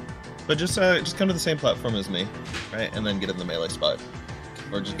by it, but just come to the same platform as me, right, and then get in the melee spot,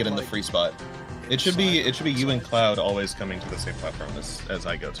 or just get in the free spot. It should be you and Cloud always coming to the same platform as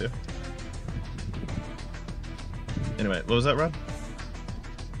I go to. Anyway, what was that, Rod?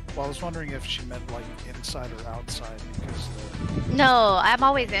 Well, I was wondering if she meant like inside or outside because No, I'm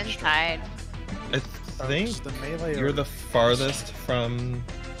always inside. I think the melee you're the farthest from.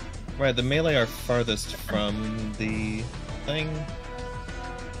 Right, the melee are farthest from the thing.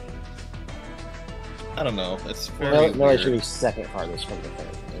 I don't know. It's very melee should be second farthest from the thing,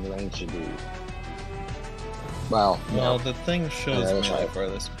 and the range should be. Well, no, the thing shows melee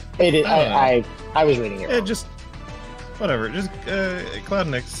farthest. It is. I was reading it. Yeah, just whatever. Just Cloud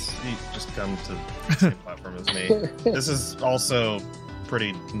Nix, you just come to the same platform as me. This is also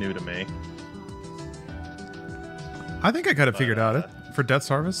pretty new to me. I think I got it figured out. For Death's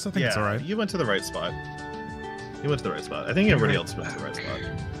Harvest, I think it's alright. You went to the right spot. You went to the right spot. I think everybody else went to the right spot.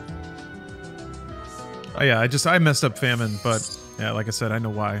 Oh, yeah, I messed up Famine, but yeah, like I said, I know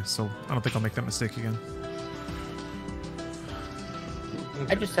why, so I don't think I'll make that mistake again.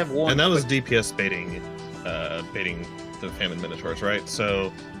 I just have one. And that was DPS baiting the Famine Minotaurs, right?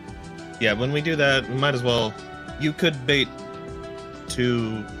 So, yeah, when we do that, we might as well. You could bait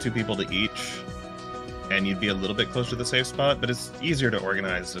two people to each, and you'd be a little bit closer to the safe spot, but it's easier to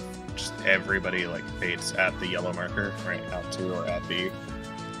organize if just everybody like baits at the yellow marker, right, out to or at B,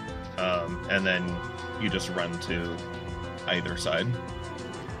 and then you just run to either side.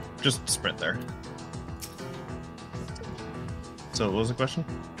 Just sprint there. So what was the question?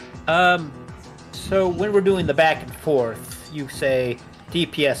 So when we're doing the back and forth, you say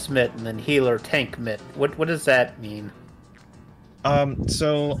DPS mitt and then healer tank mitt. What does that mean?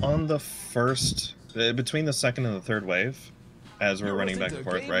 So on the first, between the second and the third wave, as we're running back and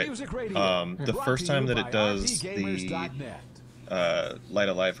forth, right? The first time that it does the Light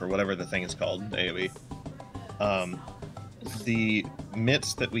of Life or whatever the thing is called, AoE, the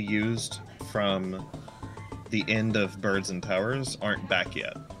mitts that we used from the end of Birds and Towers aren't back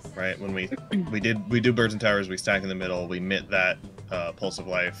yet, right? When we do Birds and Towers, we stack in the middle, we mitt that Pulse of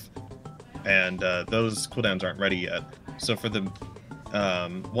Life, and those cooldowns aren't ready yet. So for the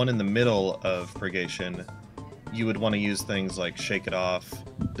one in the middle of Purgation, you would want to use things like Shake It Off,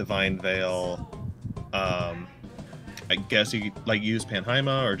 Divine Veil. I guess you could, like, use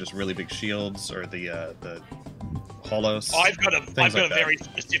Panheima or just really big shields or the Holos. I've got a like very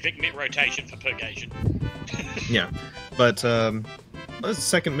specific mitt rotation for Purgation. Yeah, but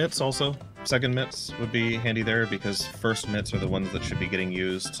second mitts also. Second mitts would be handy there because first mitts are the ones that should be getting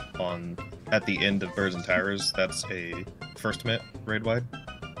used at the end of Birds and Towers. That's a first mitt raid wide.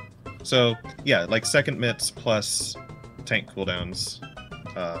 So yeah, like second mitts plus tank cooldowns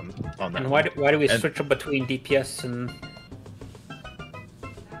on that. And why do we switch up between DPS and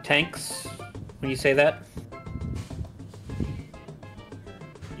tanks when you say that?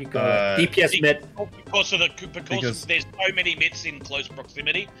 You go DPS mitt. Because there's so many mitts in close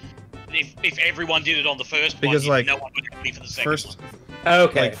proximity. If everyone did it on the first one, because like no one would have me for the second one.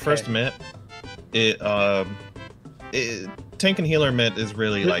 Okay. Like first mitt, tank and healer mitt is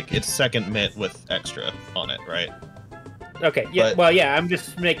really like it's second mitt with extra on it, right? Okay. Yeah. Well, yeah. I'm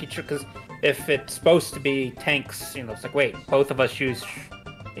just making sure because if it's supposed to be tanks, it's like wait, both of us use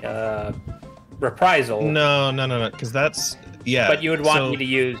reprisal. No. Because that's But you would want me to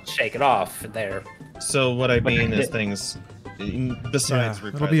use Shake It Off there. So what I mean is things. Besides,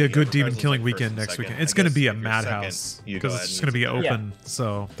 it'll be a good demon killing weekend next weekend. It's going to be a madhouse because it's just going to be open,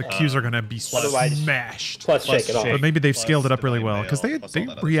 so the queues are going to be smashed. Plus Shake It Off. But maybe they've scaled it up really well because they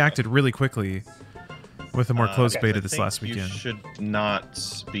reacted really quickly with the more closed beta this last weekend. You should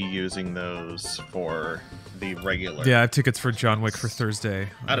not be using those for the regular. Yeah, I have tickets for John Wick for Thursday.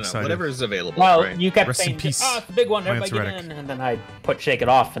 I don't know, whatever is available. Well, right? you kept Rest saying, in peace, it's a big one, everybody get in, and then I put Shake It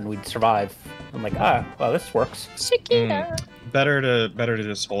Off and we'd survive. I'm like, well, this works. Better to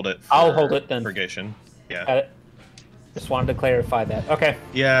just hold it. I'll hold it then. Purgation. Yeah. Just wanted to clarify that. Okay.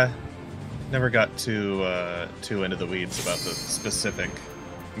 Yeah. Never got too into the weeds about the specific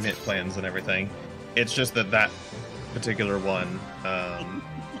mitt plans and everything. It's just that particular one,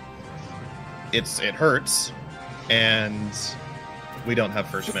 it hurts, and we don't have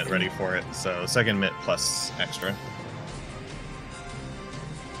first mitt ready for it. So second mitt plus extra.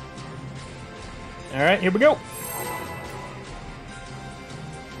 All right, here we go.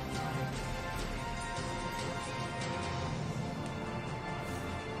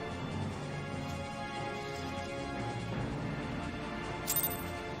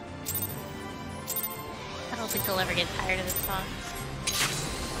 I don't think I'll ever get tired of this song.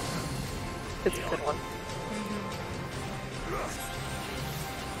 It's a good one.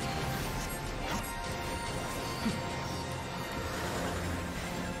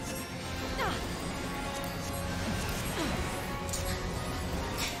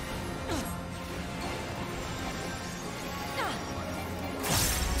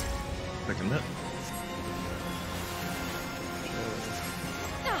 Picking that.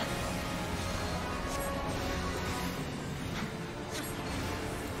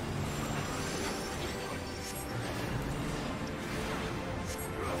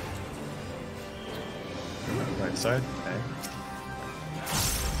 Right side. Okay.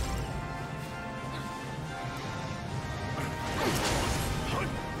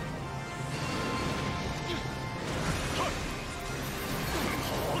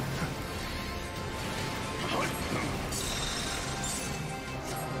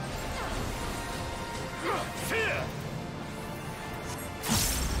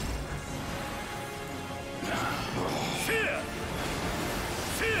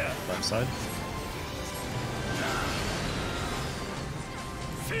 Left side.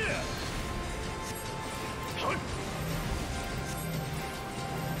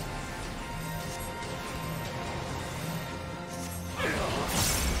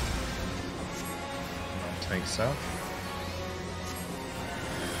 Tank south.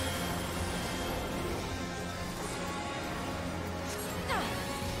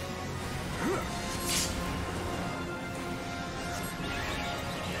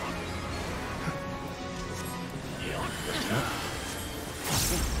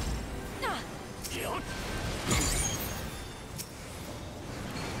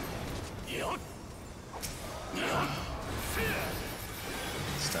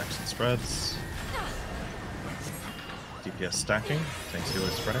 Stacks and spreads. DPS stacking. Tanks healer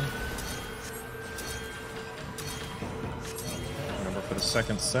spreading. Number for the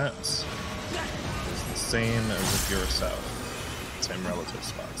second set is the same as if you were south. Same relative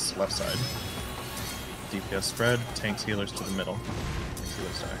spots. Left side. DPS spread. Tanks healers to the middle. Tanks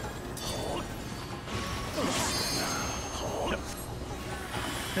healers stack. Yep.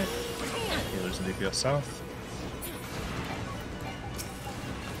 Okay. Healers and DPS south.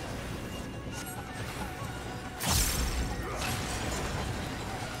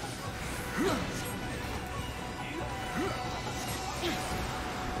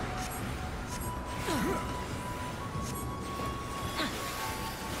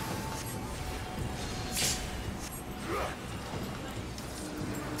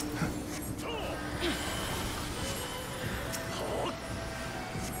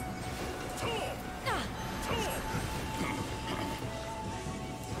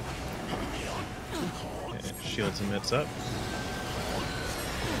 Shields and mids up.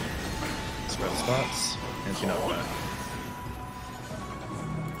 Spread spots. Anti-knockback.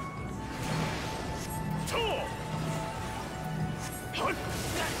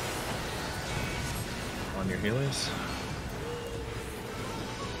 On your healers.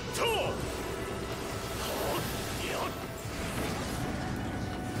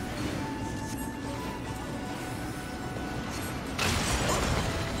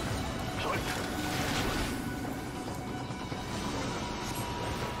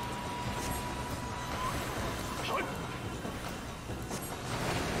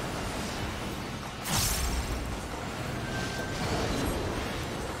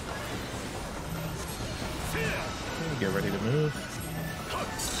 Get ready to move.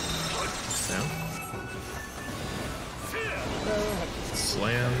 Down.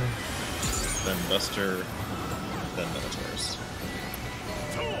 Slam. Then Buster. Then Minotaurs.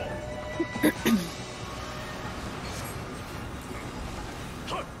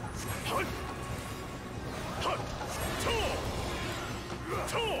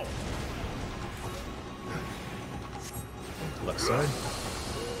 Left side.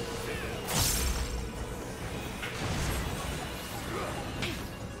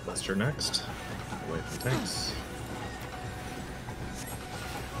 Buster next. Away from tanks.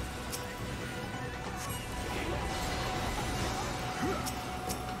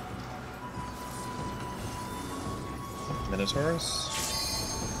 Minotaurs.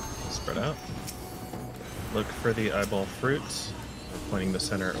 Spread out. Look for the eyeball fruit. We're pointing the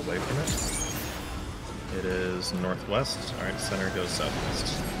center away from it. It is northwest. Alright, center goes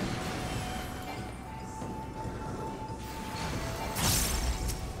southwest.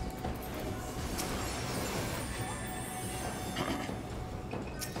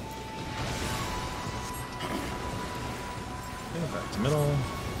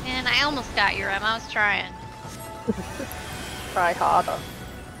 And I almost got you, Rem. I was trying. Try harder.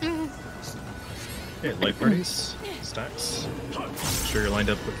 Okay, light parties, stacks. Make sure you're lined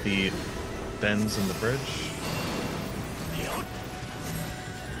up with the bends in the bridge.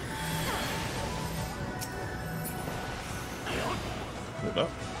 Move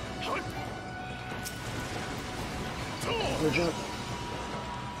up.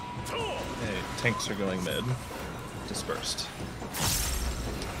 Okay, tanks are going mid. Dispersed.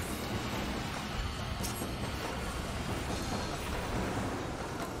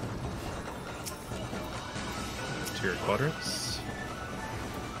 To your quadrants.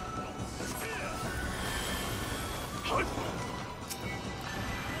 Keep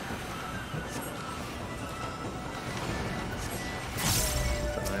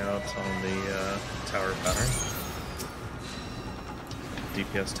an eye out on the tower pattern.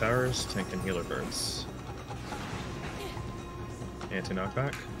 DPS towers, tank and healer birds.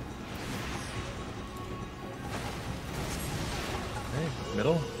 Anti-knockback. Okay,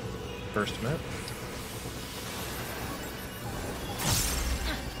 middle. First mid.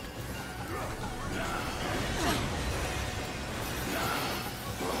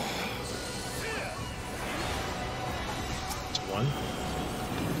 It's one.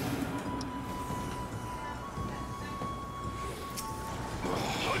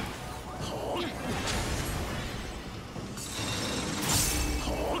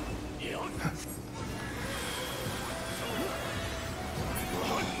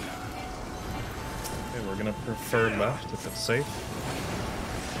 Okay, we're gonna prefer left if it's safe.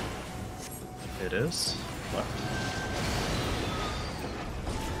 It is. Left.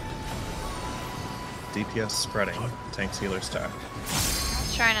 DPS spreading. Tanks healer stack.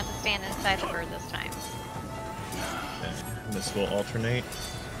 Let's try not to stand inside the bird this time. Okay. This will alternate.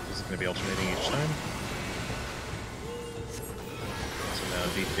 This is going to be alternating each time. So now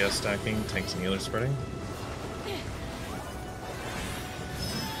DPS stacking, tanks and healers spreading.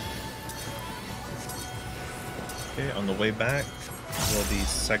 Okay, on the way back will be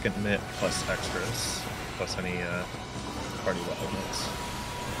second mitt plus extras, plus any party wildness.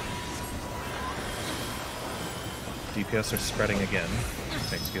 DPS are spreading again.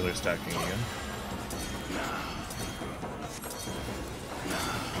 Tanks healer stacking again.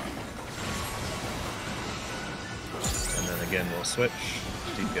 And then again we'll switch.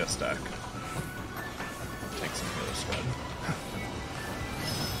 DPS stack. Tanks and healer spread.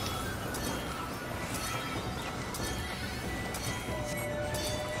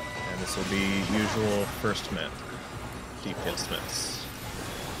 And this will be usual first mitt. DPS mitts.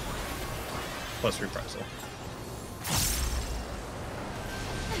 Plus reprisal.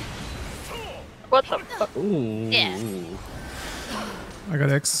 What the fuck? Ooh. Yeah. I got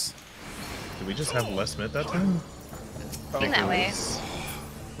X. Did we just have less mid that time? Seemed that way.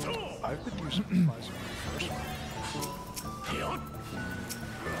 I've been using reprisal first.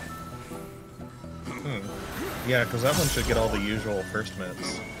 Yeah, because that one should get all the usual first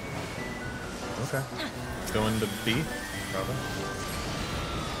mitts. Okay. Going to B, probably.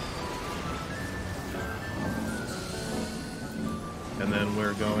 And then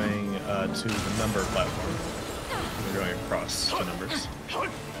we're going to the number platform. We're going across to numbers.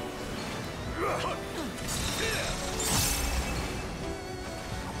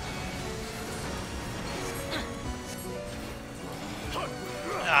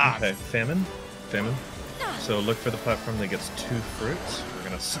 Okay, famine. Famine. So look for the platform that gets 2 fruits. We're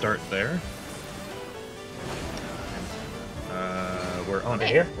gonna start there. We're on it.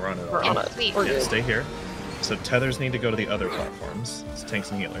 Here? We're on it. We're on it. Sweet. We're Yeah, good. stay here. So tethers need to go to the other platforms. It's tanks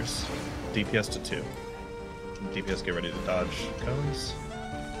and healers. DPS to 2. DPS get ready to dodge cones.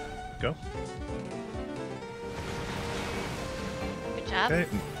 Go. Good job. Okay,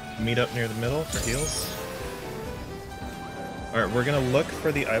 meet up near the middle for heals. Alright, we're gonna look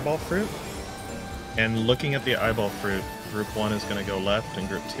for the eyeball fruit. And looking at the eyeball fruit, group 1 is gonna go left and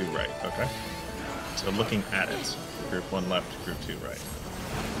group 2 right, okay? So looking at it, group 1 left, group 2 right.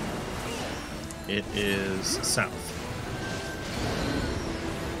 It is south.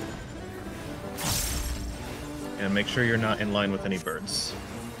 And make sure you're not in line with any birds.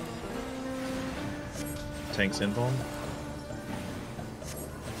 Tanks invuln.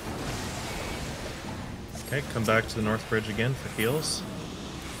 Okay, come back to the north bridge again for heals.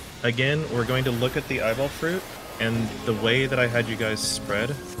 Again, we're going to look at the eyeball fruit, and the way that I had you guys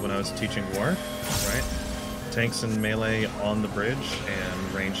spread when I was teaching war, right? Tanks and melee on the bridge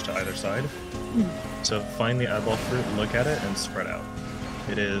and range to either side. So find the eyeball fruit, look at it, and spread out.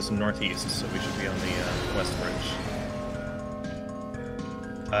 It is northeast, so we should be on the west bridge.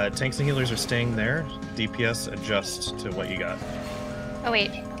 Tanks and healers are staying there. DPS adjust to what you got. Oh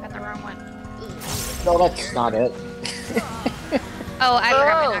wait, wrong one. No, that's not it. Oh, I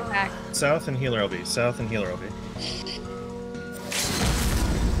forgot my knockback. South and healer LB. South and healer LB.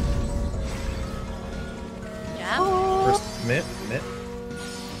 Yeah. First mitt.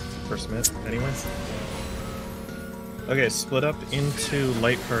 First mitt, anyway. Okay, split up into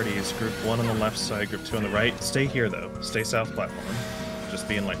light parties. Group 1 on the left side, group 2 on the right. Stay here, though. Stay south platform. Just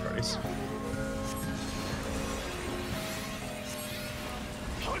be in light parties.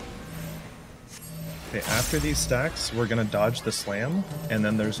 Okay, after these stacks, we're gonna dodge the slam, and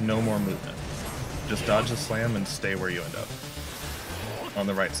then there's no more movement. Just dodge the slam and stay where you end up. On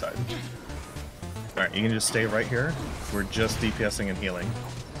the right side. Alright, you can just stay right here. We're just DPSing and healing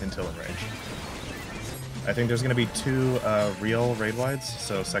until in range. I think there's gonna be 2 real raid wides,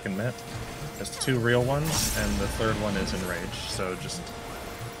 so second mitt. There's 2 real ones, and the third one is in rage, so just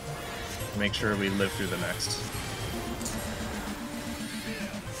make sure we live through the next.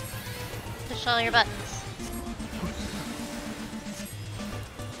 Push all your buttons.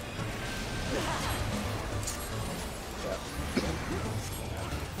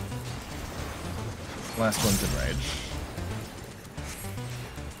 Last one's in rage.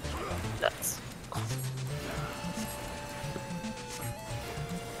 Nuts.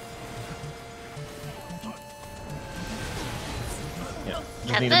 Yeah,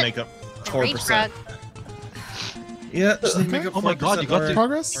 just need to make up 4%. Rage Yeah, just need to make up 4%. Oh my god, you got the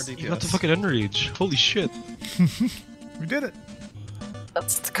progress? You got the fucking enrage. Holy shit. We did it.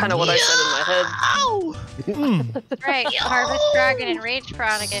 That's kind of what I said in my head. Right, Harvest Dragon and Rage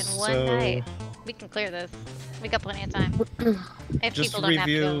Chronic in one So- night. We can clear this. We got plenty of time. If Just people don't have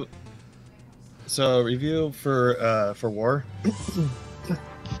to go. review. So review for war.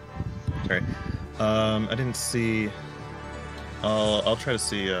 Sorry, I didn't see. I'll try to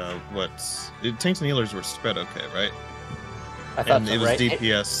see what's. Tanks and healers were spread okay, right? I thought And so, it was right?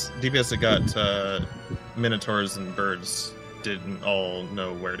 DPS. DPS that got minotaurs and birds didn't all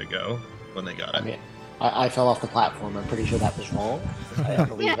know where to go when they got it. I mean, I fell off the platform. I'm pretty sure that was wrong. I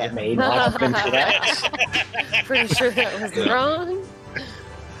believe that made lots of that. Pretty sure that was wrong.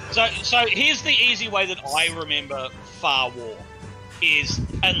 So here's the easy way that I remember Far War is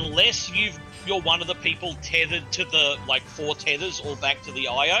unless you're one of the people tethered to the 4 tethers or back to the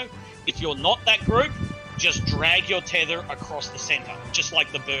IO, if you're not that group, just drag your tether across the center, just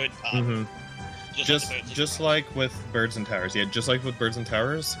like the bird part. Mm-hmm. Just like with birds and towers. Yeah, just like with birds and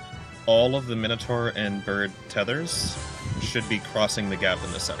towers, all of the minotaur and bird tethers should be crossing the gap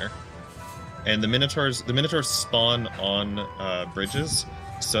in the center. And the minotaurs spawn on bridges,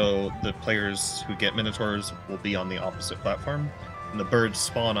 so the players who get minotaurs will be on the opposite platform, and the birds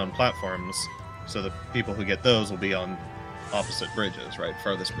spawn on platforms, so the people who get those will be on opposite bridges, right,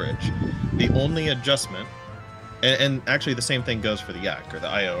 farthest bridge. The only adjustment, and actually the same thing goes for the yak or the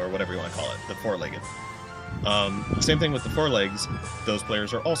IO or whatever you want to call it, the 4-legged. Same thing with the 4 legs. Those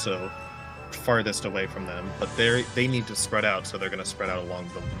players are also farthest away from them, but they need to spread out, so they're going to spread out along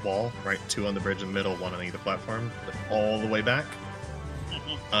the wall, right? 2 on the bridge in the middle, 1 on either platform, but all the way back.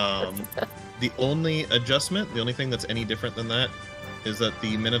 The only adjustment, the only thing that's any different than that, is that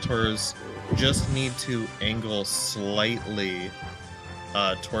the minotaurs just need to angle slightly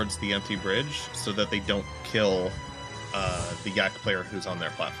towards the empty bridge so that they don't kill the yak player who's on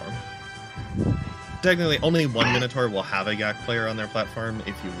their platform. Technically, only one Minotaur will have a yak player on their platform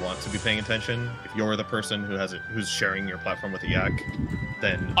if you want to be paying attention. If you're the person who's sharing your platform with a yak,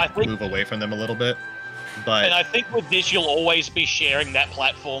 then move away from them a little bit. But And I think with this, you'll always be sharing that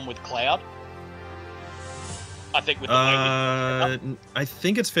platform with Cloud. I think with the I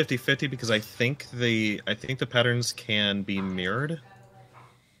think it's 50-50 because I think the patterns can be mirrored.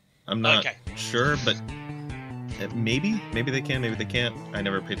 I'm not sure, but maybe they can, maybe they can't. I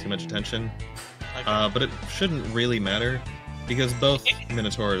never pay too much attention. But it shouldn't really matter because both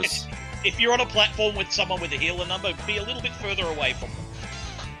Minotaurs. If you're on a platform with someone with a healer number, be a little bit further away from them.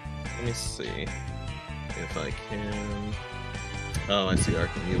 Let me see if I can. Oh, I see,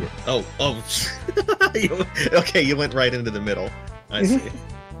 Arkham. You were. Oh. Okay, you went right into the middle. I see.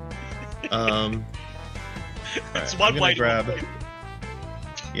 It's one way to grab.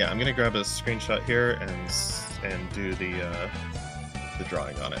 Yeah, I'm gonna grab a screenshot here and do the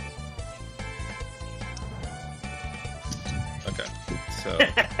drawing on it. Okay, so.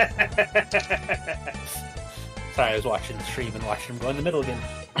 Sorry, I was watching the stream and watching him go in the middle again.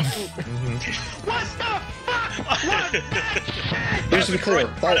 What the fuck? Just to be clear,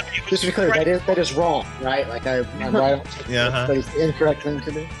 that is wrong, right? Like I'm right. Yeah. But it's the incorrect thing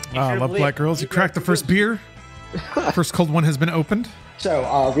to do. I love black girls. You cracked the first beer. First cold one has been opened.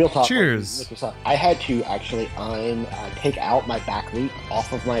 So, real talk. Cheers. Look this up. I had to actually take out my back loop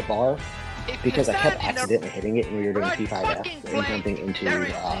off of my bar because I kept accidentally hitting it when we were doing P5F and jumping into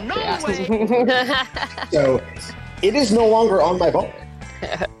the acid. So, it is no longer on my bar.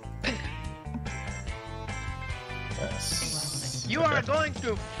 You are going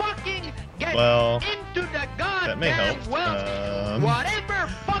to fucking get Well, into the goddamn that may help. whatever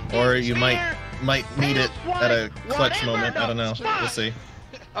fucking Or you spare, might need it at a clutch moment. I don't know. We'll see.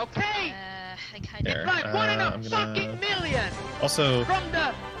 okay? Here, Like one in a I'm gonna fucking million also. from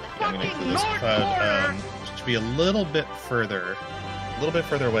the I'm gonna fucking include this North cloud. Corner. Should be a little bit further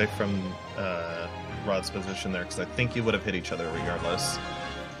away from Rod's position there, because I think you would have hit each other regardless.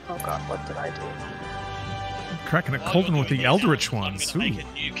 Oh god, what did I do? Cracking a cold one with the Eldritch ones. Ooh.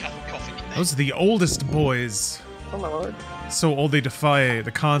 Those are the oldest boys. Oh my lord. So old they defy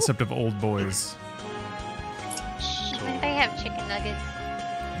the concept of old boys. They have chicken nuggets.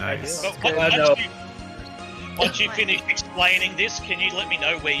 Nice. Once you finish explaining this, can you let me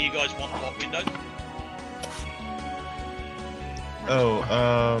know where you guys want what window?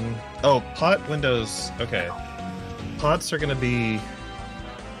 Pot windows. Okay. Pots are gonna be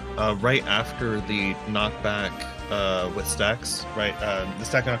right after the knockback with stacks, right? The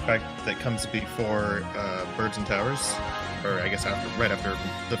stack knockback that comes before Birds and Towers, or I guess right after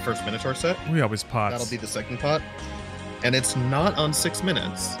the first Minotaur set. We always pots. That'll be the second pot, and it's not on 6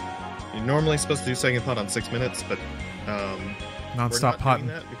 minutes. You're normally supposed to do second pot on 6 minutes, but Non-stop we're not potting.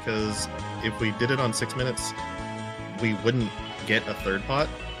 doing that because if we did it on 6 minutes, we wouldn't get a third pot,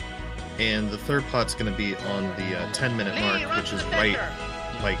 and the third pot's going to be on the 10-minute mark, which is right,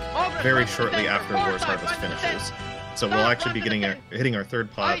 like very shortly after War's Harvest finishes. So we'll actually be hitting our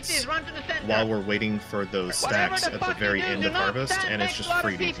third pots while we're waiting for those stacks at the very end of Harvest, and it's just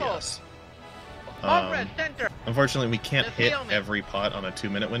free DPS. Unfortunately, we can't hit every pot on a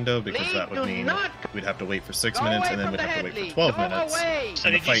 2-minute window because that would mean we'd have to wait for 6 minutes and then we'd have to wait for 12 minutes. So And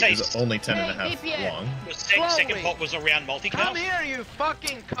the did you fight say is only 10 and a half long. the second pot was around multicast? Come here, you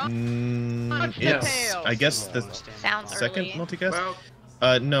fucking It's, I guess, the Sounds second early. multicast?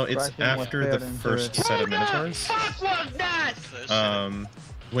 No, it's after the first set of Minotaurs.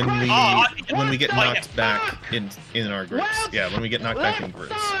 When we get knocked back in our groups. Yeah, when we get knocked back in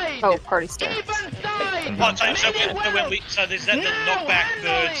groups. Oh, party stacks. So there's that the knockback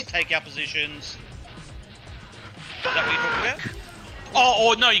birds take our positions. Is that what you're talking about?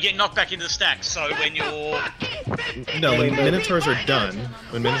 Oh, no, you get knocked back into the stacks. So when you're No, when Minotaurs are done,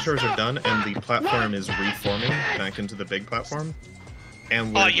 and the platform is reforming back into the big platform,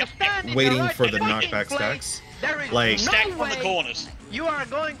 and we're waiting for the knockback stacks, like stack from the corners. You are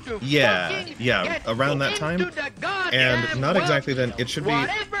going to yeah, around that time, and not exactly then. It should be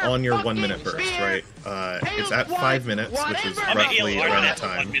on your 1 minute burst, right? It's at 5 minutes, which is roughly around that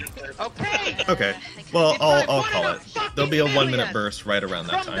time. Okay. Well, I'll call it. There'll be a 1 minute burst right around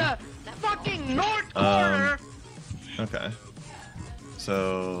that time. Okay.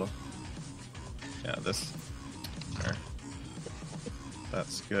 So, yeah, this. There.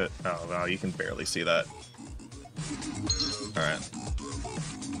 That's good. Oh wow, you can barely see that. All right.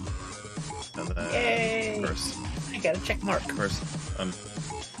 And then first, I got a check mark. First, I'm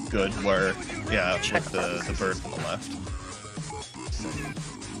good. Where, yeah, with the bird from the left.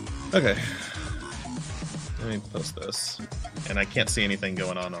 Okay. Let me post this, and I can't see anything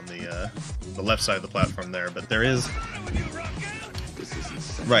going on the left side of the platform there, but there is.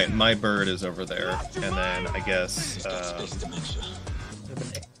 Right, my bird is over there, and then I guess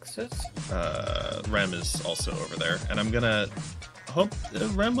Rem is also over there, and I'm gonna hope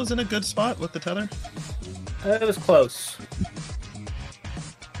Rem was in a good spot with the tether. It was close.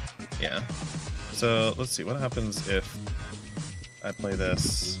 Yeah. So let's see what happens if I play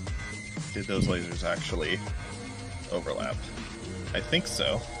this. Did those lasers actually overlap? I think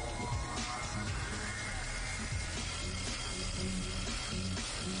so.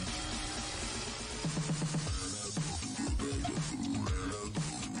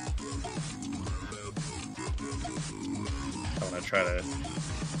 I want to try to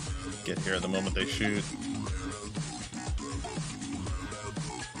get here the moment they shoot.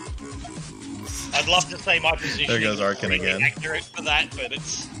 I'd love to say my position. There goes is Arkin really again. accurate for that, but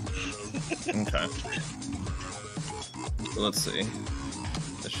it's. Okay. So let's see.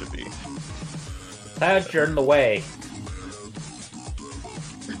 This should be. Cloud, you're in the way.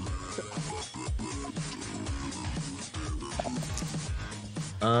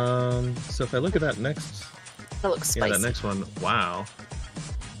 So if I look at that next. That looks spicy. Yeah, that next one. Wow.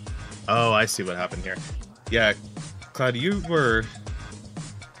 Oh, I see what happened here. Yeah, Cloud, you were.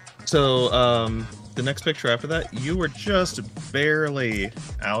 So, the next picture after that, you were just barely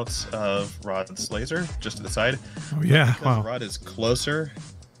out of Rod's laser, just to the side. Oh yeah, because wow. Rod is closer,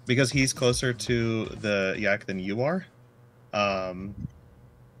 because he's closer to the yak than you are. I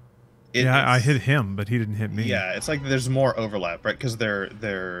hit him, but he didn't hit me. Yeah, it's like there's more overlap, right? Because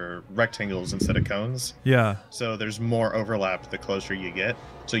they're rectangles instead of cones. Yeah. So there's more overlap the closer you get.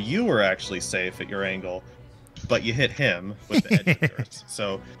 So you were actually safe at your angle, but you hit him with the edge of yours.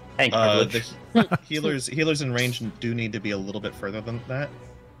 So the healers in range do need to be a little bit further than that.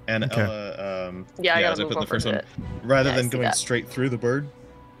 And Okay. Ella, Yeah, I as gotta I put in move the over first a one, bit. rather Yeah, I than see going that. straight through the bird,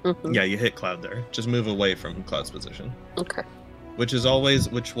 Mhm. yeah, you hit Cloud there. Just move away from Cloud's position. Okay. Which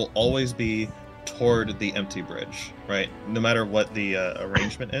will always be toward the empty bridge, right? No matter what the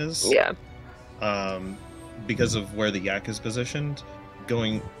arrangement is. Yeah. Because of where the yak is positioned,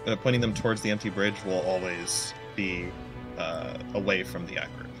 pointing them towards the empty bridge will always be away from the yak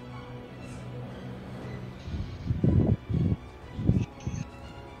group.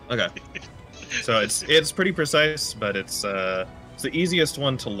 Okay. So it's pretty precise, but it's the easiest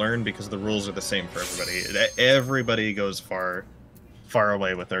one to learn because the rules are the same for everybody. Everybody goes far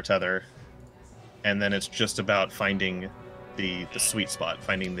away with their tether, and then it's just about finding the sweet spot,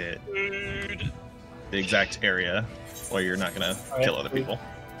 finding the exact area where you're not gonna kill other people.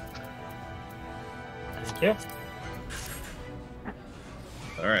 Thank you.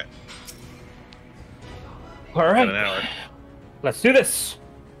 All right. All right. Got an hour. Let's do this.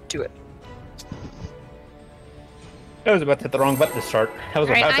 Do it. I was about to hit the wrong button to start. I was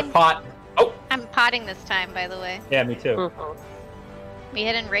Alright, about to I'm- pot. Oh, I'm potting this time, by the way. yeah, me too. We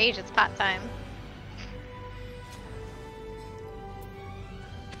hit enrage, it's pot time.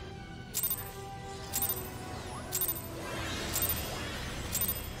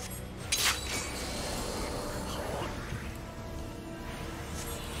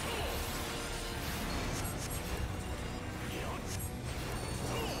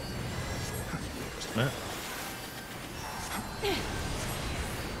 Just a minute.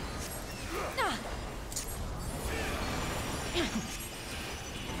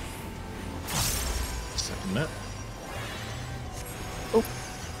 Second minute. Oh.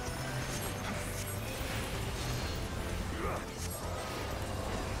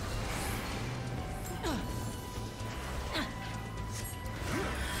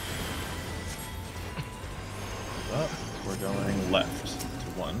 Up. We're going left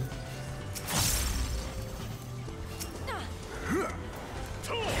to 1.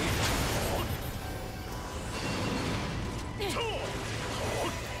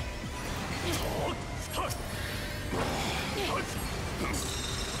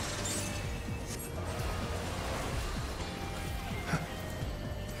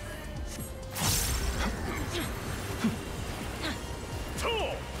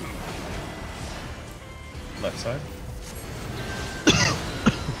 Left side.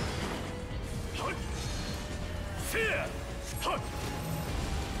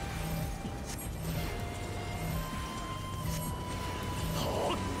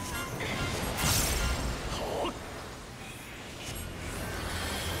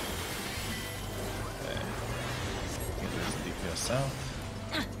 There's the DPS south.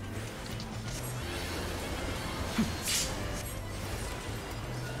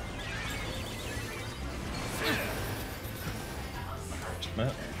 Just a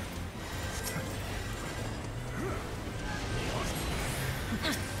minute.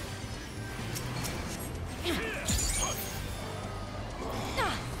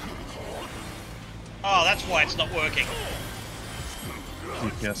 Oh, that's why it's not working.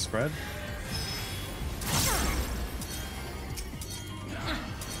 DPS spread.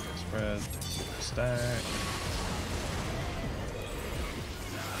 Spread. Stack.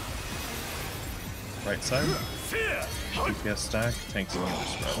 Right side. DPS stack. Tanks and healers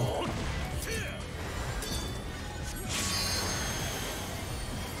spread.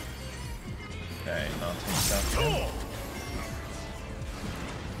 Okay, non-tank south again.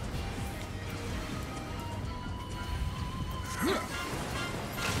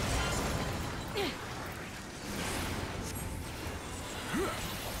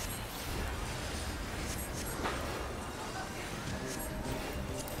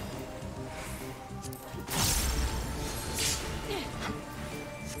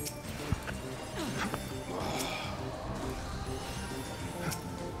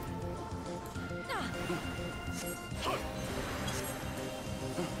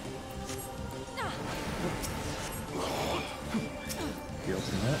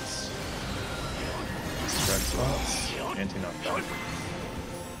 Heals and nets. Spread spots. Anti-knockdown.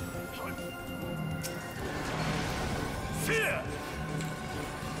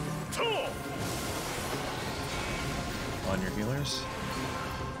 on your healers.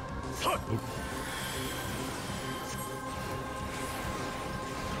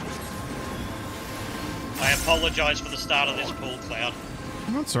 I apologize for the start of this pool, Cloud.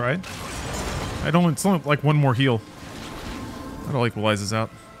 That's all right. It's only like one more heal. That all equalizes out.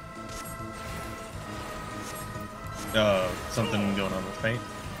 Something going on with paint?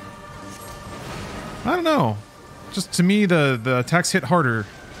 I don't know. Just to me, the attacks hit harder.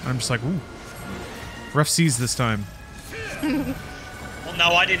 I'm just like, ooh. Rough seas this time. Well,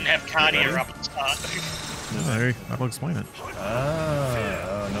 no, I didn't have cardio up at the start. Oh, that'll explain it.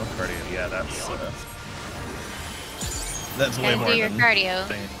 Oh, no cardio. Yeah, that's way more do your than cardio.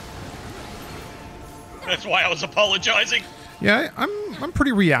 paint. That's why I was apologizing. Yeah, I'm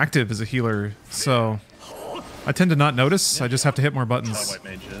pretty reactive as a healer, so I tend to not notice. I just have to hit more buttons. That's how white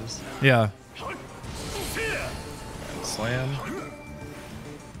mage is. Yeah. And slam.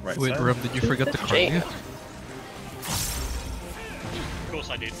 Right Wait, side. Rub, did you forget the cardio? Of course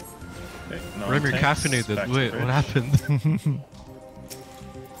I did. Okay, Rem, you're non-tanks, caffeinated. back to Wait, bridge. what happened?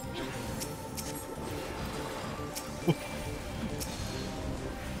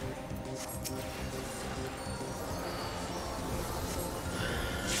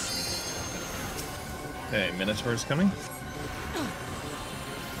 Okay, Minotaur's coming.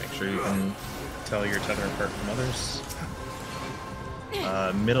 Make sure you can tell your tether apart from others.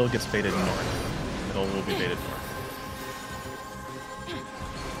 Middle gets baited north. Middle will be baited north.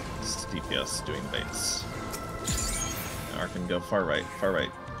 This is DPS doing baits. Arc can go far right,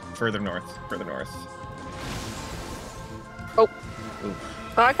 further north, further north. Oh.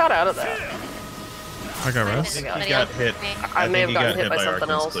 Oof. I got out of that. I got rest. He got hit. I may have think he gotten hit by something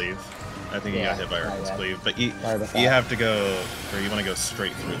Arcan's else. Cleave. I think he got hit by Arcan's yeah. Cleave. But you about that. have to go, or you want to go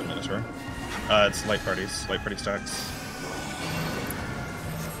straight through the Minotaur. It's light party stacks.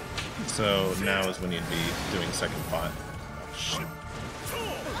 So now is when you'd be doing second pot. Shit.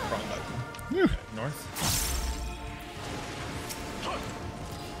 Wrong button. Okay, north.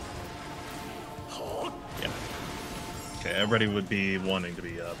 Yeah. Okay, everybody would be wanting to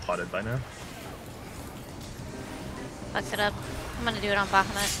be potted by now. Fucked it up. I'm gonna do it on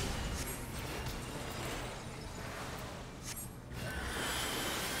Bahamut.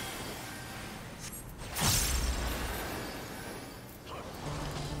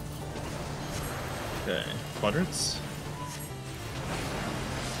 Okay, quadrants.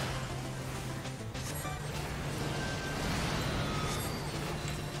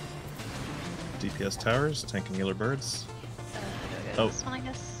 DPS towers, tank and healer birds. Oh, This one, I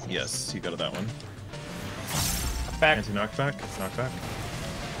guess. yes, you go to that one. Back. Anti-knockback, knockback.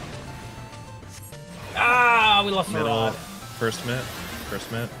 Ah, we lost the Middle, rod. first mitt.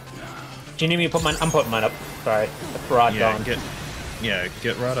 Do you need me to put mine? I'm putting mine up. Sorry, the rod Yeah, gone.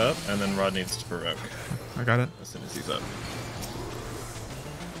 get Rod up, and then Rod needs to provoke I got it. as soon as he's up.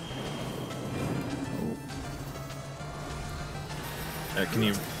 Can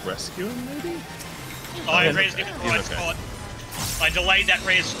you rescue him, maybe? I Okay. raised him in the right He's okay. spot. I delayed that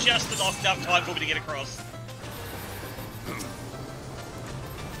res just enough time for me to get across.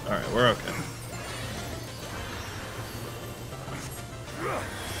 Alright, we're okay.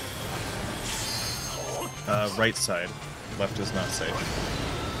 Right side. Left is not safe.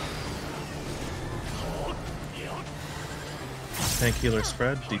 Tank healer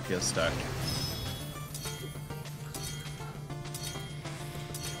spread, DPS stack.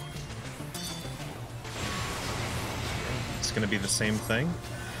 It's gonna be the same thing.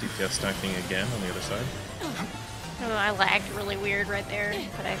 DPS stacking again on the other side. Oh, I lagged really weird right there,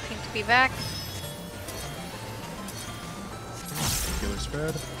 but I seem to be back. Healer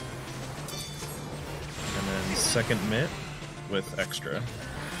spread. And then second mitt with extra.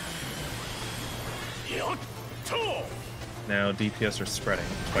 Now DPS are spreading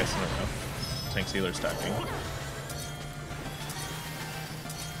twice in a row. Tanks healer stacking.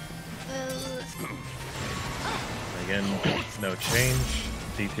 Again, no change.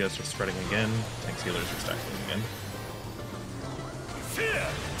 DPS are spreading again. Tanks healers are stacking again.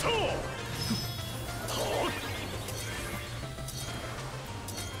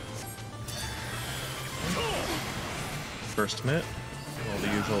 First mitt. All the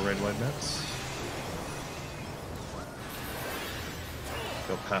usual raid-wide mitts.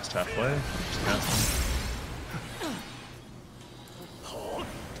 Go past halfway. Just cast them.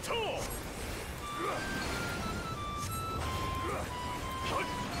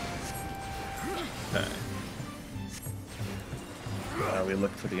 Okay. We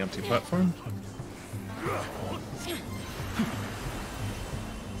look for the empty platform.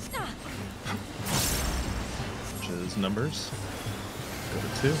 Which is numbers. Go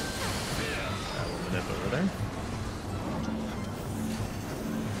to 2. Add a minute over there.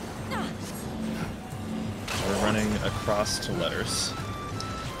 cross to letters.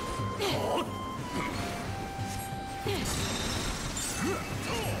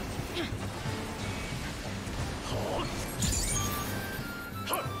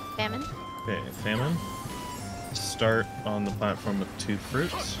 Famine. Okay, famine. Start on the platform with 2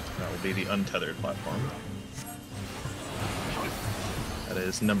 fruits. That will be the untethered platform. That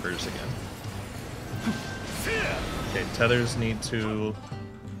is numbers again. Okay, tethers need to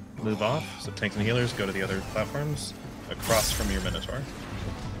move off, so tanks and healers go to the other platforms across from your Minotaur.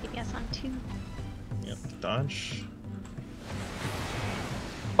 DPS on 2. Yep, dodge.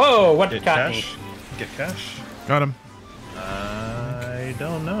 Oh, what Get got cash. me? Get cash. Got him. I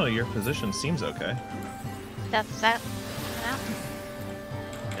don't know. Your position seems okay. Death set. Out.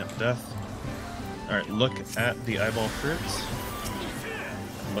 Yep, death. Alright, look at the eyeball fruits.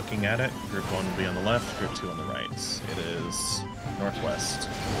 Looking at it, group 1 will be on the left, group 2 on the right. It is northwest.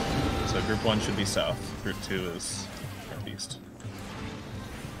 So group 1 should be south, group 2 is northeast.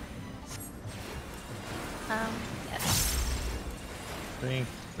 Yes. I think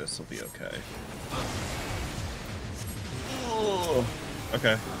this will be okay. Oh,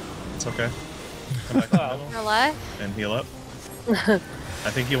 okay. It's okay. Come back to the middle You're alive? and heal up. I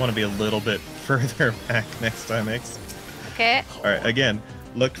think you want to be a little bit further back next time, X. Okay. Alright, again,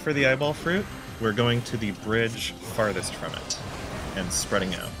 look for the eyeball fruit. We're going to the bridge farthest from it and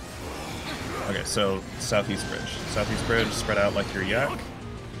spreading out. Okay, so southeast bridge. Southeast bridge, spread out like your yak.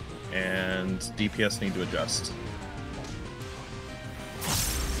 And DPS need to adjust.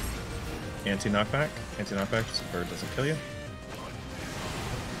 Anti-knockback. Anti-knockback, so bird doesn't kill you.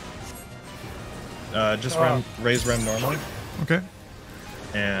 Just raise rem normally. Okay.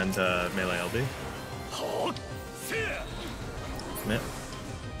 And melee LB. Mitt.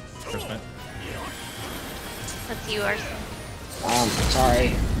 First Mitt. That's you, Arson.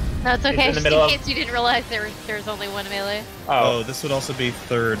 Sorry. No, it's okay. in the Just middle in of- case you didn't realize there's only one melee. Oh, this would also be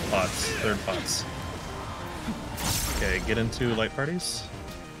third pots. Third pots. Okay, get into light parties.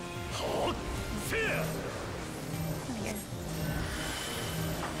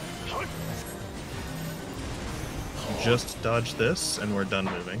 Just dodge this, and we're done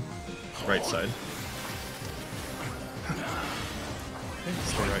moving. Right side. Okay,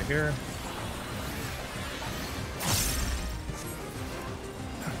 stay right here.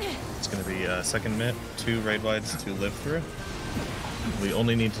 It's gonna be second mitt, 2 raid wides to live through. We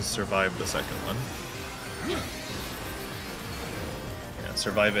only need to survive the second one. Yeah,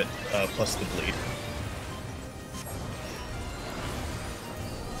 survive it plus the bleed.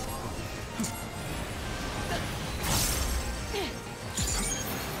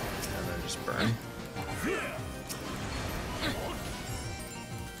 And then just burn.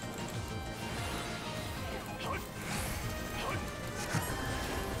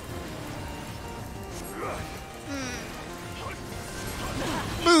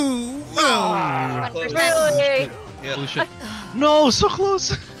 Boo! Oh, Close. Really? Yeah. Holy shit. No, so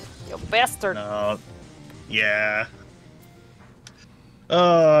close! You bastard. No. Yeah.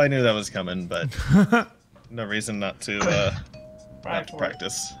 Oh, I knew that was coming, but no reason not to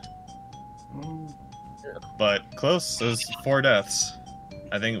practice. But close. Those 4 deaths.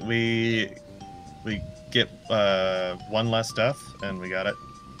 I think we get 1 less death, and we got it.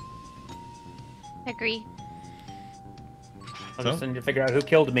 Agree. I just need to figure out who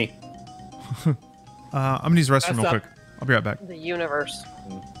killed me. I'm gonna use the restroom That's real up. quick. I'll be right back. The universe.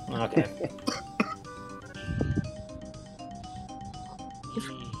 Okay.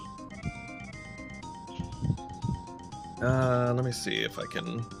 Let me see if I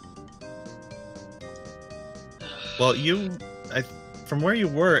can. Well, from where you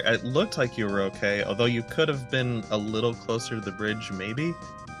were, it looked like you were okay. Although you could have been a little closer to the bridge, maybe.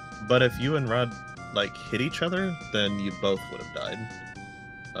 But if you and Rod hit each other, then you both would have died.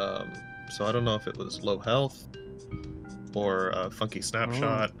 So I don't know if it was low health or a funky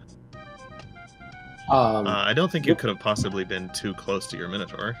snapshot. I don't think you could have possibly been too close to your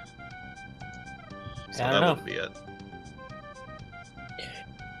Minotaur. So I that don't know. would be it.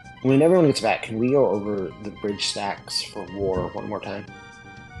 When everyone gets back, can we go over the bridge stacks for war one more time?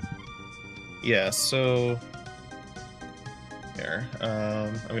 Yeah, so here,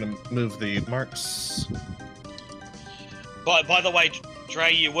 I'm gonna move the marks. By the way,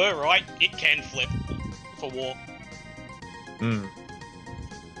 Dre, you were right. It can flip for war.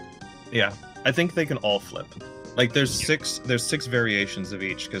 Yeah, I think they can all flip. Like there's six variations of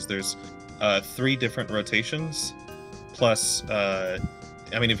each because there's 3 different rotations plus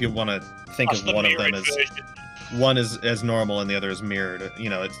I mean if you want to think Plus of the one of them mirrored as version. one is as normal and the other is mirrored,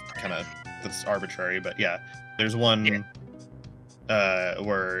 it's kind of that's arbitrary, but yeah, there's one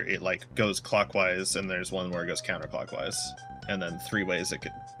where it like goes clockwise, and there's one where it goes counterclockwise, and then 3 ways it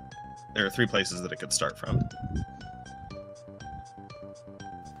could. There are 3 places that it could start from.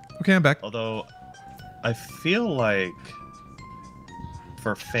 Okay, I'm back. Although, I feel like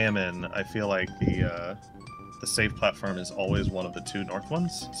for Famine, I feel like the save platform is always one of the 2 north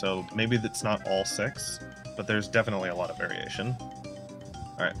ones. So maybe it's not all 6, but there's definitely a lot of variation.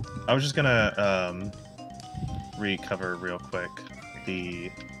 All right, I was just gonna recover real quick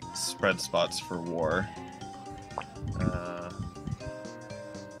the spread spots for war,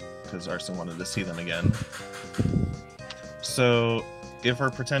 because Arson wanted to see them again. So if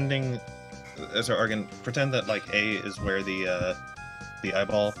we're pretending, so Argon, pretend that like A is where the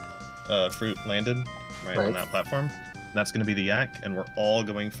eyeball fruit landed, right on that platform. And that's going to be the yak, and we're all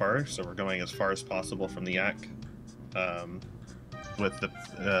going far, so we're going as far as possible from the yak with the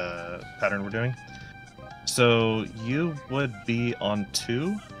pattern we're doing. So you would be on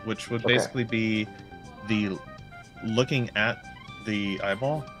 2, which would basically be the looking at the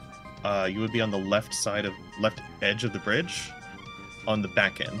eyeball. You would be on the left edge of the bridge, on the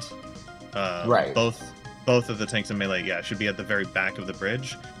back end. Both of the tanks and melee, should be at the very back of the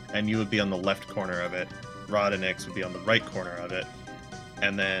bridge, and you would be on the left corner of it. Rod and Ix would be on the right corner of it,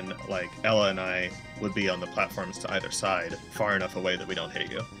 and then like Ella and I would be on the platforms to either side, far enough away that we don't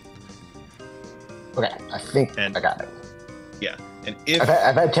hit you. Okay, I think I got it. Yeah, and if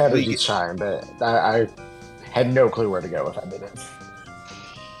I've had Tabby's chime, but I had no clue where to go with that minute.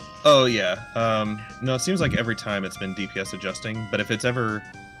 Oh yeah, no, it seems like every time it's been DPS adjusting, but if it's ever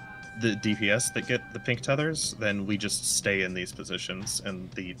the DPS that get the pink tethers, then we just stay in these positions,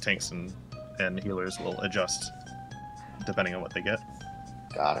 and the tanks and healers will adjust depending on what they get.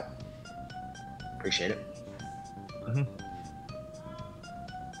 Got it. Appreciate it. Mm-hmm.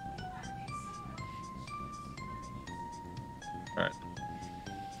 All right.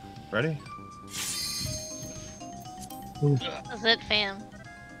 Ready? That's it, fam.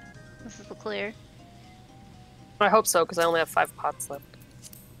 This is the clear. I hope so, because I only have 5 pots left.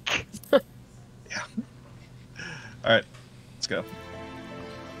 Yeah. All right, let's go.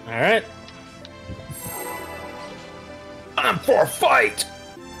 All right. I'm for a fight.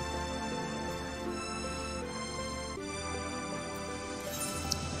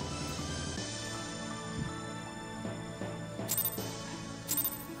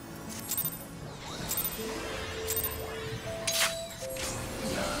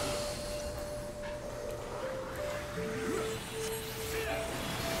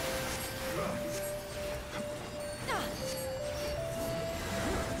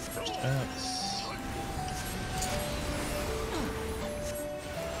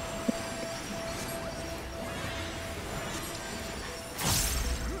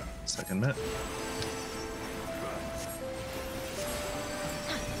 Second mitt.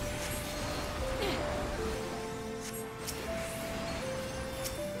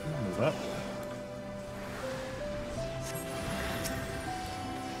 Move up.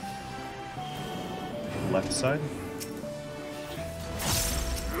 Left side.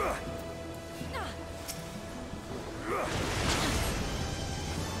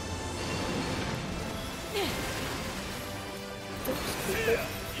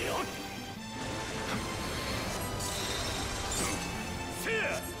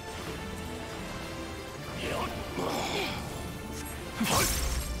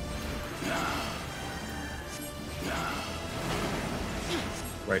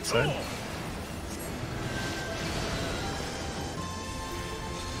 Right side.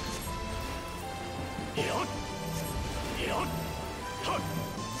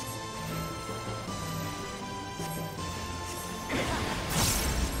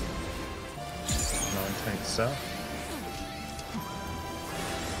 Non-tank south.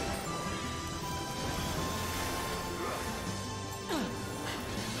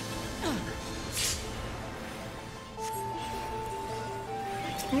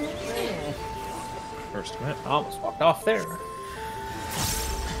 First mitt. I almost walked off there.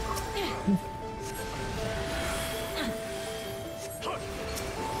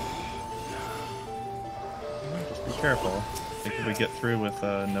 Just be careful. If we get through with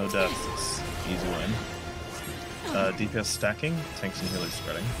no deaths, it's easy win. DPS stacking, tanks and healers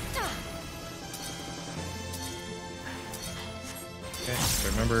spreading. Okay, so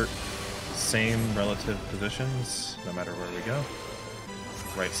remember, same relative positions, no matter where we go.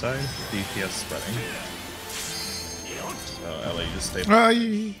 Right side, DPS spreading. So, Ellie, you just stay back.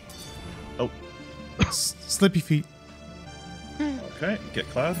 Oh. Slippy feet. Okay, get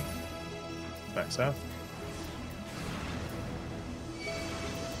Cloud. Back south.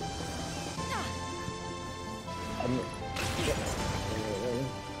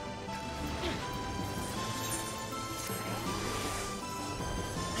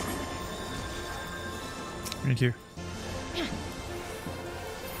 Thank you.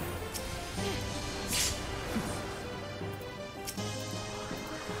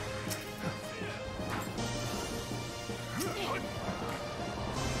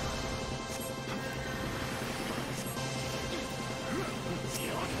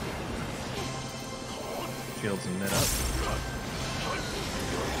 Shields and mid up.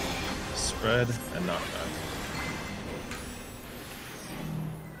 Spread and knockback.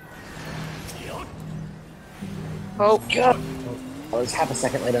 Oh god! Oh, it's half a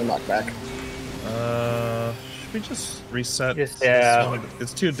second later, knockback. Should we just reset? Yeah.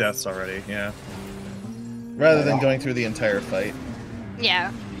 It's 2 deaths already, yeah. Rather than going through the entire fight.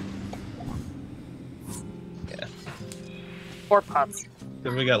 Yeah. Yeah. 4 pots.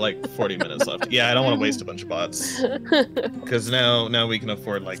 Because we got like 40 minutes left. Yeah, I don't want to waste a bunch of bots. Because now we can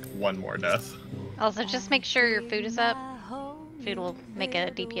afford like 1 more death. Also, just make sure your food is up. Food will make a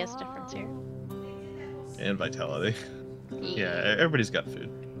DPS difference here. And vitality. Yeah, everybody's got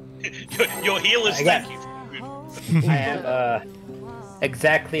food. Your healers thank you for food. I have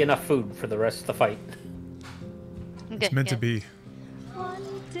exactly enough food for the rest of the fight. It's meant to be.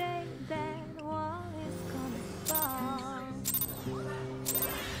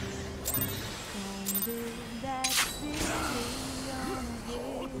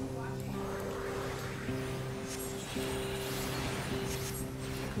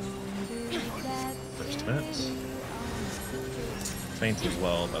 First hit. Faint as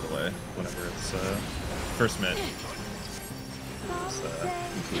well, by the way, whenever it's first mid.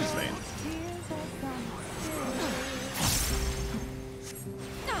 Includes faint.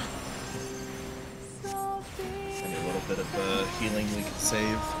 Maybe a little bit of healing we could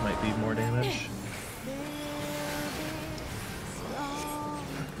save might be more damage.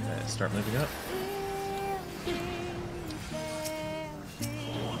 Okay, start moving up.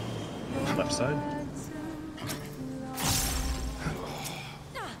 Left side.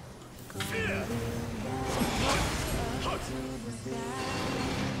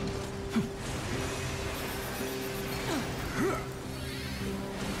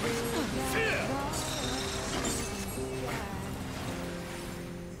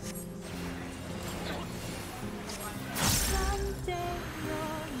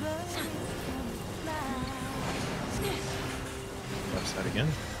 Left side again.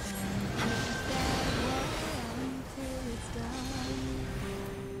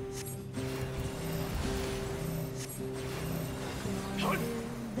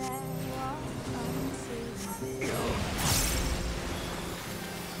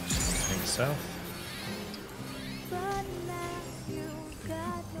 Heading south.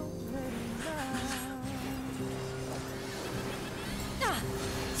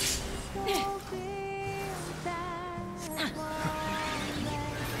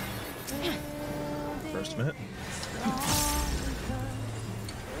 First minute.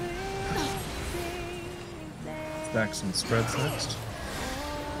 Stacks and spreads next.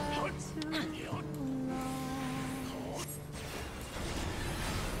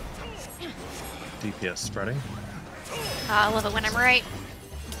 DPS spreading. I love it when I'm right.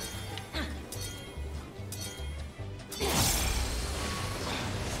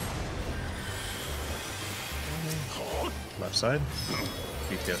 Left side.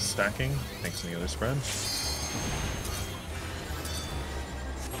 DPS stacking, thanks to the other spread.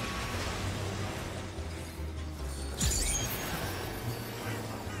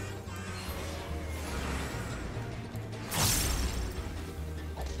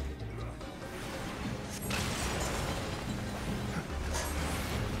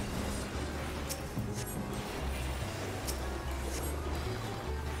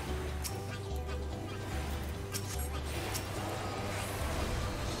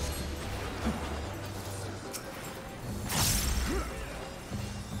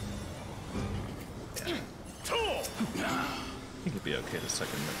 I think it'd be okay to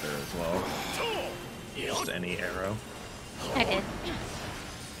second mid there as well. Just any arrow. I did.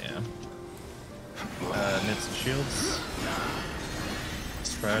 Yeah. Mids and shields.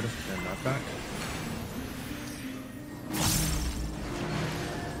 Spread and knockback.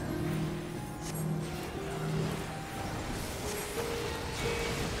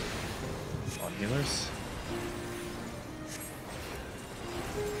 On healers.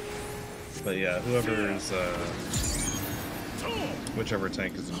 But yeah, whoever's whichever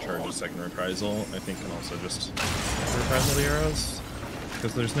tank is in charge of second reprisal, I think can also just reprisal the arrows.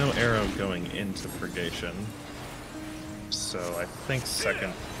 Because there's no arrow going into purgation. So I think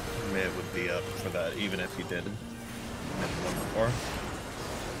second mid would be up for that, even if he did mid one before.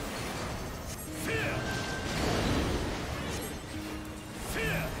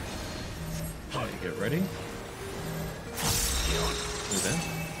 Okay, get ready. Move in.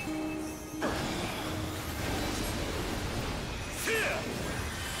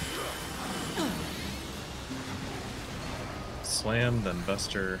 Slam, then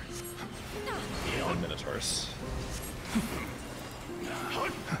Buster, then Minotaurs.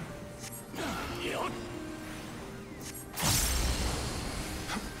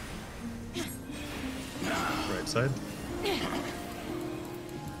 Right side.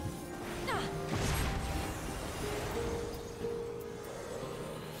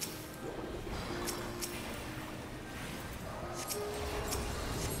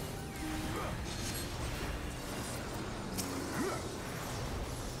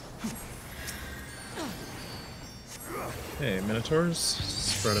 Okay, Minotaurs,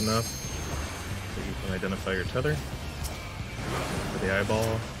 spread enough that you can identify your tether. For the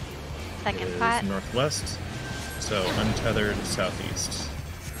eyeball, Second is pot. northwest, so untethered southeast.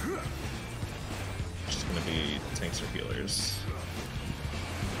 Which is going to be tanks or healers.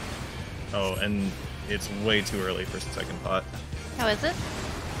 Oh, and it's way too early for second pot. Oh, is it?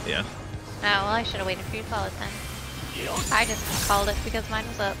 Yeah. Oh, well, I should have waited for you to call it then. I just called it because mine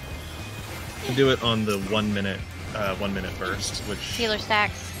was up. You can do it on the 1 minute burst, which Healer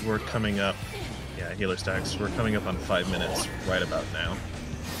stacks. we're coming up. Yeah, healer stacks. We're coming up on 5 minutes right about now.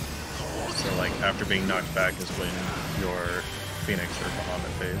 So, like, after being knocked back is when your Phoenix or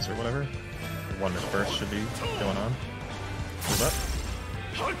Bahamut phase or whatever. 1 minute burst should be going on. Move up.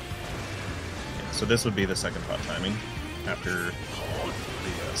 Yeah, so this would be the second pot timing after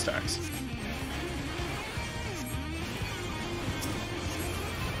the stacks.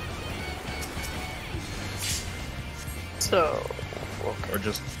 So, Or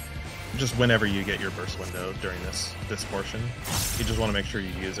just whenever you get your burst window during this portion. You just want to make sure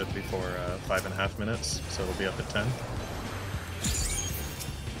you use it before 5.5 minutes, so it'll be up at 10.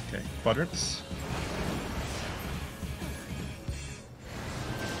 Okay, quadrants.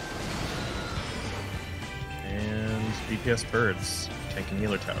 And DPS birds, tank and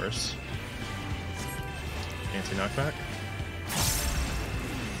healer towers. Anti-knockback.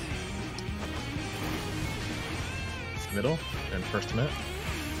 Middle, and first minute.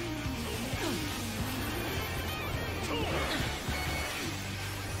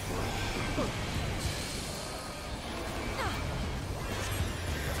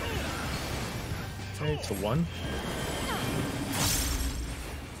 Okay, to 1.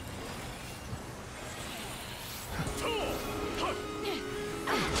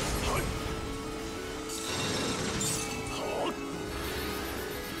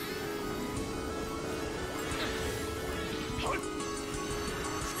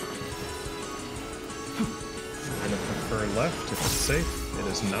 I'm gonna prefer left if it's safe. It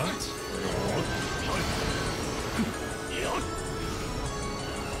is not. We're gonna walk.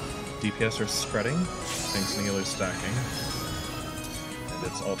 DPS are spreading, tanks and healers stacking, and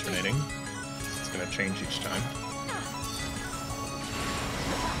it's alternating. It's going to change each time.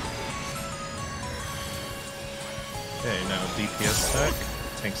 Okay, now DPS stack,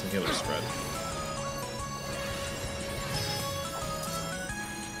 tanks and healers spread.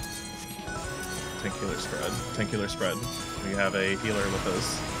 Tank healer spread. Tank healer spread. We have a healer with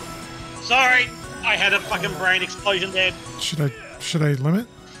us. Sorry, I had a fucking brain explosion there. Should I limit?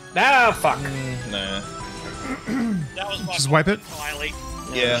 Ah, fuck. Nah. That was my Just wipe it? entirely.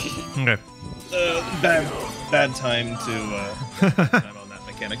 Yeah. Okay. Bad time to time on that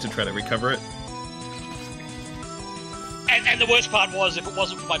mechanic to try to recover it. And the worst part was, if it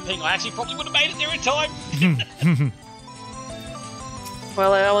wasn't for my ping, I actually probably would have made it there in time.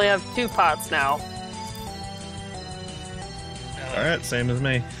 well, I only have 2 pots now. Alright, same as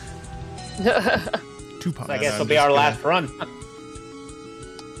me. 2 pots. So I guess it'll be our last run.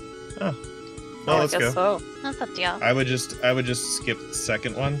 Oh. Well, let's go. So. That's up to y'all. I would just skip the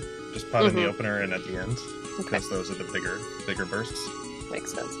second one. Just pot in the opener and at the end. Because those are the bigger bursts.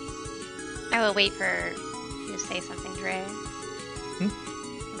 Makes sense. I will wait for you to say something, Dre.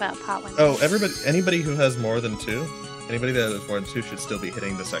 About pot windows. Oh, anybody who has more than 2, anybody that has more than 2 should still be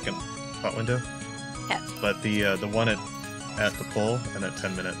hitting the second pot window. Yes. But the one at the pull and at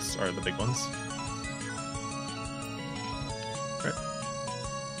 10 minutes are the big ones. Right.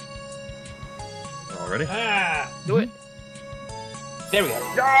 All ready? Ah, do it. There we go.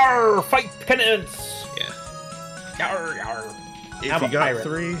 Yarr, fight penance. Yeah. Yarr, yarr. If I'm you a got pirate.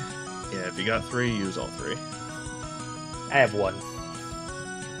 3, yeah. If you got 3, use all 3. I have 1.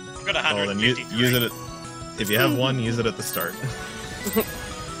 I've got Well, then 153. use it. If you have 1, use it at the start.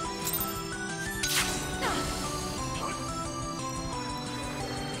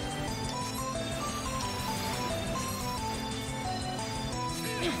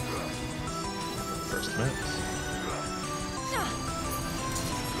 First minute.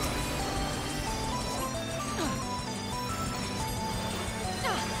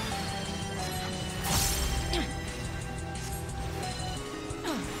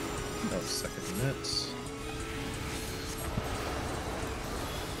 Oh, second unit.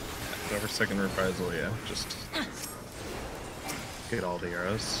 Whoever second reprisal, yeah, just get all the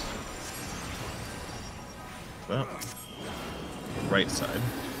arrows. Well, right side.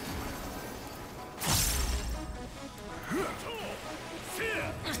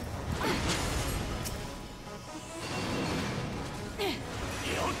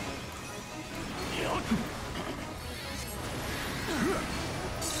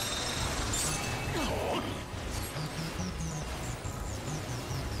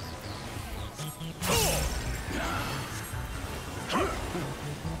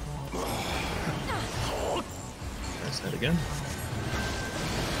 Nice hit again.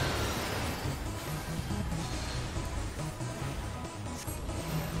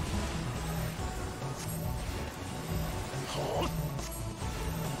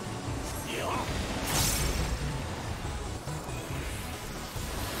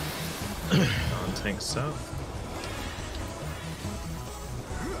 On tank south.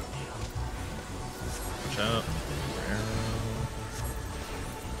 Watch out. Arrow.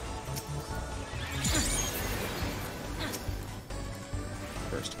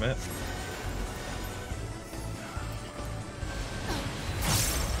 First hit.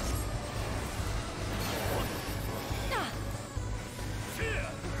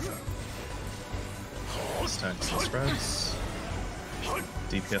 Stacks and spreads.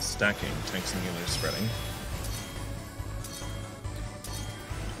 DPS stacking, tanks and healers spreading.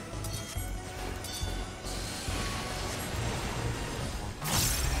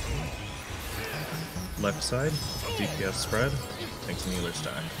 Left side, DPS spread, tanks and healers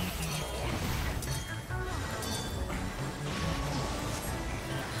stack.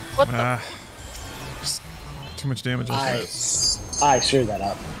 What the? Just too much damage. I screwed that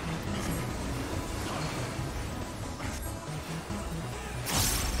up.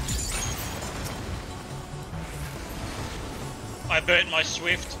 I burnt my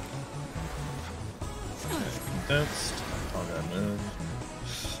Swift. Condensed. All that move.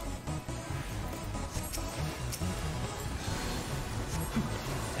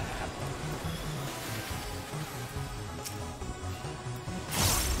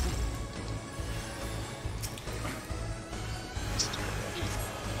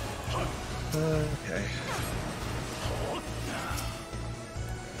 Okay.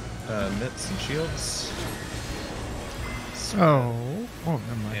 Mitts and shields. Oh,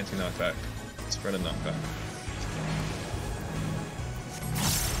 never mind. Anti-knockback. Spread and knockback.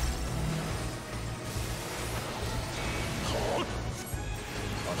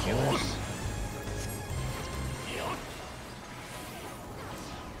 On healers.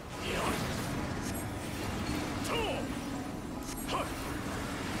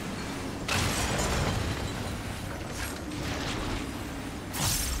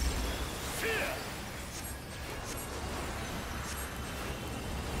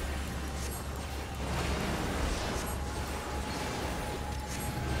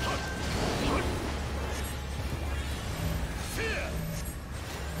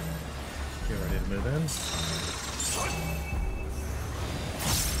 Get ready to move in.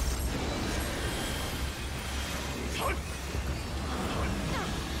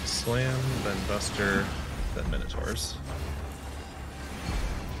 Slam, then Buster, then Minotaurs.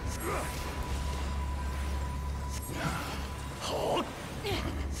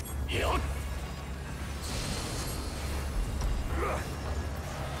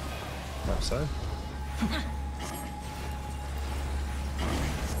 Left side.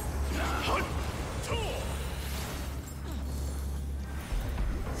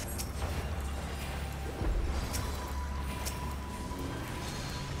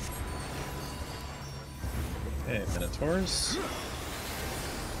 Okay, Minotaurs.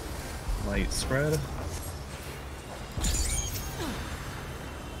 Light spread. A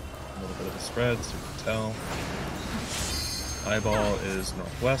little bit of a spread, so you can tell. Eyeball is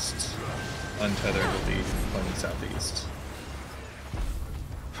northwest. Untethered will be pointing southeast.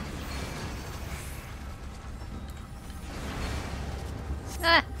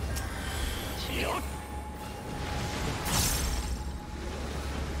 Ah.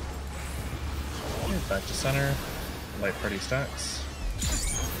 Okay, back to center. Light party stacks.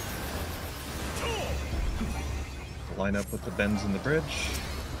 Line up with the bends in the bridge.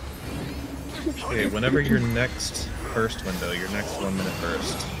 Okay, whenever your next burst window, your next 1 minute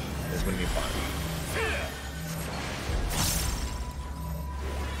burst, is when you climb.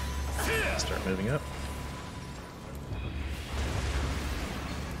 Start moving up.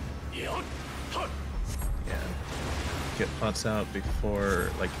 Yeah. Get pots out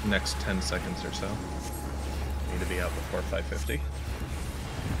before, like, next 10 seconds or so. Need to be out before 550.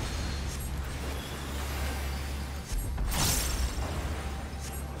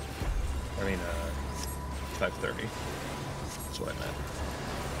 I mean, 5:30. That's what I meant.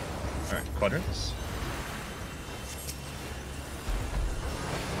 Alright, quadrants.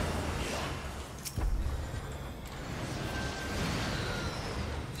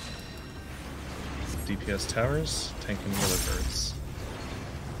 DPS towers, tank and healer birds.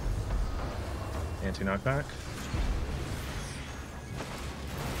 Anti-knockback.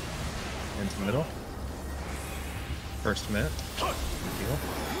 Into middle. First mid. Heal.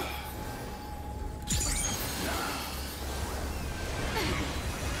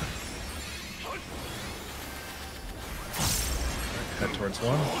 Head towards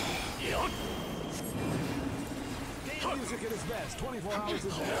one. Game music at its best, 24 hours a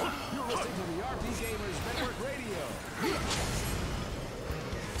day. You're listening to the RP Gamers Network Radio.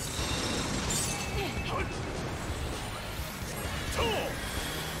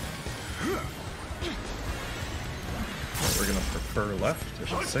 We're gonna prefer left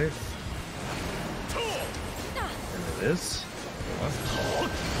if it's safe. And it is.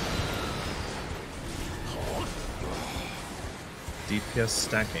 Left. DPS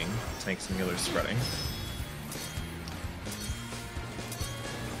stacking, tanks and healers spreading.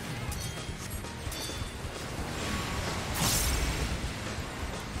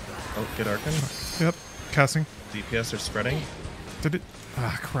 Oh, get Arkin. Yep, casting. DPS are spreading. Did it?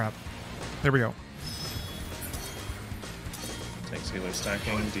 Ah, crap. There we go. Tanks, healers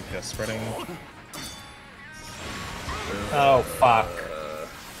stacking, DPS spreading. Oh, fuck.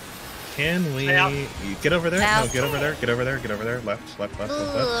 Can we... You get over there? No, get over there. Get over there. Get over there. Left, left, left,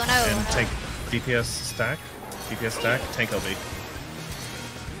 left, left. No, and tank DPS stack. DPS stack. Tank LB.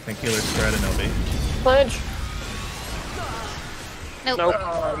 Tank healer spread and LB. Pledge. Nope.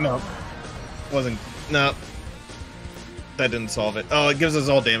 No. Wasn't... No. That didn't solve it. Oh, it gives us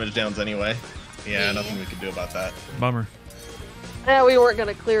all damage downs anyway. Yeah, nothing we can do about that. Bummer. Yeah, we weren't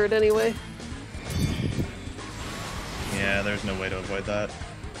gonna clear it anyway. Yeah, there's no way to avoid that.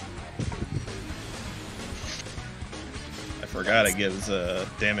 I forgot it gives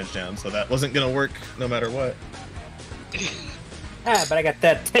damage down, so that wasn't gonna work no matter what. Ah, but I got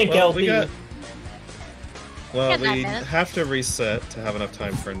that tank Well, LB. we have to reset to have enough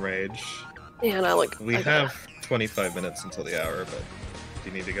time for enrage. Yeah, and I like. We have 25 minutes until the hour, but do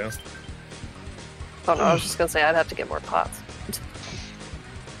you need to go? Oh no, I was just gonna say I'd have to get more pots.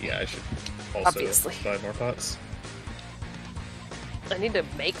 Yeah, I should also Obviously. buy more pots. I need to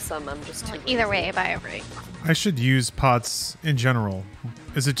make some. I'm just too. Either way, buy a rate. I should use pots in general.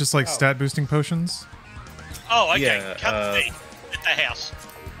 Is it just like stat boosting potions? Oh, okay. Yeah, Come to me at the house.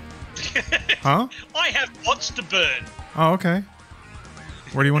 Huh? I have pots to burn. Oh, okay.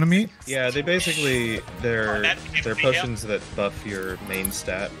 Where do you want to meet? Yeah, they basically they're me potions that buff your main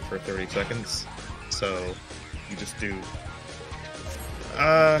stat for 30 seconds. So you just do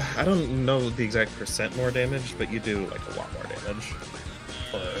I don't know the exact percent more damage, but you do like a lot more damage.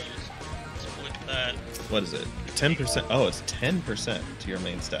 Split that. What is it? 10%? Oh, it's 10% to your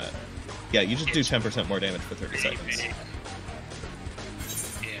main stat. Yeah, you just do 10% more damage for 30 seconds. Yeah.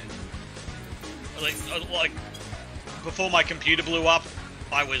 Like before my computer blew up,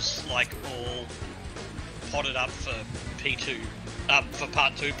 I was like all potted up for P2, for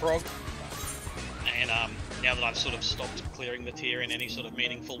Part 2 prog, and now that I've sort of stopped clearing the tier in any sort of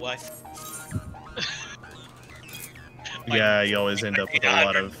meaningful way. Yeah, you always end up with a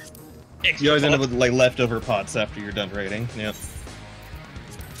lot of... You always end up with like leftover pots after you're done raiding. Yep.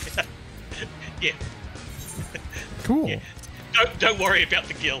 Yeah. Cool. Yeah. Don't worry about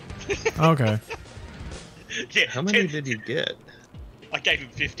the gil. Okay. Yeah. How many did you get? I gave him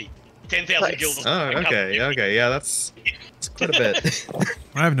 50. 10,000 gil. Oh, okay, okay, yeah, that's quite a bit.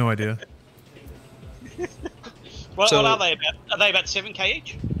 I have no idea. What So- are they about? Are they about 7k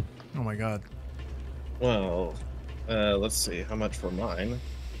each? Oh my god. Well, let's see, how much for mine?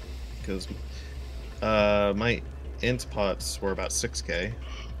 Because my int pots were about 6k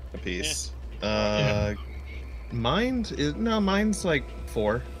a piece. Mine's like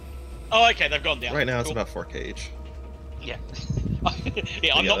 4. Oh, okay, they've gone down. Right now it's Cool. about 4k each. Yeah.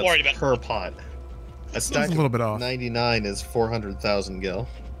 Yeah, I'm not that's worried about per pot. A stack a little bit off. 99 is 400,000 gil.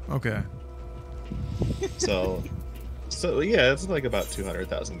 Okay. So yeah, it's like about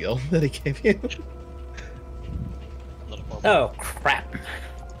 200,000 gil that he gave you. Oh, crap. If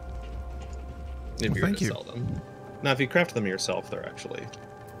Well, you're thank to you. sell them. Now, if you craft them yourself, they're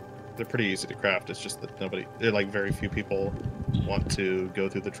pretty easy to craft. It's just that very few people want to go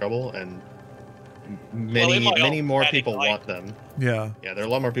through the trouble, and many more people want them. Yeah. Yeah, there are a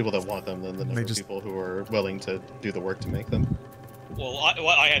lot more people that want them than the number of just- people who are willing to do the work to make them. Well,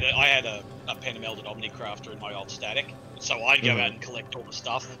 I had a pen melded Omnicrafter in my old static, So I'd go out and collect all the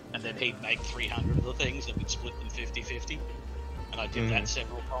stuff, and then he'd make 300 of the things, and we'd split them 50-50. And I did that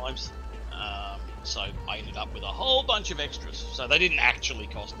several times. So I ended up with a whole bunch of extras. So they didn't actually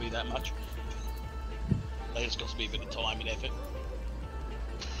cost me that much. They just cost me a bit of time and effort.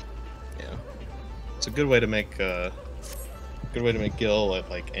 Yeah, it's a good way to make gil at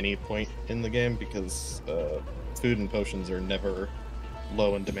like any point in the game because food and potions are never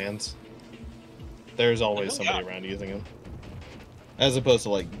low in demands. There's always somebody around using them. As opposed to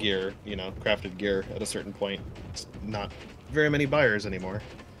like gear, you know, crafted gear at a certain point. It's not very many buyers anymore,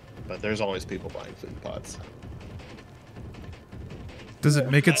 but there's always people buying food pots. Does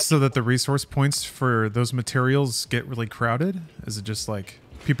it make it so that the resource points for those materials get really crowded? Is it just like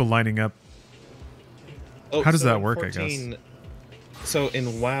people lining up? Oh, How does so that in work, 14, I guess? So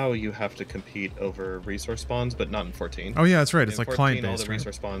in WoW, you have to compete over resource spawns, but not in 14. Oh yeah, that's right. It's In like 14, client-based, all the right?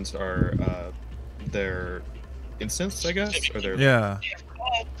 resource spawns are their instance, I guess, or their Yeah.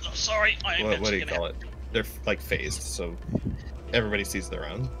 Oh, sorry. what do you call it? They're like phased, so everybody sees their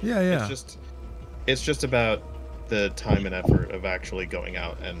own. Yeah, yeah. It's just about the time and effort of actually going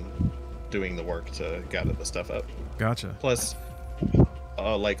out and doing the work to gather the stuff up. Gotcha. Plus,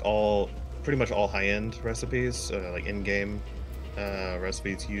 like pretty much all high-end recipes, like in-game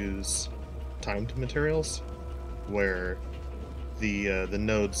recipes use timed materials, where the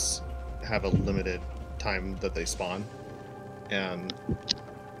nodes have a limited time that they spawn, and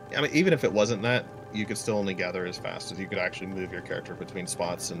I mean, even if it wasn't that, you could still only gather as fast as you could actually move your character between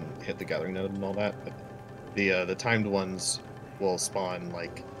spots and hit the gathering node and all that. But the timed ones will spawn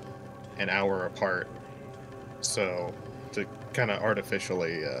like an hour apart, so to kind of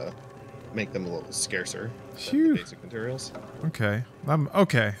artificially make them a little scarcer than the basic materials. Okay. I'm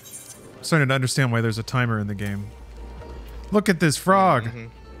okay. Starting to understand why there's a timer in the game. Look at this frog.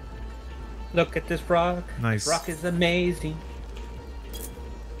 Look at this frog. Nice. This rock is amazing.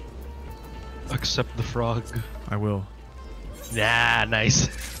 Accept the frog. I will. Nah, nice.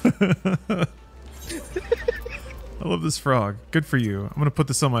 I love this frog. Good for you. I'm gonna put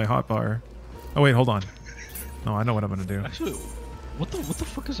this on my hotbar. Oh wait, hold on. No, I know what I'm gonna do. Actually, what the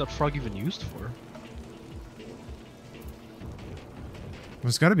fuck is that frog even used for?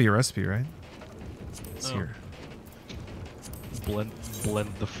 There's got to be a recipe, right? It's Oh. here.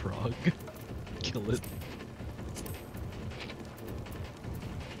 Blend the frog. Kill it.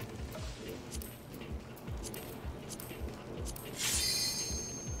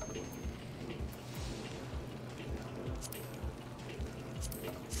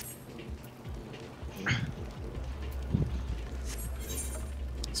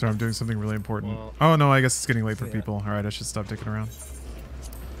 So I'm doing something really important. Well, oh no, I guess it's getting late for people. All right, I should stop dicking around.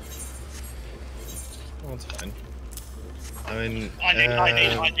 Well, it's fine. I mean, I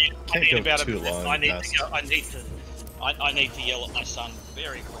need can't go about too a long. I need past- to go. I need to yell at my son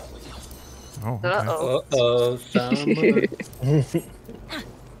very quickly. Oh, okay. Uh-oh, summer.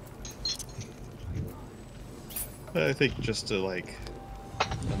 I think just to like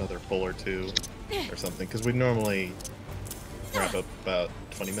another pull or two or something, because we normally wrap up about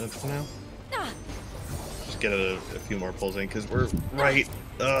 20 minutes from now. Just get a few more pulls in, because we're right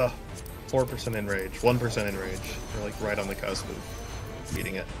 4% in rage, 1% in rage. We're like right on the cusp of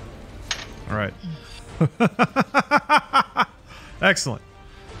beating it. All right. Excellent.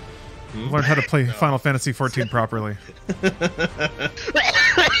 Learn how to play Final Fantasy XIV properly.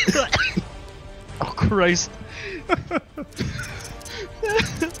 Oh Christ.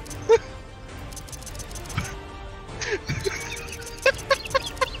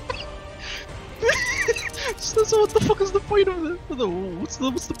 So what the fuck is the point of what's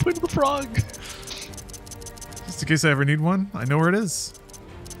the point of the frog? Just in case I ever need one, I know where it is.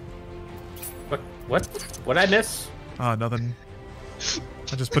 What? What'd I miss? Ah, nothing.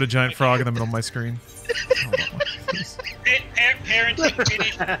 I just put a giant frog in the middle of my screen. Hold on, please. Parenting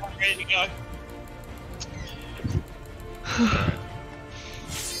finished. Ready to go.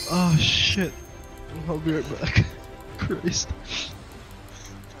 Oh shit. I'll be right back. Christ.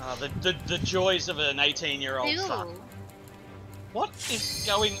 The joys of an 18-year-old son. What is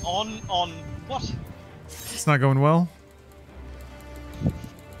going on what? It's not going well.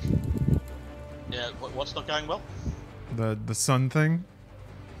 Yeah, what's not going well? The sun thing.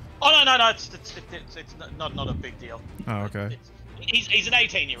 Oh no, it's not a big deal. Oh, okay. He's an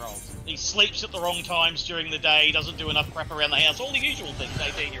 18-year-old. He sleeps at the wrong times during the day. Doesn't do enough crap around the house. All the usual things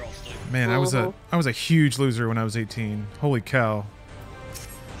 18-year-olds do. Man, I was a huge loser when I was 18. Holy cow.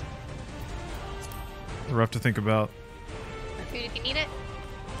 Rough to think about. Food if you need it.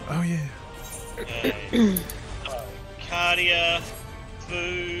 Oh yeah. Okay. Cardia,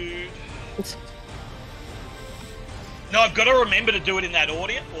 food. No, I've got to remember to do it in that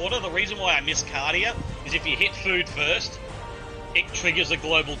order. The reason why I miss Cardia is if you hit food first, it triggers a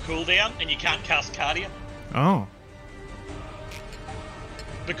global cooldown, and you can't cast Cardia. Oh.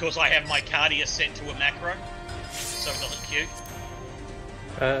 Because I have my Cardia set to a macro, so it doesn't queue.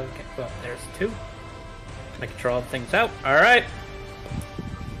 Okay, well, there's 2. Making sure all things out. Alright.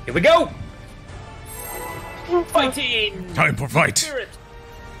 Here we go! Fighting! Time for fight! Spirit.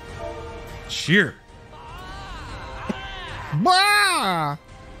 Cheer! Bah!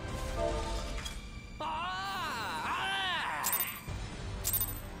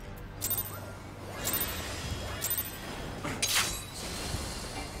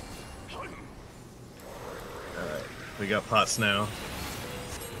 Alright, we got pots now.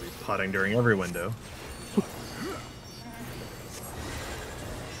 We'll be potting during every window.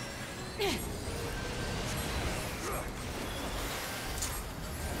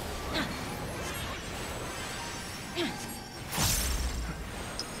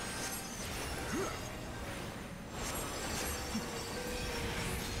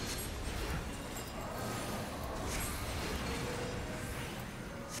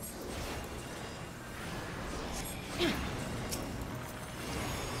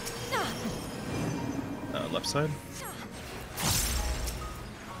 Left side.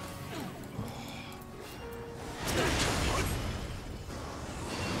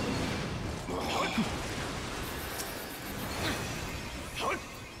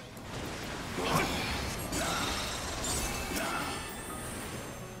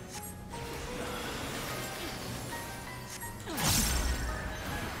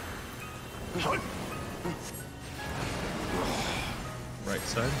 Right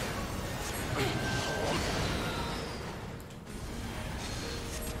side.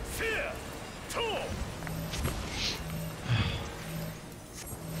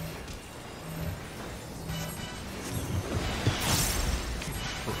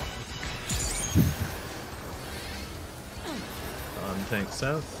 Tank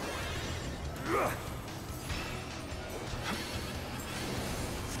south.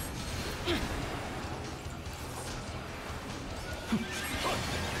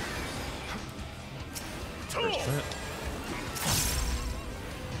 First hit.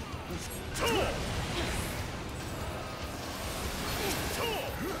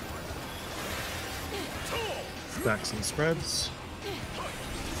 Stacks and spreads.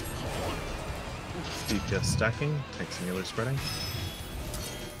 DPS stacking, tank singular spreading.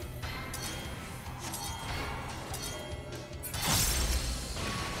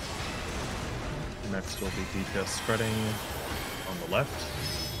 Next will be DPS spreading on the left.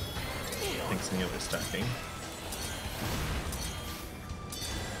 Tank singular stacking.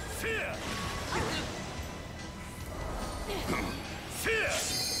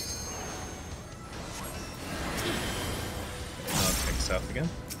 Now tank south again.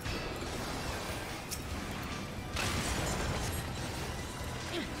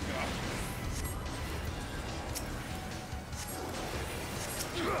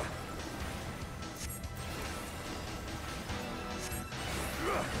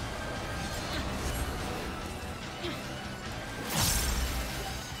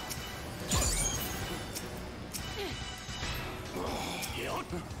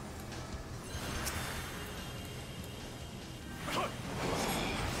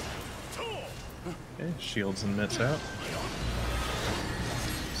 Okay, shields and mitts out.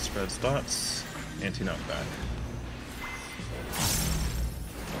 Spreads dots. Anti-knockback.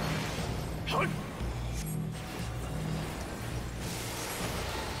 On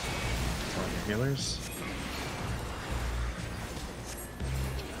your healers.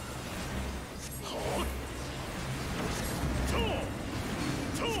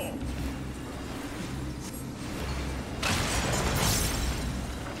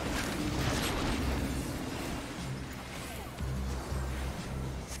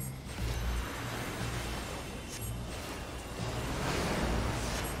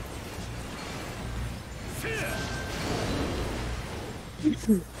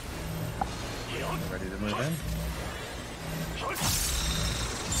 Ready to move in?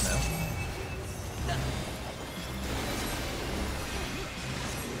 No.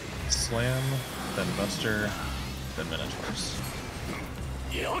 Slam, then Buster, then Minotaurs.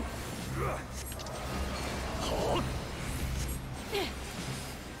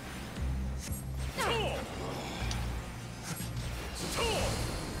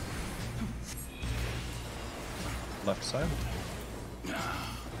 Left side.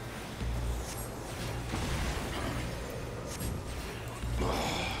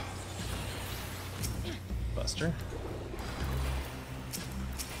 Buster.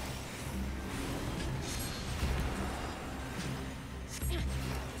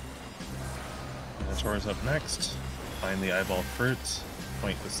 Minotaur's up next. Find the eyeball fruit.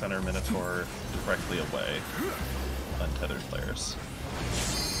 Point the center Minotaur directly away. Untethered players.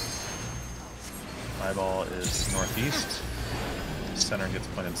 Eyeball is northeast. Center gets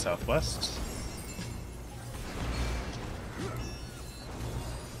pointed southwest.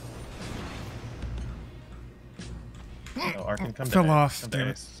 Oh, Arkin, come Fell to off, Come to damn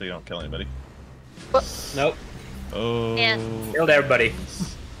Ace, so you don't kill anybody. Nope. Oh. Yeah. Killed everybody.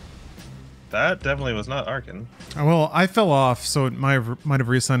 That definitely was not Arkin. Oh, well, I fell off, so it might have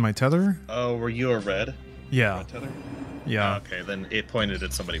reassigned my tether. Oh, were you a red? Yeah. Red tether? Yeah. Okay, then it pointed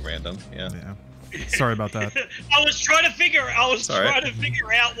at somebody random. Yeah. Sorry about that. I was trying to figure out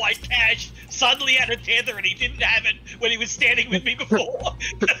why Cash suddenly had a tether and he didn't have it when he was standing with me before.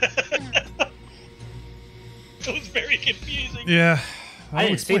 It was very confusing. Yeah. I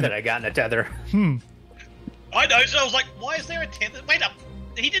didn't see that I got in a tether. I know, so I was like, why is there a tether? Wait up,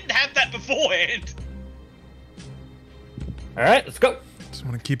 he didn't have that beforehand. All right, let's go. Just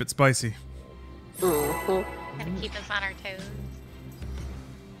want to keep it spicy. Gotta keep us on our toes.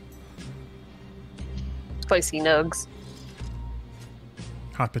 Spicy nugs.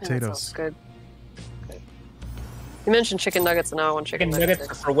 Hot Yeah, that potatoes. sounds good. You mentioned chicken nuggets, and now I want chicken nuggets.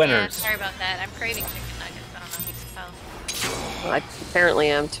 Nuggets are for Yeah, winners. sorry about that. I'm craving chicken nuggets. I don't know if you can tell. Well, I apparently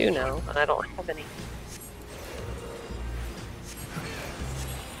am too now, and I don't have any.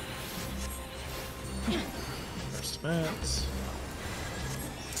 First mats.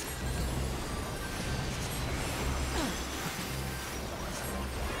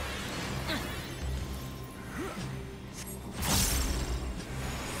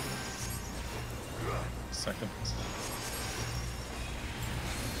 Second.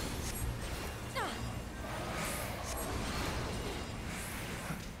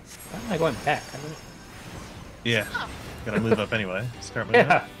 Why am I going back? Yeah. Gotta move up anyway. Start moving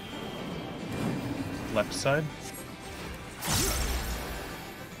Yeah. up. Left side.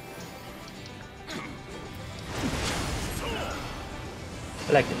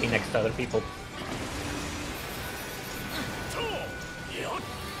 I like to be next to other people.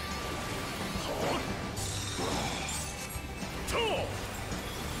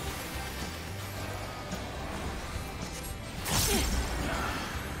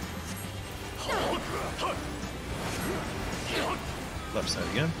 Left side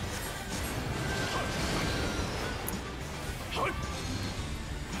again.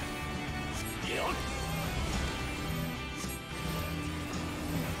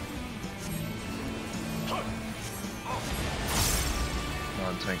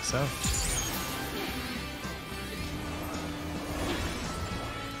 Non-tank south.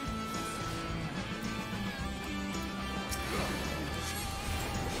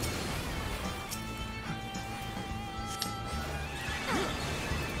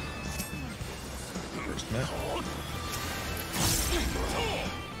 First net.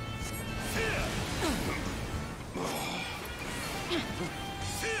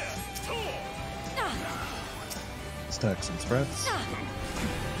 Stacks and spreads.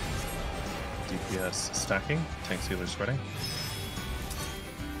 DPS stacking. Tank healer spreading.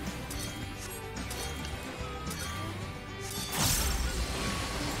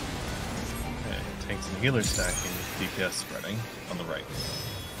 Okay, tanks and healer stacking. DPS spreading on the right.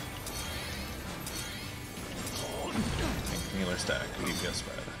 Tank and healer stack. DPS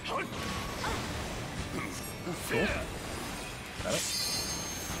spread. Cool. Got it.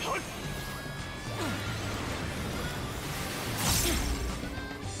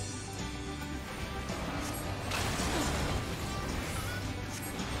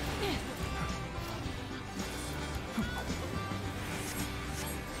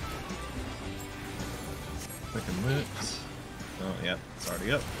 Quick and lit. Oh, yeah, it's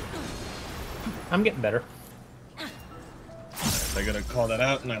already up. I'm getting better. So I gotta call that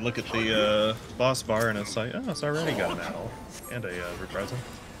out, and I look at the boss bar, and it's like, oh, it's already got an owl. And a reprisal.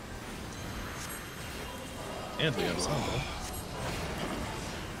 And we have Sonntag.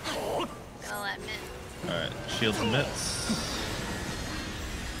 I'll admit. Alright, shields and mitts.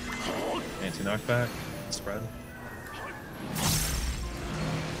 Anti-knockback. Spread.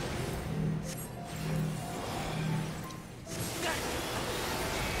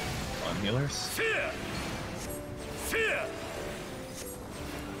 On healers. Fear! Fear!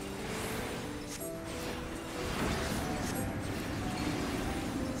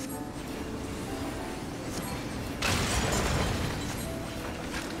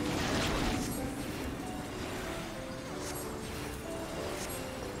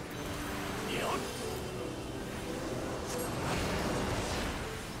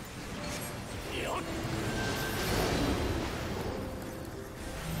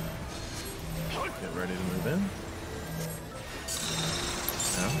 Get Move in.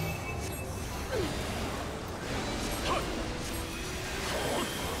 Now.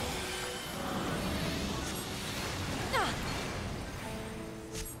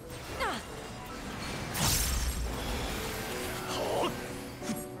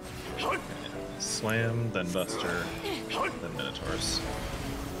 Slam, then Buster, then Minotaurs.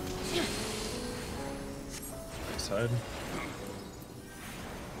 Right side.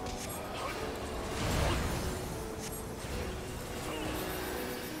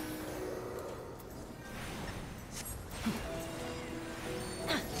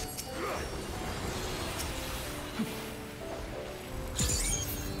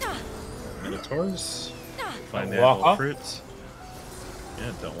 Minotaurs. Find the eyeball fruits.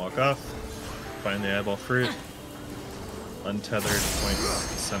 Yeah, don't walk off. Find the eyeball fruit. Untethered, point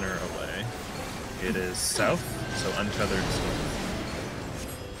center away. It is south, so untethered is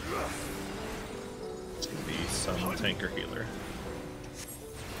north. It's gonna be some tank or healer.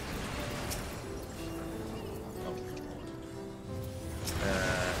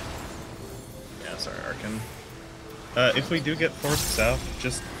 Yeah, sorry, Arkin. If we do get forced south,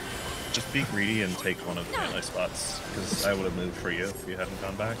 just be greedy and take one of the melee spots, because I would have moved for you if you hadn't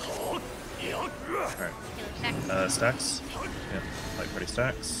gone back. Alright. Stacks. Yep, light party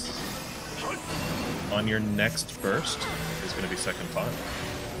stacks. On your next burst is going to be second pot.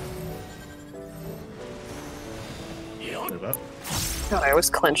 Move up. God, I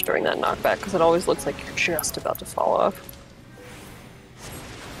always clench during that knockback because it always looks like you're just about to fall off.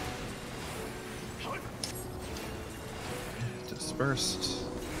 Dispersed.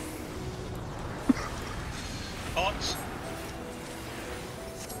 Pots.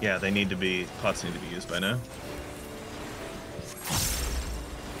 Yeah, they need to be, pots need to be used by now.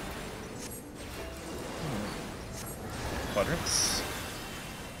 Quadrants.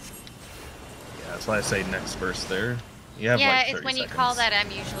 Yeah, that's why I say next burst there. You have yeah, like 30 it's when seconds. you call that,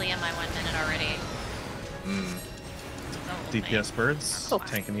 I'm usually in my 1 minute already. DPS birds,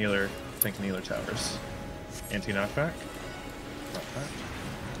 tank and healer towers. Anti-knockback. Knockback.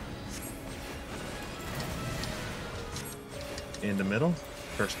 In the middle,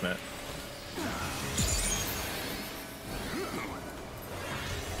 first met.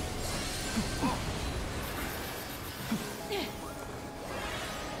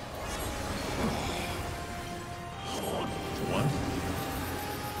 One.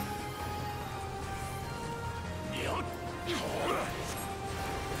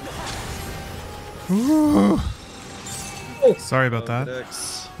 Ooh. Sorry about that.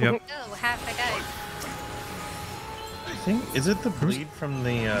 Yep. Oh, half a guy. I think, is it the bleed from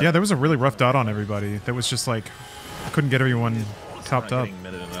the... Yeah, there was a really rough dot on everybody. That was just like, I couldn't get everyone topped up.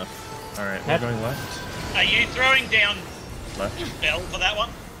 Minute enough. Alright, we're going left. Are you throwing down Left. Bell for that one?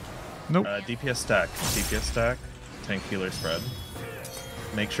 Nope. DPS stack. DPS stack. Tank healer spread.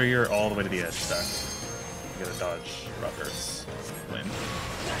 Make sure you're all the way to the edge stack. You gotta dodge Rutgers. Win.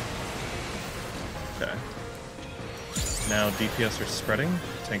 Okay. Now DPS are spreading.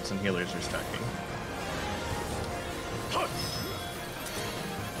 Tanks and healers are stacking.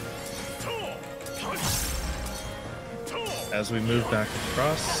 As we move back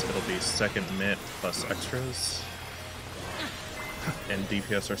across, it'll be second mid plus extras. And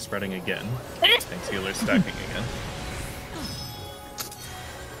DPS are spreading again. Tanks healers stacking again.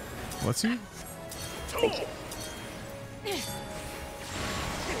 Let's see. Thank you.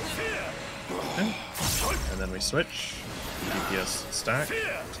 Okay. And then we switch. DPS stack.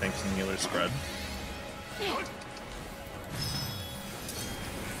 Tanks and healers spread.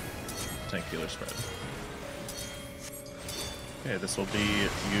 Tank healer spread. Okay, this will be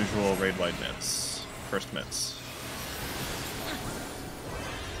usual raid-wide mitts. First mitts.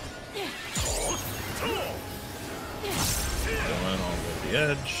 Going all the way to the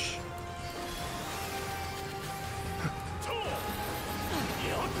edge.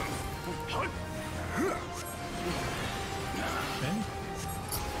 Okay.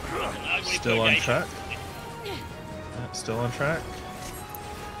 Still on track. Yeah, still on track.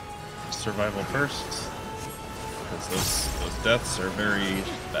 Survival first. Because those deaths are very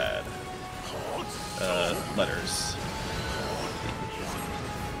bad. Letters.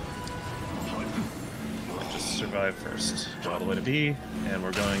 Just survive first. Go all the way to B, and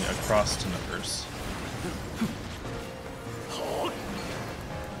we're going across to numbers.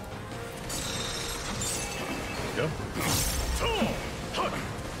 Go.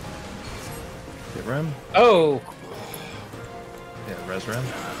 Get Rem. Oh! Yeah, res Rem.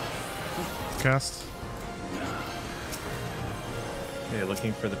 Cast. Okay,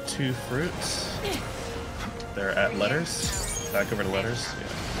 looking for the 2 fruits. They're at letters. Back over to letters.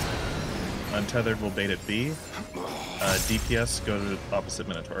 Yeah. Untethered will bait at B. DPS go to opposite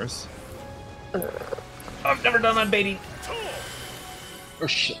Minotaurs. I've never done unbaiting. Oh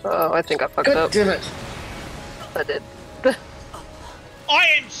shit. Oh, I think I fucked God up. damn it. I did. I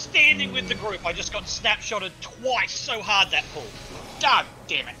am standing with the group. I just got snapshotted twice so hard that pull. God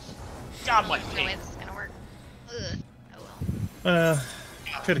damn it. God, my No pig. way this is gonna work. Ugh. Oh well.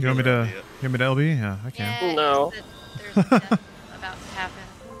 Could You want me to LB? Yeah, I can. Yeah, No. there's a death about to happen.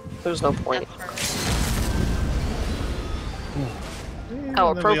 There's no point. And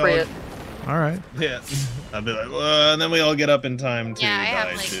How then we all- appropriate. All right. Yeah. I'll be like, well, and then we all get up in time to Yeah, I have,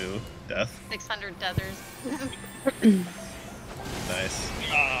 die like- to death. 600 deathers. Nice.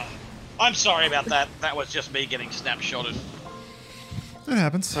 I'm sorry about that. That was just me getting snapshotted. It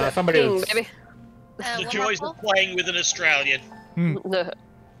happens. Somebody. Ding, baby. The One more joys pull? of playing with an Australian.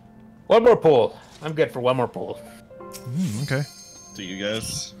 One more pull. I'm good for one more pull. Okay. Do you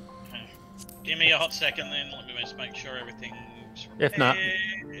guys? Give me a hot second then. Let me just make sure everything's If not.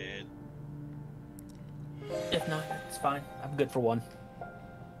 prepared. If not, it's fine. I'm good for one.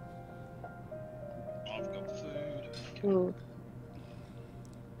 I've got food.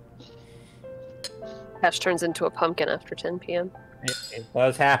 Hmm. Hash turns into a pumpkin after 10 p.m. It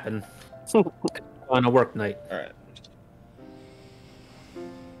does happen. On a work night. Alright.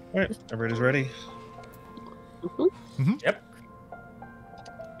 Alright, everybody's ready? Yep.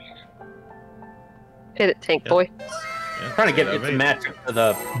 Hit it, tank boy. Yeah. Trying to get it to match up to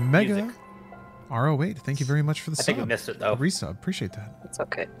the Mega music. RO8. Thank you very much for the I sub. think we missed it though. Resub. Appreciate that. It's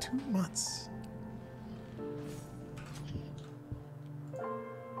okay. 2 months.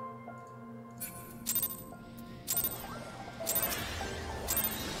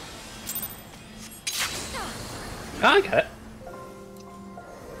 Oh, I got it.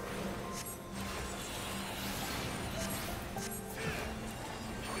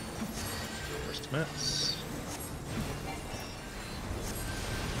 First miss.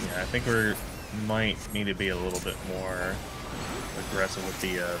 Yeah, I think we might need to be a little bit more aggressive with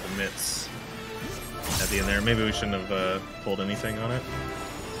the mitts at the end there. Maybe we shouldn't have pulled anything on it.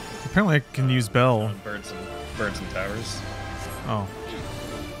 Apparently, I can use Bell. On birds and towers. Oh.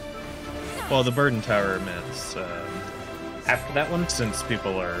 Well, the bird and tower mitts. After that one? Since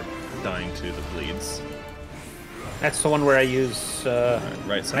people are dying to the bleeds. That's the one where I use.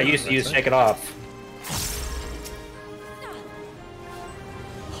 Right side. I used to right use side. Shake It Off.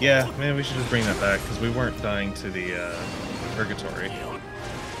 Yeah, maybe we should just bring that back because we weren't dying to the purgatory,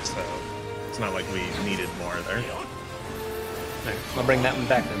 so it's not like we needed more there. I'll bring that one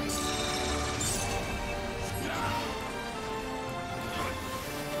back then.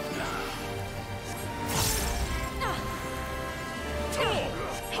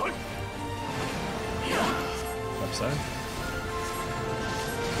 Left side.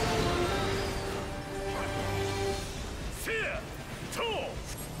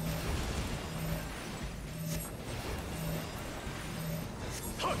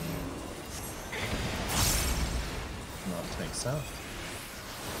 Not tank south.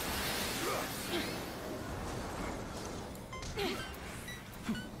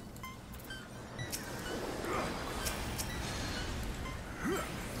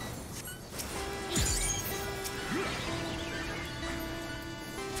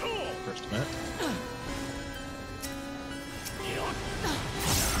 First minute.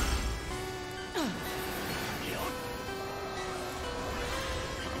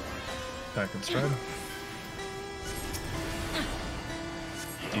 Back and spread.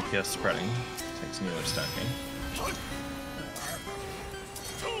 DPS spreading. Takes another stacking.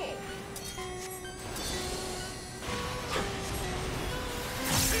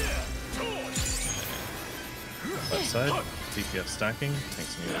 Left side. DPS stacking.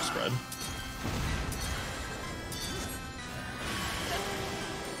 Takes another spread.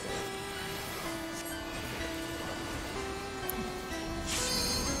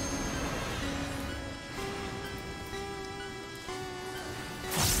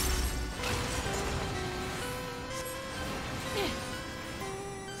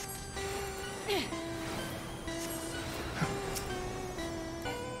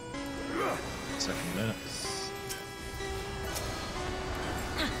 Second minutes.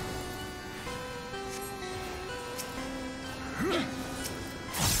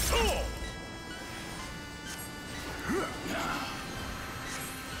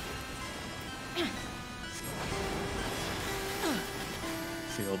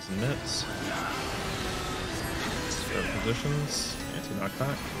 Fields and mitts. Spread positions.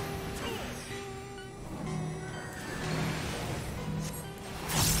 Anti-knockback.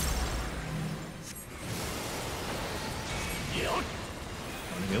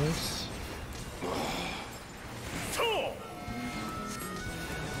 On healers.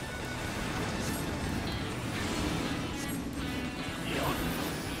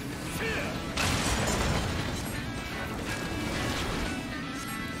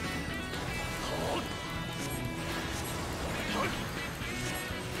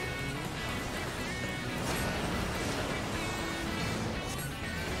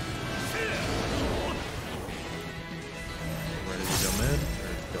 in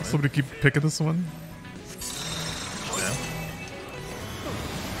or go in. Somebody keep picking this one. Yeah.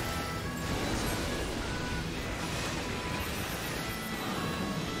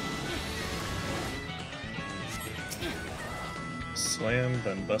 Slam,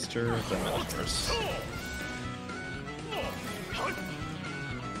 then Buster, then Ultimers.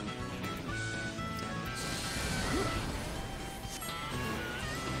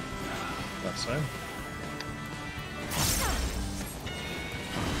 Last time.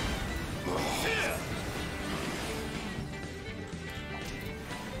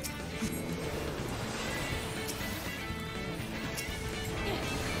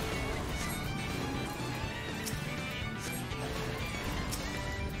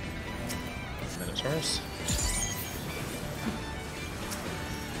 Minotaurs.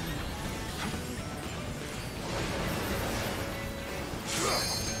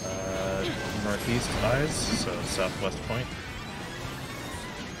 Northeast eyes, so southwest point.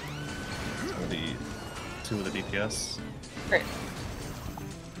 So the two of the DPS. Great.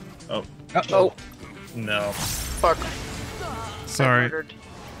 Oh. Oh. No. Fuck. Sorry.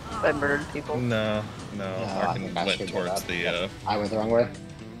 I murdered people. No. Markin I went should towards have. the. I went the wrong way.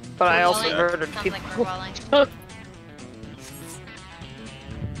 But I also Yeah. murdered Sounds people. like we're walling.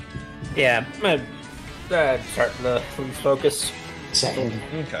 Yeah, I'm gonna start to lose focus. Second.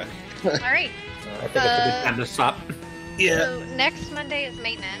 Okay. All right. I think it's a good time to stop. So next Monday is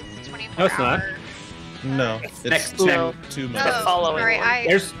maintenance. 24 No, it's not. hours. No, it's Next- two, no. 2 Oh, months. following sorry. one.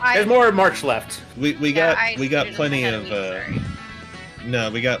 There's more March left. We Yeah, got I we got did it plenty ahead of me, sorry.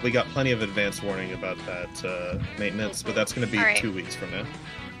 no we got plenty of advance warning about that maintenance, but that's going to be Alright. 2 weeks from now.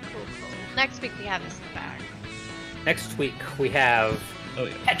 Cool. Next week we have this in the bag. Next week we have Oh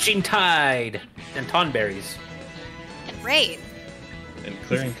yeah, Etching Tide and Tonberries. And raid. and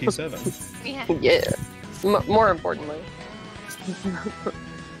clearing P7. Yeah. Yeah. More importantly. Is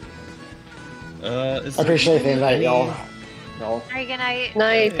I there appreciate the invite, any- y'all. Y'all. All right. Good night.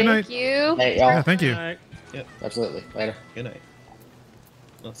 Night. Good night. Thank you. Hey, y'all. Yeah, thank you. Yep. Absolutely. Later. Good night.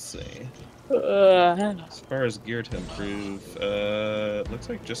 Let's see. Uh, As far as gear to improve, looks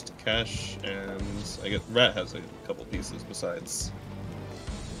like just cash and I guess Rat has a couple pieces besides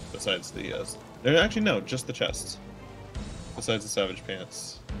the actually no, just the chest. Besides the Savage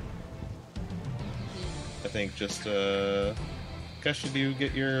Pants. I think just Cash, did you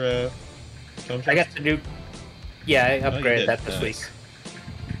get your stone chest? I got to do. Yeah, I Oh, you upgraded did. that this Nice. week.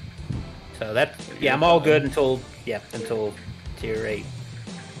 So that Very yeah, good. I'm all good until tier 8.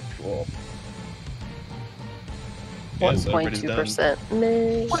 Cool. Yeah, so everybody's done.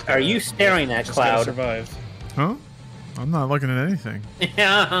 1.2%. What are you staring at, Just gotta Cloud? survive. Huh? I'm not looking at anything.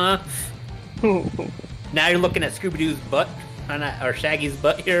 Yeah. Now you're looking at Scooby Doo's butt, or Shaggy's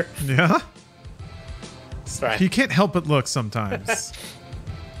butt here. Yeah? Sorry. He can't help but look sometimes.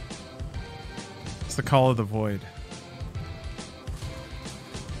 It's the call of the void.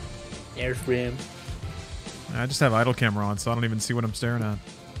 There's Rim. I just have idle camera on, so I don't even see what I'm staring at.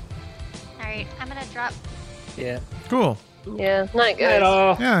 All right. I'm gonna drop. Yeah. Cool. Yeah. Night, Night guys.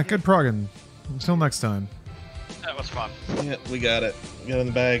 all. Yeah, good progging. Until next time. That was fun. Yeah, we got it. Got it in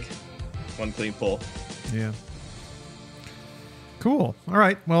the bag. One clean pull. Yeah. Cool. All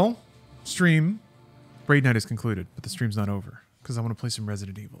right. Well, stream. Raid night is concluded, but the stream's not over because I want to play some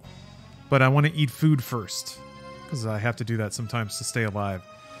Resident Evil. But I want to eat food first because I have to do that sometimes to stay alive.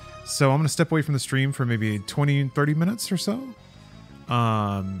 So I'm going to step away from the stream for maybe 20, 30 minutes or so.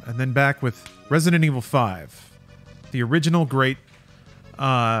 And then back with Resident Evil 5. The original great,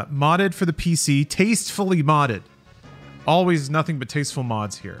 modded for the PC, tastefully modded. Always nothing but tasteful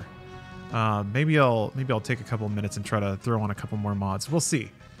mods here. Maybe I'll take a couple of minutes and try to throw on a couple more mods. We'll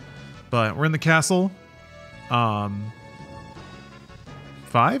see. But we're in the castle.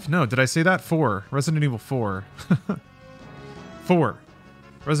 5? No, did I say that? 4. Resident Evil 4. 4.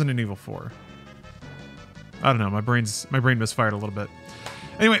 Resident Evil 4. I don't know. My brain misfired a little bit.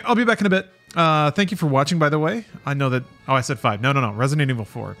 Anyway, I'll be back in a bit. Thank you for watching, by the way. I know that. Oh, I said 5. No. Resident Evil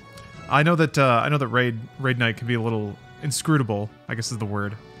 4. I know that raid night can be a little inscrutable, I guess is the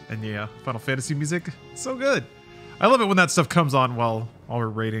word. And yeah, Final Fantasy music, so good. I love it when that stuff comes on while we're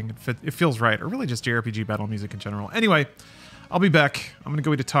raiding. It feels right, or really just JRPG battle music in general. Anyway, I'll be back. I'm gonna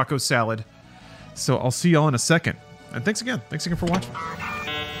go eat a taco salad. So I'll see y'all in a second. And thanks again for watching.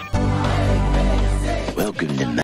 Welcome to